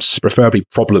problems, preferably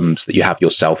problems that you have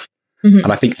yourself. Mm-hmm.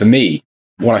 And I think for me,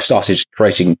 when I started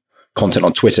creating content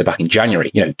on Twitter back in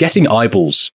January, getting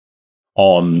eyeballs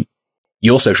on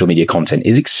your social media content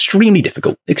is extremely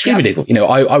difficult. Extremely difficult.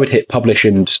 I would hit publish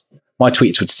and my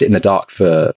tweets would sit in the dark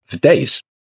for days.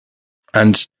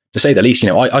 And to say the least,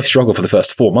 I struggled for the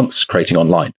first 4 months creating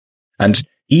online. And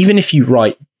even if you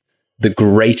write the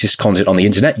greatest content on the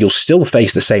internet, you'll still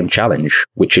face the same challenge,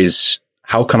 which is,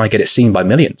 how can I get it seen by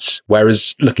millions?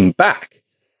 Whereas looking back,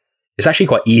 it's actually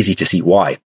quite easy to see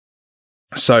why.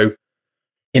 So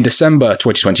in December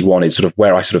 2021 is sort of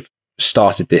where I sort of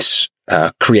started this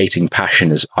creating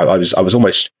passion. As I was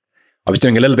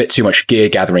doing a little bit too much gear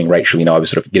gathering, Rachel. I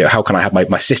was sort of, how can I have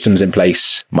my systems in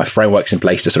place, my frameworks in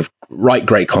place to sort of write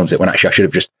great content, when actually I should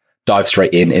have just dived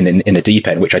straight in the deep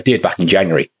end, which I did back in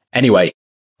January. Anyway,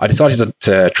 I decided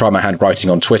to try my hand writing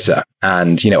on Twitter,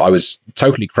 and I was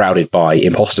totally crowded by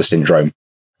imposter syndrome.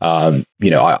 I'd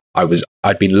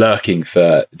been lurking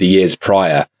for the years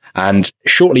prior, and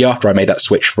shortly after I made that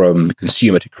switch from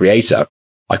consumer to creator,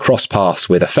 I crossed paths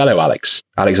with a fellow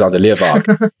Alexander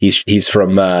Learvag. He's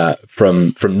from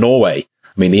Norway.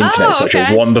 I mean, the internet is such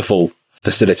a wonderful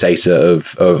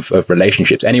facilitator of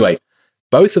relationships. Anyway,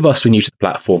 both of us were new to the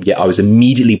platform, yet I was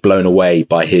immediately blown away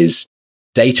by his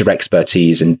data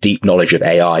expertise and deep knowledge of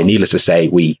AI. Needless to say,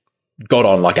 we got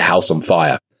on like a house on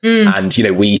fire. And,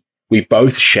 we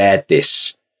both shared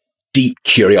this deep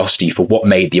curiosity for what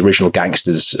made the original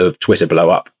gangsters of Twitter blow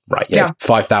up, right?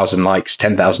 5,000 likes,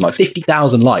 10,000 likes,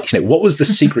 50,000 likes. What was the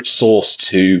secret sauce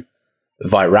to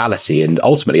virality? And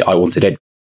ultimately, I wanted in.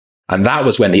 And that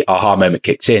was when the aha moment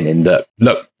kicked in that,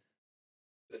 look,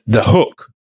 the hook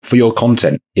for your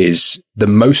content is the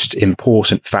most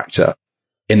important factor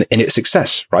in its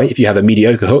success, right? If you have a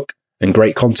mediocre hook and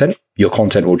great content, your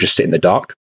content will just sit in the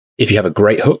dark. If you have a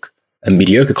great hook and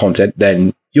mediocre content,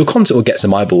 then your content will get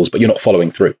some eyeballs, but you're not following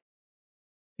through.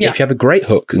 Yeah. If you have a great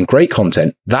hook and great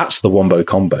content, that's the wombo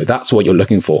combo. That's what you're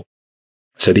looking for.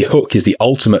 So the hook is the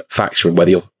ultimate factor in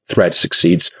whether your thread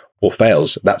succeeds or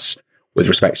fails. That's with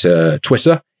respect to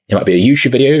Twitter. It might be a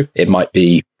YouTube video. It might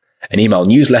be an email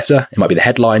newsletter. It might be the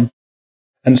headline.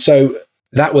 And so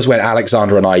that was when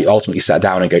Alexander and I ultimately sat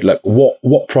down and go, look,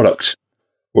 what product,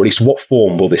 or at least what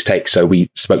form will this take? So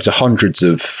we spoke to hundreds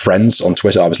of friends on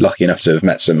Twitter. I was lucky enough to have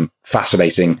met some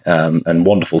fascinating and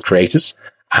wonderful creators.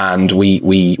 And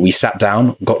we sat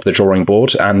down, got to the drawing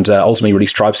board, and ultimately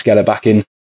released TribeScaler back in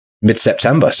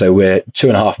mid-September. So we're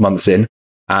 2.5 months in,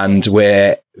 and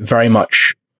we're very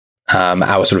much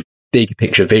our sort of big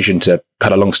picture vision, to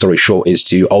cut a long story short, is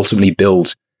to ultimately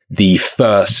build the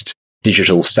first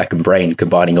digital second brain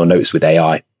combining your notes with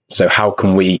AI. So how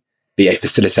can we be a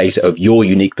facilitator of your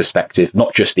unique perspective,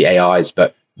 not just the AIs,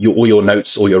 but all your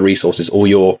notes, all your resources, all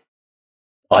your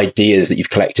ideas that you've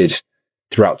collected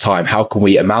throughout time? How can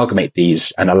we amalgamate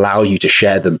these and allow you to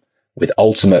share them with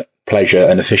ultimate pleasure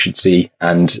and efficiency,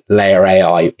 and layer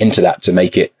AI into that to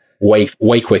make it way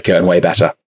quicker and way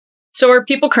better? So are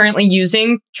people currently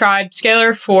using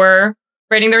TribeScaler for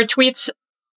writing their tweets,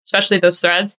 especially those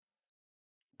threads?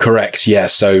 Correct. Yeah.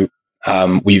 So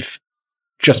we've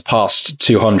just passed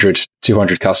 200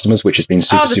 customers, which has been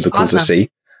super cool to see.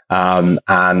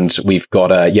 And we've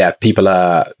got people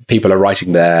are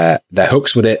writing their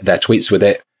hooks with it, their tweets with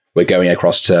it. We're going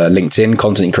across to LinkedIn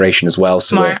content creation as well.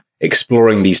 Smart. So we're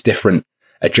exploring these different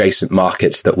adjacent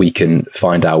markets that we can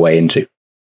find our way into.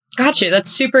 Gotcha. That's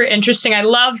super interesting. I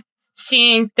love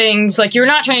seeing things like, you're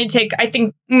not trying to take, I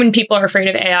think when people are afraid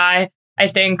of AI, I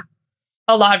think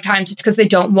a lot of times it's because they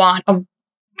don't want a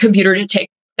computer to take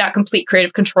that complete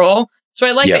creative control. So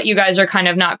I like that you guys are kind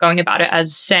of not going about it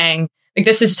as saying, like,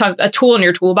 this is a tool in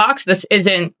your toolbox. This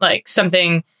isn't like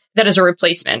something that is a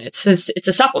replacement. It's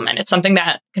a supplement. It's something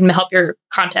that can help your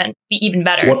content be even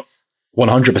better.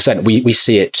 100%. We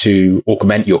see it to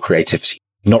augment your creativity,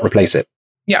 not replace it.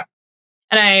 Yeah.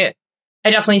 And I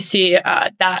definitely see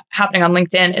that happening on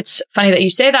LinkedIn. It's funny that you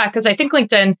say that because I think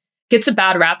LinkedIn gets a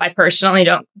bad rap. I personally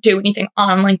don't do anything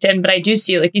on LinkedIn, but I do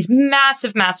see like these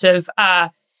massive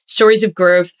stories of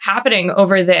growth happening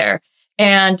over there.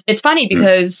 And it's funny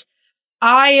because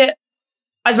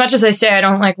as much as I say I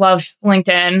don't like love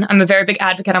LinkedIn, I'm a very big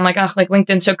advocate. I'm like, oh, like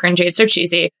LinkedIn's so cringy, it's so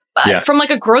cheesy. But from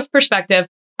like a growth perspective,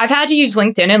 I've had to use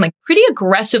LinkedIn and like pretty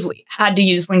aggressively had to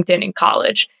use LinkedIn in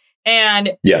college.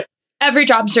 And every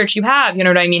job search you have, you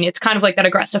know what I mean? It's kind of like that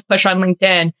aggressive push on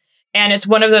LinkedIn. And it's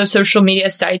one of those social media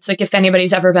sites. Like if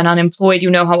anybody's ever been unemployed,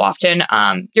 you know how often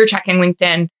you're checking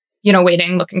LinkedIn, you know,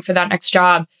 looking for that next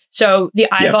job. So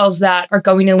the eyeballs that are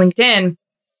going to LinkedIn,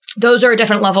 those are a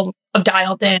different level of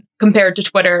dialed in compared to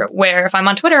Twitter, where if I'm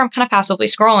on Twitter, I'm kind of passively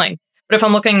scrolling. But if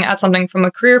I'm looking at something from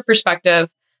a career perspective,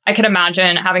 I can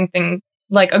imagine having things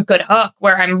like a good hook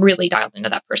where I'm really dialed into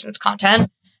that person's content.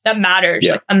 That matters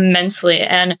like immensely.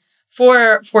 And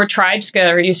for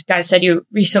TribeScaler, you guys said you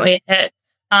recently hit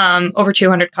over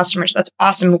 200 customers. That's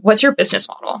awesome. What's your business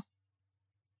model?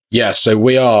 Yeah, so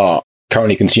we are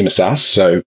currently consumer SaaS.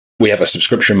 So we have a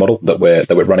subscription model that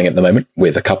we're running at the moment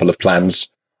with a couple of plans.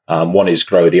 One is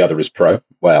Grow, the other is Pro,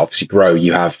 where obviously Grow,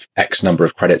 you have X number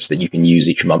of credits that you can use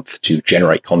each month to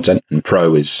generate content, and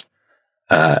Pro is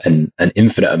an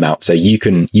infinite amount. So you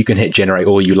can hit generate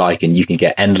all you like, and you can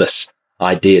get endless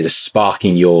ideas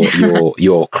sparking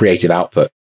your creative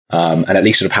output. And at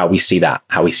least sort of how we see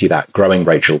that growing,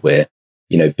 Rachel, we're,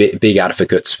 you know, big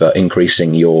advocates for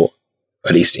increasing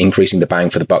the bang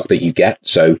for the buck that you get.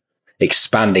 So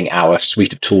expanding our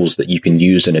suite of tools that you can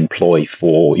use and employ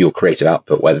for your creative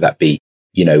output, whether that be,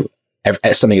 you know,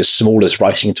 something as small as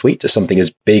writing a tweet to something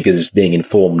as big as being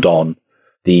informed on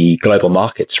the global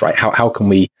markets, right? How can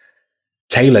we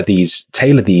tailor these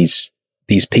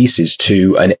pieces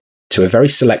to a very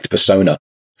select persona,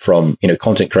 from, you know,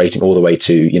 content creating all the way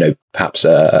to, you know, perhaps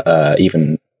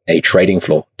even a trading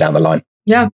floor down the line.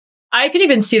 Yeah. I could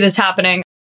even see this happening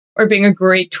or being a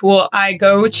great tool. I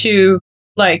go to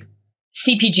like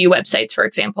CPG websites, for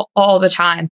example, all the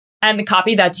time. And the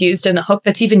copy that's used and the hook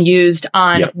that's even used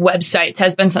on websites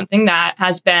has been something that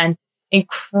has been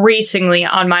increasingly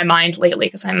on my mind lately,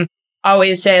 because I'm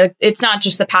always say like, it's not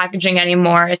just the packaging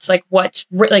anymore. It's like what's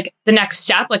like the next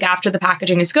step, like after the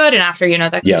packaging is good and after, you know,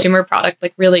 the consumer product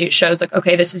like really shows like,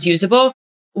 okay, this is usable.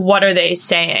 What are they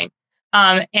saying?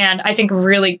 And I think a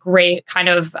really great kind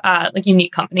of like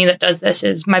unique company that does this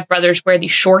is my brothers wear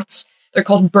these shorts. They're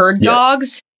called Bird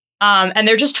Dogs. And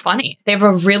they're just funny. They have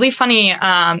a really funny,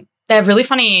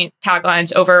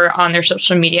 taglines over on their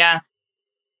social media.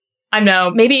 I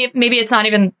know maybe it's not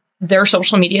even their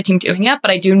social media team doing it,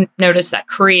 but I do notice that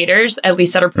creators, at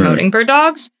least that are promoting Bird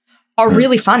Dogs, are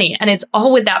really funny. And it's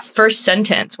all with that first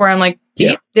sentence where I'm like,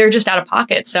 they're just out of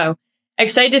pocket. So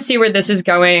excited to see where this is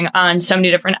going on so many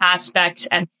different aspects.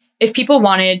 And if people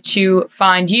wanted to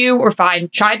find you or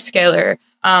find TribeScaler,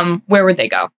 where would they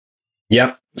go?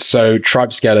 Yeah. So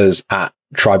TribeScaler's at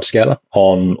TribeScaler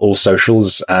on all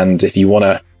socials. And if you want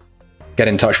to get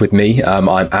in touch with me, I'm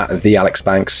at the Alex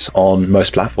Banks on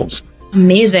most platforms.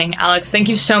 Amazing, Alex. Thank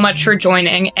you so much for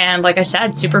joining. And like I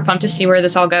said, super pumped to see where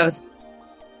this all goes.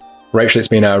 Rachel, it's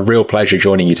been a real pleasure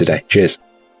joining you today. Cheers.